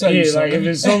 Listen, let me Just tell you Yeah, like something. if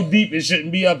it's so deep, it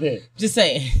shouldn't be up here. Just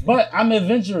saying. But I'm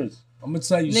adventurous. I'm gonna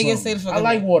tell you Niggas say something. the fuck. I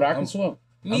like water. I can swim.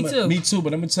 Me too. Me too,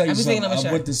 but I'm gonna tell you I be taking something. up a I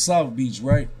shot. went to South Beach,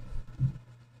 right?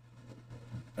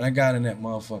 And I got in that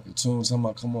motherfucker tune. Talking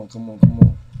about, come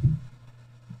on.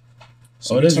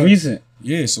 So Oh, we that's turn- recent.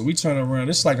 Yeah, so we turn around.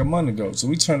 It's like a month ago. So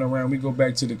we turn around. We go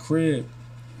back to the crib.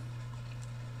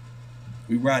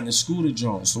 We riding the scooter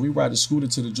joint. So we ride the scooter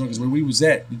to the joint because where we was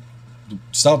at, the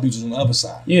South Beach was on the other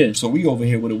side. Yeah. So we over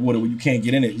here with the water where you can't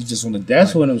get in it. You just on the. That's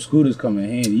like, when them scooters come in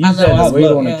handy. You I used to know, have I to wait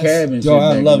love on it. the cab and Yo, shit.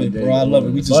 I back love in it, the bro. day. I love it.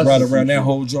 We just Buses ride and around that shit.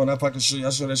 whole joint. If I can show you, I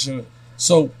show that shit.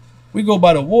 So we go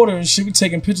by the water and shit. We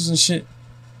taking pictures and shit.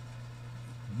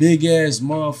 Big ass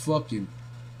motherfucking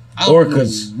I don't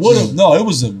Orcas. know what no, it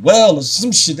was a well or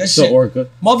some shit. That It's a shit. orca.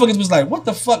 Motherfuckers was like, what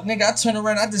the fuck, nigga? I turned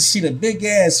around, I just see the big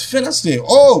ass fin. I said,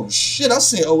 oh shit. I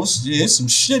said, oh, it's some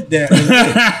shit down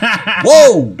there.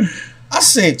 Whoa. I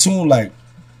said to him, like,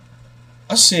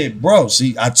 I said, bro,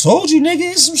 see, I told you,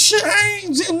 nigga, it's some shit. I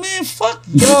ain't, man, fuck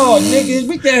y'all, nigga.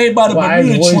 We down here by the Why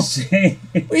Bermuda voice Triangle.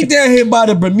 We down here by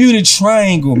the Bermuda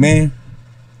Triangle, man.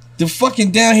 The fucking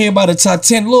down here by the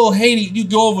Titanic, little Haiti. You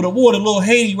go over the water, little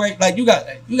Haiti, right? Like you got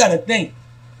to think.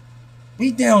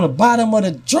 We down the bottom of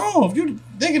the drum. You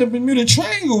nigga, the Bermuda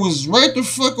Triangle was right the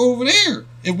fuck over there.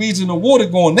 If we was in the water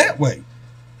going that way.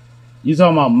 You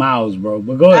talking about Miles, bro?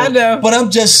 But go I ahead. know. But I'm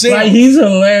just saying. Like he's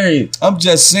hilarious. I'm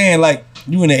just saying, like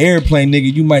you in an airplane,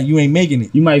 nigga. You ain't making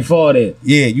it. You might fall there.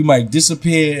 Yeah, you might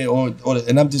disappear,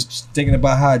 and I'm just thinking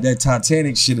about how that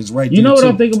Titanic shit is right there. You know what too.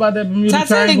 I'm thinking about that Bermuda Titanic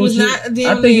Triangle was shit? not I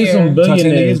damn think it's some near. Titanic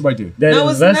billionaires is right there. that No,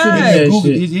 it's invested not. in Yeah, that Google,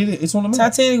 shit. it's on the map.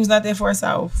 Titanic was not that far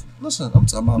south. Listen, I'm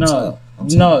talking about.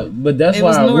 No, but that's It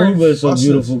was why north. Aruba is so Watch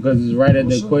beautiful because it's right at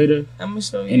the What's up? equator. I'm gonna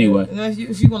show you. Anyway. No, if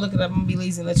you gonna look it up, I'm gonna be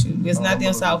lazy and let you. It's not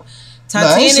down south. No,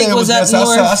 I ain't saying Titanic it was up that side.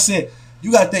 north. I said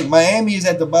you gotta think Miami is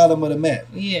at the bottom of the map.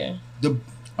 Yeah.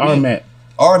 Our map.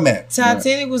 Our map.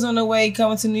 Titanic was on the way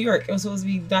coming to New York. It was supposed to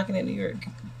be docking at New York.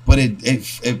 But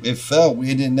it fell. It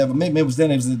didn't never make. It was then.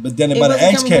 But then It by the wasn't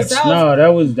X coming from caps. south. No,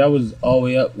 that was all the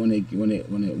way up when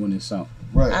it sunk.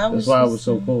 Right. That's why it was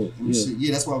so cold. Yeah.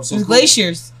 Yeah, that's why it was so It was cool.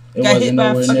 glaciers. It Got wasn't hit by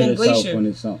a nowhere near fucking the south glacier. when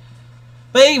it sunk.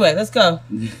 But anyway, let's go.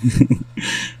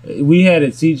 We had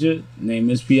a teacher named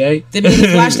Miss PA. They made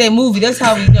us watch that movie. That's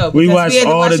how we know. We because watched had to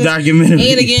all watch the this.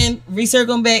 documentaries. And again,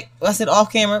 recircling back, I said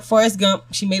off camera, Forrest Gump.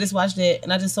 She made us watch that.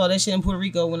 And I just saw that shit in Puerto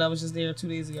Rico when I was just there 2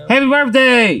 days ago. Happy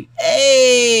birthday!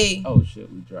 Hey! Oh shit,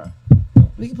 we dry.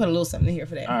 We can put a little something in here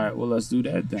for that. All right, well let's do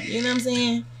that then. You know what I'm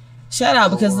saying? Shout out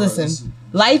because listen,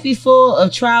 life be full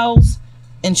of trials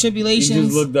and You tribulations.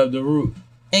 just looked up the root.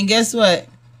 And guess what?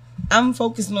 I'm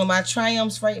focusing on my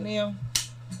triumphs right now.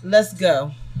 Let's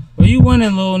go. Well, you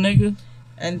winning, little nigga.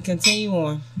 And continue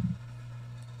on.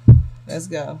 Let's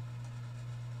go.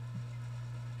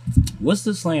 What's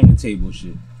the slam the table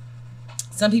shit?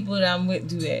 Some people that I'm with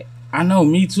do that. I know,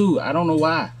 me too. I don't know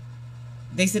why.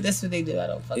 They said that's what they do. I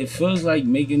don't fucking It feels like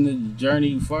making the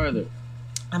journey farther.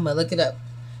 I'm gonna look it up.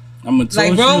 I'm gonna toast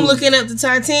Like Rome you. looking up the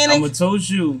Titanic. I'm gonna toast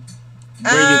you.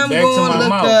 Bring I'm it back to gonna my look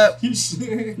mouth.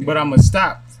 up. But I'm gonna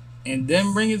stop and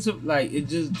then bring it to like it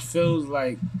just feels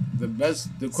like the best,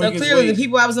 the So quickest clearly, way. the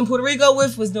people I was in Puerto Rico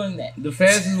with was doing that. The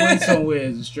fastest way somewhere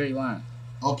is a straight line.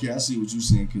 Okay, I see what you're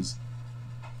saying, because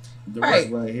The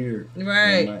Right. right here.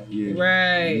 Right.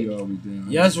 Right. We always down.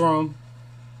 Yes, Rome.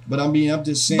 But I mean, I'm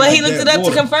just saying. But he like looked it that up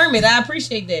water. to confirm it. I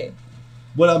appreciate that.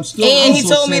 But I'm still. And he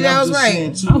also told me saying, that I I'm was just right.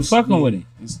 saying, too, I'm it's- fucking with it.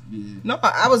 yeah. No,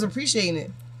 I was appreciating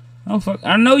it.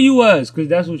 I know you was, cause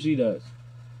that's what she does.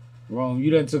 Rome,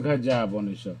 you done took her job on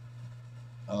the show.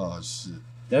 Oh shit.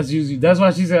 That's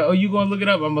why she said, "Oh, you gonna look it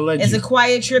up? I'm gonna let It's you." a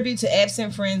quiet tribute to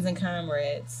absent friends and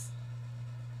comrades.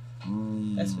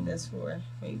 Mm. That's what that's for.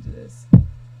 When you do this.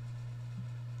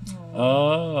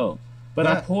 Oh, but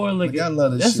I pour liquor. I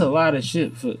love this That's shit. a lot of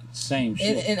shit for same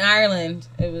shit. In Ireland,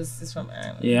 it's from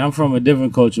Ireland. Yeah, I'm from a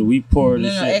different culture. We pour No,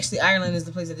 this no, shit. actually, Ireland is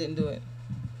the place that didn't do it.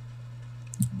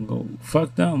 Go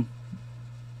fuck them.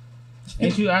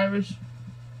 Ain't you Irish?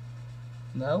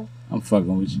 No. I'm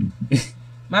fucking with you.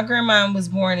 My grandma was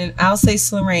born in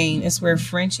Alsace-Lorraine. It's where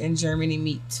French and Germany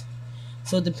meet.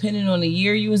 So depending on the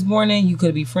year you was born in, you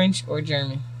could be French or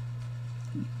German.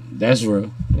 That's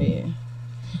real. Yeah.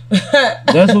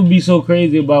 That's what be so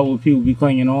crazy about what people be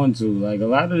clinging on to. Like a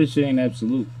lot of this shit ain't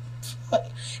absolute.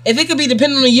 If it could be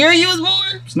depending on the year you was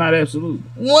born, It's not absolute.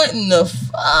 what in the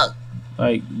fuck?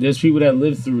 Like there's people that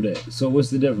live through that. So what's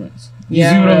the difference? You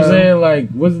Yeah, see what I'm bro. saying? Like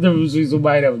what's the difference between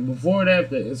somebody that was before and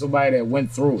after and somebody that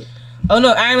went through it? Oh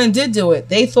no, Ireland did do it.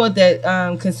 They thought that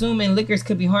consuming liquors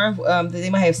could be harmful. That they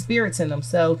might have spirits in them.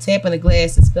 So tapping the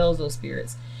glass expels those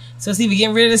spirits. So it's either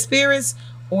getting rid of the spirits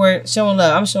or showing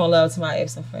love. I'm showing love to my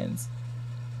absent friends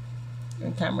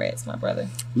and comrades, my brother.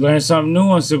 Learn something new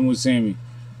on Sippin' with Sammy.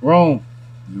 Rome,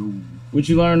 Yo. what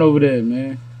you learned over there,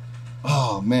 man?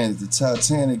 Oh man, the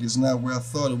Titanic is not where I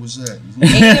thought it was at.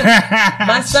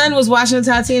 My son was watching the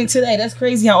Titanic today. That's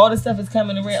crazy how all this stuff is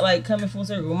coming around, like coming full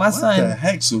circle. My What the son,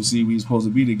 heck? So see, we supposed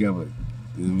to be together.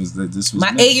 It was that. This was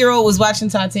my meant. 8-year-old was watching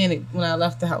Titanic when I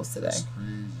left the house today. That's crazy.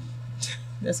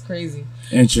 That's crazy.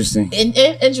 Interesting.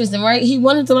 Interesting, right? He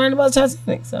wanted to learn about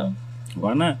Titanic, so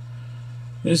Why not?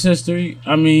 It's history.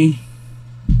 I mean,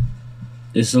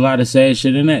 it's a lot of sad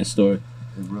shit in that story.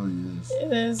 It really is.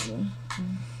 it is.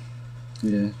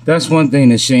 Yeah. That's one thing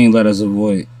that she ain't let us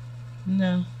avoid.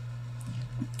 No.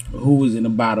 Who was in the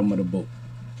bottom of the boat?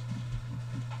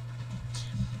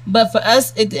 But for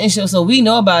us, it didn't show. So we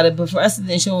know about it, but for us, it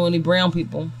didn't show any brown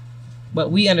people.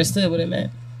 But we understood what it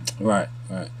meant. Right.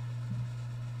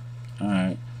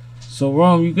 Alright. So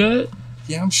Rome, you good?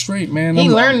 Yeah, I'm straight, man. He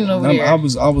I'm learning over there. I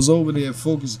was over there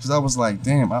focused because I was like,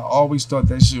 damn. I always thought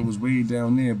that shit was way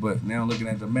down there, but now looking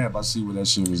at the map, I see where that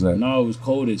shit was at. No, it was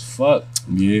cold as fuck.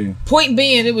 Yeah, Point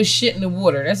being, it was shit in the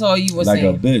water. That's all you were like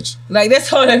saying. a bitch. Like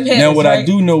that's all that matters. Now what right? I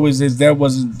do know is that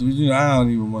wasn't. You know, I don't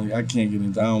even want. I can't get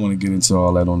into. I don't want to get into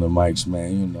all that on the mics,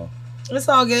 man. It's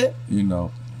all good.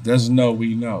 There's no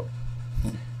we know.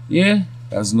 Yeah.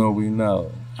 That's no we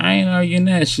know. I ain't arguing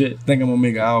that shit. I think I'm gonna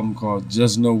make an album called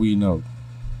Just Know We Know.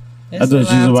 That's I thought the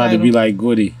she was live about to be title. like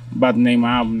Goody. About to name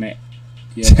my album that.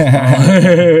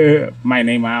 Yeah. Might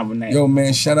name my album that. Yo,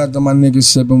 man, shout out to my nigga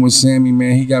Sippin' with Sammy,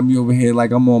 man. He got me over here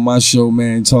like I'm on my show,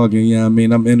 man, talking, you know what I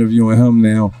mean? I'm interviewing him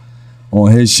now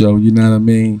on his show, you know what I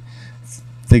mean?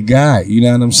 The guy, you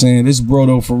know what I'm saying? This bro,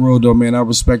 though, for real, though, man, I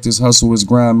respect his hustle, his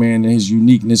grind, man, and his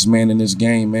uniqueness, man, in this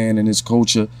game, man, and his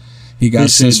culture. He got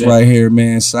Appreciate sis that. right here,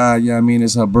 man, side, you know what I mean?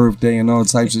 It's her birthday and all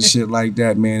types of shit like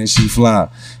that, man, and she fly.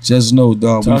 Just know,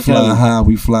 dog, we Talk fly heavy. high,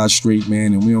 we fly straight,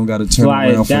 man, and we don't got to turn Fly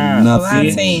it around for down. nothing.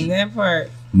 Plantain, that part.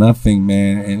 Nothing,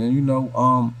 man. And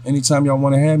anytime y'all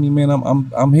want to have me, man,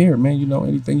 I'm here, man.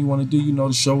 Anything you want to do,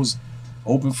 the show is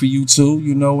open for you too,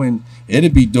 and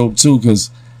it'd be dope too, cause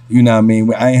you know what I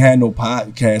mean. I ain't had no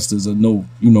podcasters or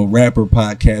no, rapper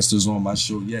podcasters on my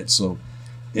show yet, so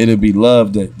it'd be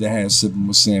love to have Sippin'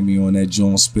 with Sammy on that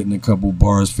joint, spitting a couple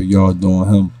bars for y'all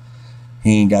doing him.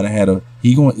 He ain't gotta have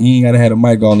a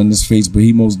mic all in his face, but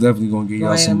he most definitely gonna get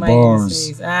y'all some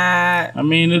bars. Ah, I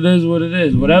mean, it is what it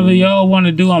is. Whatever y'all want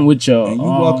to do, I'm with y'all. And you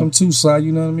welcome too, Si.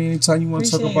 You know what I mean? Anytime you want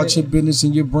to talk Appreciate about it. your business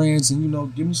and your brands,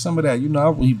 and give me some of that.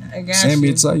 I got Sammy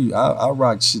you. will tell you, I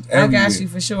rock shit I everywhere. got you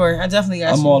for sure. I definitely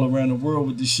got I'm you. all around the world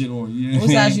with this shit on. You know What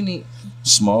what I size you mean? need?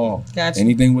 Small. Got you.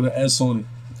 Anything with an S on it.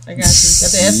 I got you. Got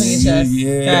the S on your chest.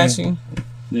 Yeah. Got you.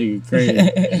 Nigga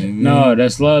crazy. No,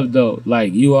 that's love though.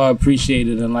 Like you are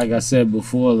appreciated, and like I said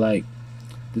before, like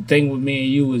the thing with me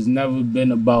and you has never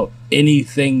been about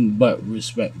anything but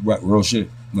respect. Right, real shit.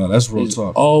 No, that's real It's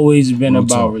talk. always been Real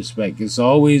about talk. respect. It's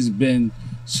always been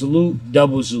salute,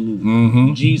 double salute,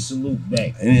 Mhm. G salute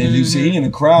back. And then you see he in the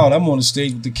crowd. I'm on the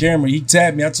stage with the camera. He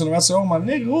tapped me. I told him, I said, "Oh my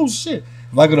nigga, oh shit."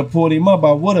 If I could have pulled him up,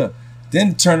 I would have.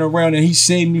 Then turn around and he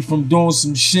saved me from doing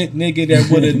some shit, nigga,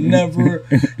 that would have never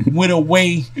went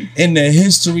away in the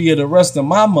history of the rest of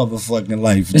my motherfucking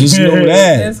life. Just know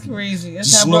that. That's crazy. That's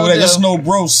Just how know bro that. do. Just know,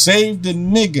 bro, saved the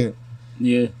nigga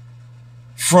Yeah.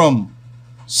 from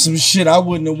some shit I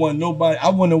wouldn't have wanted nobody. I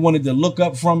wouldn't have wanted to look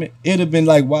up from it. It'd have been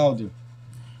like Wilder.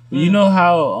 You know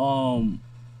how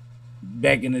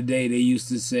back in the day they used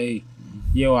to say,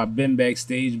 "Yo, I've been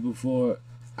backstage before.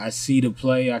 I see the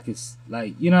play. I could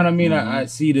like, you know what I mean. I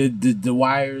see the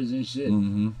wires and shit.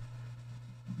 Mm-hmm.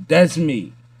 That's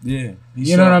me. Yeah,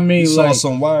 You know what I mean? He saw Like,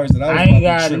 some wires that I was I ain't about to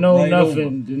got trip no right nothing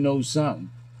over. to know something.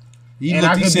 He And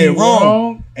looked. I He could said be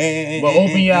wrong. but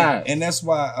open your eyes. And that's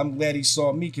why I'm glad he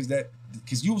saw me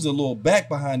because you was a little back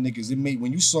behind niggas. It made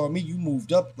when you saw me, you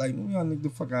moved up like, y'all nigga the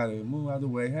fuck out of here, move out of the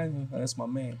way. Hey, that's my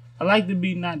man. I like to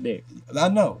be not there. I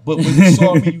know, but when you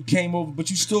saw me, you came over, but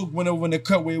you still went over in the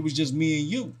cut where it was just me and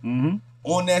you Mm-hmm.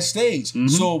 on that stage. Mm-hmm.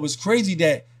 So it was crazy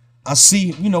that I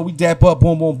see, we dap up,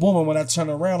 boom, boom, boom, and when I turn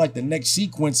around, like the next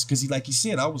sequence, because like he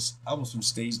said, I was from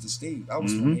stage to stage, I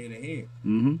was from head to head.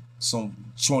 Mm-hmm. Some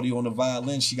shorty on the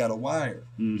violin, she got a wire.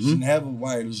 Mm-hmm. She didn't have a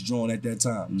wireless joint at that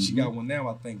time. She got one now,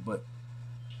 I think, but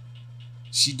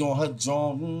she doing her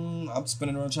joint. I'm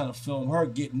spinning around trying to film her,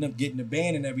 getting the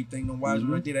band and everything. The wires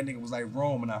right there. That nigga was like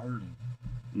Rome, and I heard him.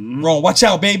 Mm-hmm. Rome, watch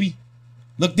out, baby.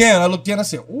 Look down. I looked down. I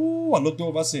said, ooh. I looked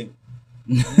over. I said,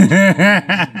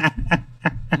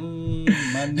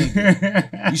 my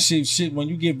nigga. You see shit when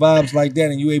you get vibes like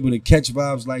that and you able to catch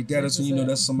vibes like that. That's when you know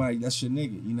that's somebody. That's your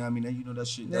nigga. You know what I mean? You know that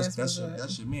shit.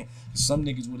 That's your man. Some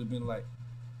niggas would have been like,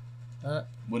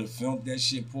 would have filmed that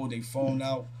shit, pulled their phone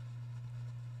out.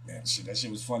 Man, shit, that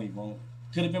shit was funny, bro.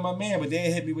 Could have been my man, but they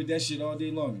hit me with that shit all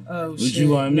day long. Oh, What shit. you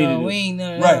want me to do? We ain't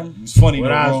none of Right, them. it was funny, What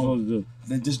though, I bro. supposed to do?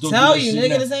 They just don't Tell do that you, shit nigga,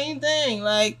 now. the same thing.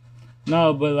 Like,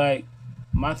 No, but like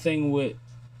my thing with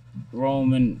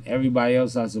Rome and everybody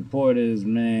else I support is,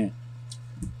 man,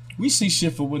 We see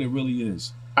shit for what it really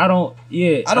is. I don't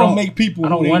make people I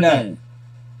don't who they want not. nothing.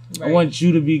 I want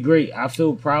you to be great. I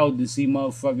feel proud to see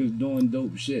motherfuckers doing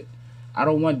dope shit. I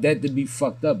don't want that to be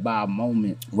fucked up by a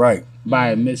moment, Right,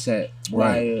 by a mishap, by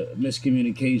Right. a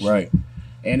miscommunication. right.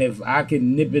 And if I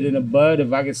can nip it in the bud,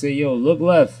 if I can say, yo, look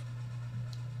left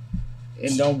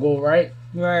and don't go right,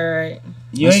 right.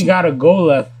 you ain't gotta go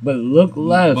left, but look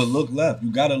left. But look left. You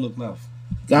gotta look left.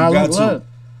 Gotta you look got to. left.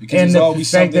 Because And there's the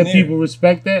always fact something that there. people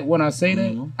respect that when I say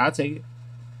that, Mhm. I take it.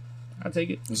 I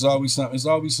take it. There's always something. There's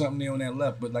always something there on that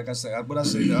left. But like I said, what I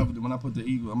say the other day, when I put the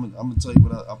eagle, I'm gonna tell you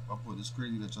what I put. It's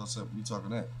crazy that y'all said we talking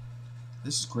that.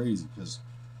 This is crazy because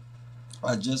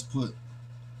I just put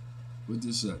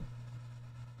this up.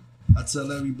 I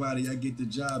tell everybody I get the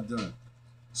job done.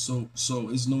 So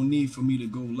it's no need for me to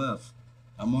go left.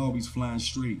 I'm always flying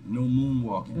straight, no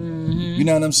moonwalking. You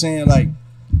know what I'm saying? Like,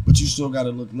 but you still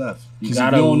gotta look left. Because if you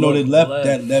gotta don't know the look left, left.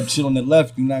 that left shit on the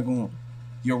left, you're not gonna.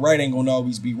 Your right ain't gonna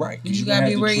always be right. 'Cause You you're gotta gonna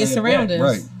be have to where your tread back. surroundings.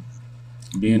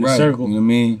 Right. Be in a Right. circle. You know what I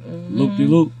mean? Loop de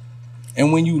loop.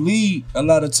 And when you lead, a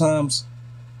lot of times,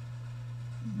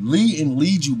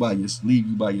 lead you by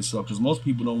yourself. Because most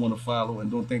people don't want to follow and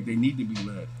don't think they need to be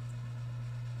led.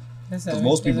 Because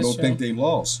most people don't think they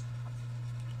lost.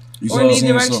 You see or what I'm need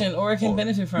saying? direction, or can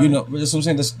benefit from You it. know, that's what I'm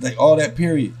saying. That's like all that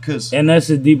period. Because And that's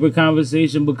a deeper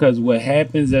conversation because what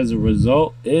happens as a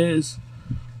result is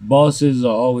bosses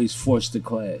are always forced to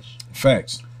clash.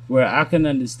 facts. Where I can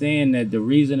understand that the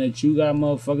reason that you got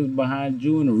motherfuckers behind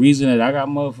you and the reason that I got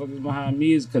motherfuckers behind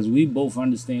me is because we both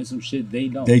understand some shit they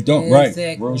don't. They don't. Exactly.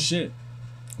 Right. Real shit.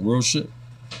 Real shit.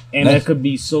 And that could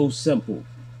be so simple.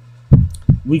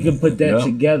 We can put that Yep.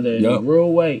 together in Yep. a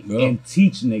real way Yep. and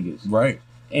teach niggas. Right.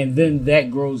 And then that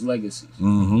grows legacies.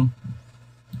 Mm-hmm.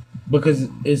 Because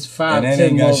it's 5, And that 10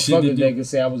 ain't got shit to motherfuckers do- that can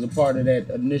say I was a part of that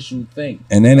initial thing.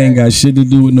 And that ain't got shit to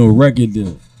do with no record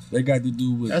deal. They got to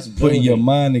do with That's putting your building.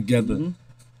 mind together Mhm.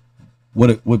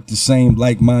 with the same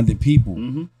like-minded people.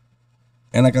 Mm-hmm.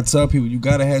 And like I tell people, you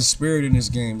gotta have spirit in this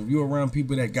game. If you're around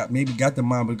people that got the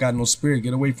mind but got no spirit,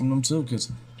 get away from them too, because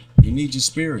you need your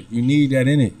spirit. You need that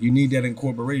in it. You need that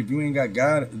incorporated. If you ain't got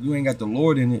God, if you ain't got the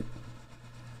Lord in it,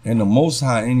 and the Most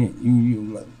High in it,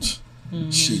 you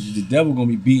like shit. The devil gonna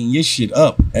be beating your shit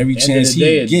up every End of chance the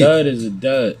day, he a get. dud is a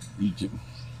dud.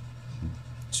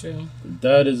 True. A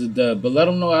dud is a dud. But let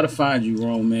them know how to find you,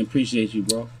 Rome, man. Appreciate you,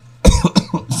 bro.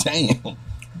 Damn.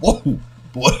 Whoa.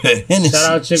 Boy, Hennessy.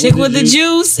 Shout out Chick with the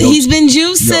juice. Yo, He's been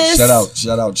juiced, Yo, sis.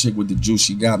 shout out Chick with the juice.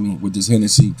 She got me with this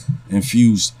Hennessy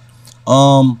infused.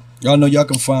 Y'all know y'all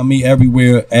can find me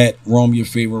everywhere at Rome Your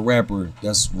Favorite Rapper.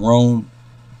 That's Rome,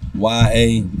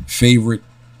 YA Favorite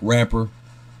Rapper.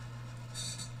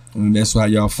 And that's why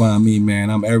y'all find me, man.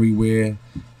 I'm everywhere.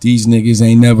 These niggas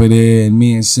ain't never there. And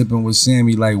me and Sippin with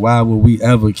Sammy, like, why would we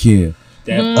ever care?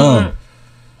 That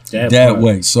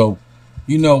way. So,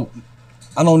 you know,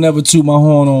 I don't never toot my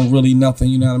horn on really nothing.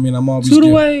 You know what I mean? I'm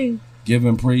always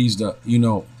giving praise to, you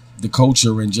know, the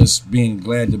culture and just being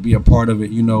glad to be a part of it.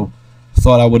 You know,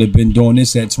 thought I would have been doing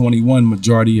this at 21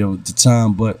 majority of the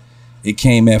time, but it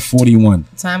came at 41.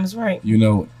 Time is right. You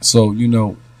know, so, you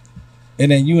know,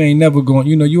 and then you ain't never going,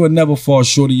 you know, you will never fall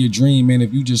short of your dream, man,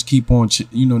 if you just keep on,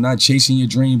 you know, not chasing your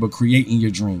dream, but creating your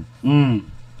dream.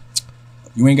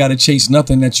 You ain't got to chase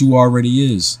nothing that you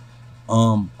already is.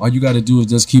 All you got to do is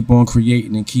just keep on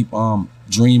creating and keep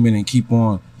dreaming and keep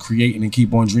on creating and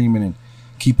keep on dreaming and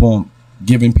keep on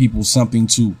giving people something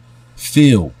to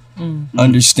feel,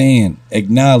 understand,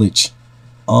 acknowledge,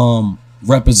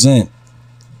 represent,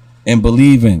 and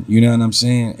believe in. You know what I'm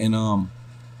saying? And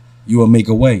you will make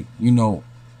a way. You know,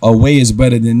 a way is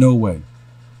better than no way.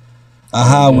 A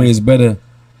highway is better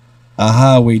a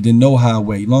highway than no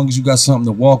highway. As long as you got something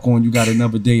to walk on, you got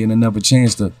another day and another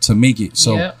chance to make it.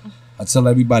 So I tell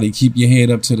everybody, keep your head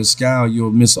up to the sky, or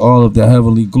you'll miss all of the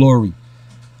heavenly glory.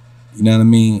 You know what I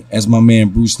mean? As my man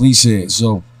Bruce Lee said.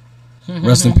 So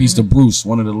rest in peace to Bruce,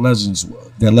 one of the legends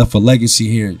that left a legacy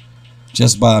here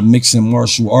just by mixing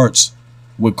martial arts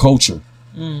with culture.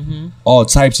 All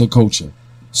types of culture.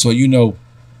 So, you know,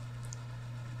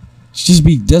 just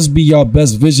be your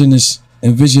best visionists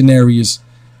and visionaries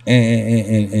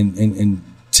and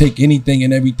take anything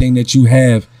and everything that you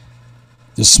have,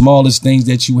 the smallest things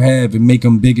that you have, and make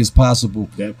them big as possible.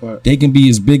 That part. They can be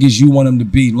as big as you want them to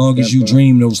be, long as you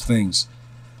dream those things.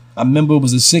 I remember it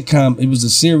was a sitcom, it was a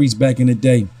series back in the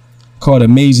day called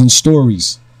Amazing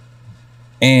Stories.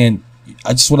 And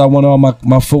I just what I want all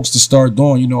my folks to start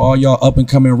doing, you know, all y'all up and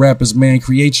coming rappers, man,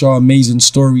 create y'all amazing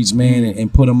stories, man,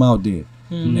 and put them out there.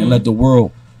 And let the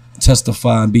world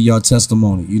testify and be your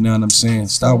testimony. You know what I'm saying?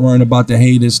 Stop worrying about the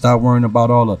haters. Stop worrying about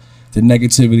all the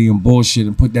negativity and bullshit,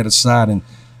 and put that aside. And,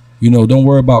 you know, don't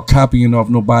worry about copying off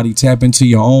nobody. Tap into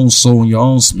your own soul and your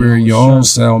own spirit, your own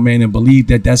sound, man, and believe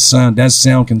that sound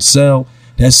can sell.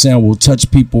 That sound will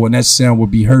touch people, and that sound will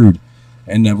be heard.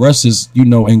 And the rest is, you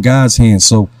know, in God's hands.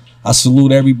 So I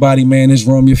salute everybody, man. This is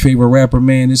Rome, your favorite rapper,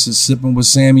 man. This is Sippin' with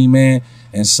Sammy, man,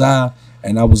 and Sai.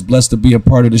 And I was blessed to be a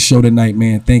part of the show tonight,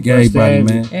 man. Thank everybody,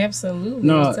 man. Absolutely.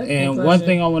 No, and one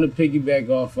thing I want to piggyback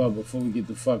off of before we get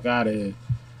the fuck out of here.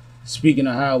 Speaking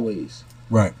of highways.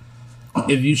 Right.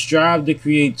 If you strive to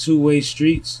create two-way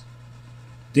streets,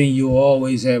 then you'll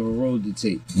always have a road to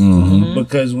take.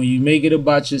 Because when you make it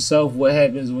about yourself, what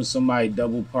happens when somebody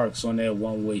double parks on that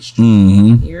one-way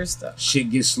street? Here's stuff. Shit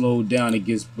gets slowed down, it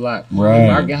gets blocked. Right.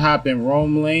 If I can hop in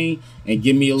Rome Lane and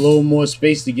give me a little more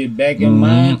space to get back in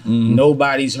mine,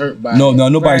 nobody's hurt by that. No,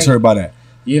 nobody's hurt by that.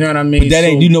 You know what I mean? But that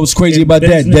ain't, you know what's crazy about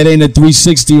that? That ain't a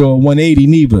 360 or 180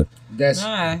 neither. That's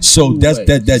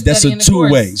that's a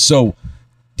two-way. So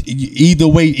either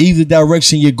way, either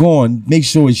direction you're going, make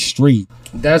sure it's straight.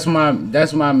 That's my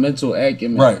mental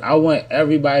acumen. Right. I want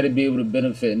everybody to be able to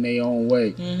benefit in their own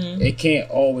way. It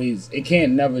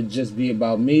can't never just be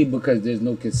about me, because there's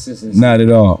no consistency. Not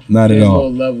at all. There's no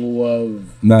level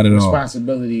of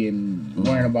responsibility and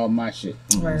worrying about my shit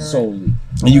solely.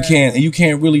 And you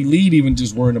can't really lead even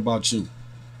just worrying about you.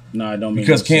 No, I don't.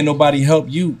 Because can't nobody help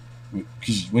you.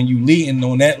 Because when you leading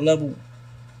on that level,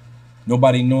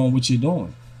 nobody knowing what you're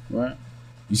doing. Right.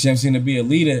 You see what I'm saying? To be a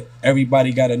leader,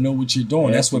 everybody got to know what you're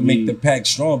doing. That's what make the pack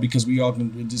strong, because we all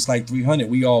can, just like 300,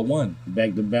 we all one.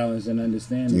 Back to balance and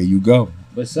understanding. There you go.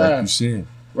 But like you said,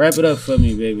 wrap it up for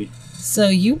me, baby. So,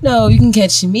 you know, you can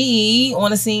catch me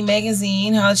on the Scene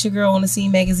Magazine. Holla at your girl on the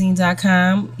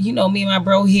scenemagazine.com. You know, me and my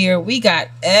bro here, we got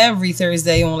every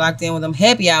Thursday on Lockdown with them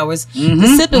happy hours.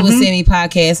 The Sippin' with Sammy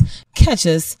podcast. Catch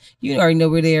us. You already know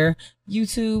we're there.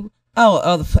 YouTube. All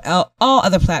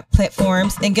other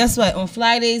platforms. And guess what? On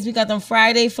Fridays, we got them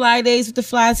Friday Fly Days with the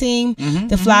Fly team.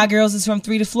 The Fly Girls is from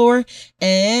 3 to 4.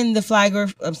 And the Fly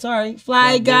Guy.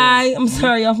 I'm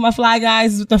sorry, off my Fly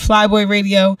Guys is with the Fly Boy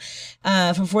Radio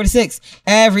from 4 to 6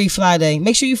 every Fly Day.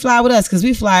 Make sure you fly with us, because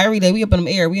we fly every day. We up in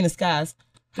the air. We in the skies.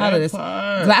 Holla at us.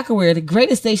 Glockerware, the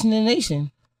greatest station in the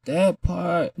nation. That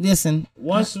part. Listen.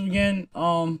 Once again,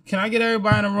 can I get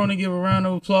everybody in the room to give a round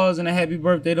of applause and a happy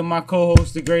birthday to my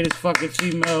co-host, the greatest fucking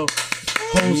female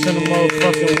host in the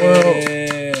motherfucking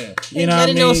world. You know what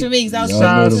I mean? For me, y'all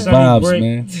know the vibes,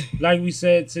 man. Like we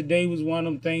said, today was one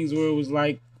of them things where it was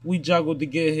like, we juggled to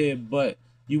get here, but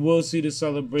You will see the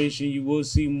celebration. You will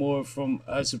see more from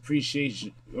us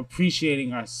appreciating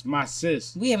my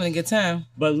sis. We having a good time.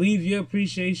 But leave your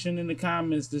appreciation in the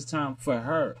comments this time for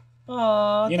her.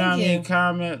 Oh, you know what I mean?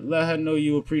 Comment, let her know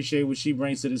you appreciate what she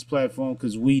brings to this platform,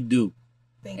 because we do.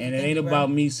 And it ain't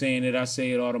about me saying it. I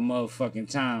say it all the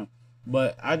motherfucking time.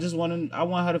 But I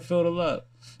want her to feel the love.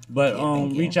 But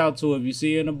reach out to her. If you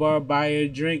see her in the bar, buy her a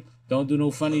drink. Don't do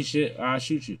no funny shit or I'll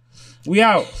shoot you. We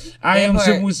out. I am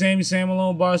Sippin' with Sammy, Sam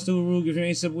Malone, Barstool Rook. If you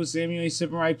ain't sipping with Sammy, you ain't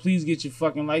sipping right. Please get your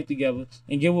fucking life together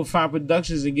and get with Fine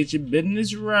Productions and get your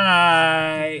business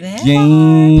right.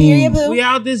 Period, boo. We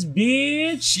out this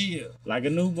bitch. Yeah. Like a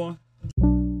newborn.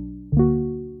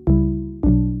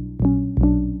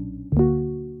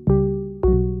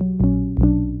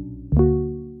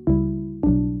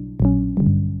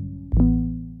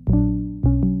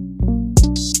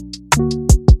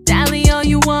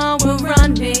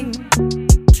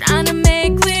 Trying to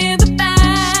make clear the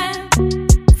bad.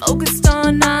 Focused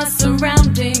on our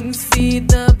surroundings. Feed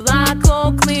the block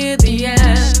or clear the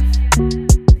air.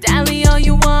 Dally all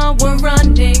you want, we're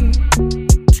running.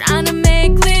 Trying to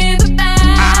make clear the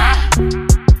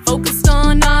bad. Focused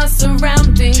on our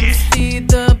surroundings. Feed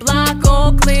the block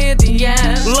or clear the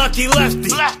air. Lucky lefty,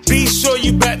 be sure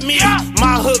you bet me.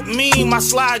 My hook mean, my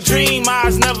slide dream.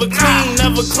 Eyes never clean,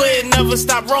 never clear, never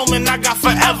stop roaming. I got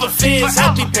forever fears,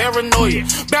 healthy paranoia,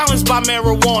 balanced by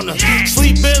marijuana.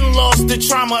 Sleeping, lost the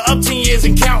trauma, up 10 years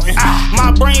and counting.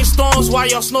 My brain storms while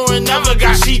y'all snoring, never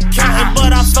got sheep counting.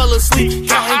 But I fell asleep,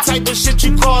 counting type of shit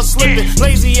you call slipping.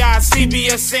 Lazy eyes,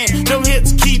 CBSN, them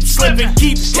hits keep slipping,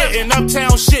 keep hitting.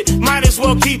 Uptown shit, might as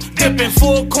well keep dipping.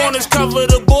 Four corners cover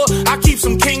the board, I keep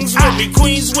some kings with me,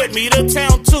 queens with me, the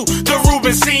town too, the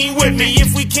Ruben scene with me.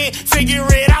 If we can't figure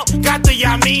it out, got the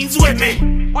Yamins with me.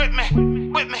 With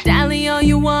me. Dally all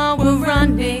you want, we're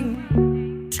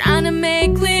running. Trying to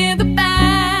make clear the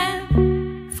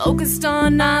bad. Focused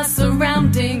on our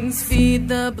surroundings. Feed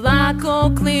the block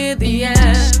or clear the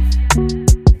air.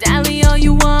 Dally all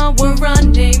you want, we're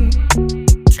running.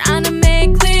 Trying to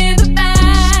make clear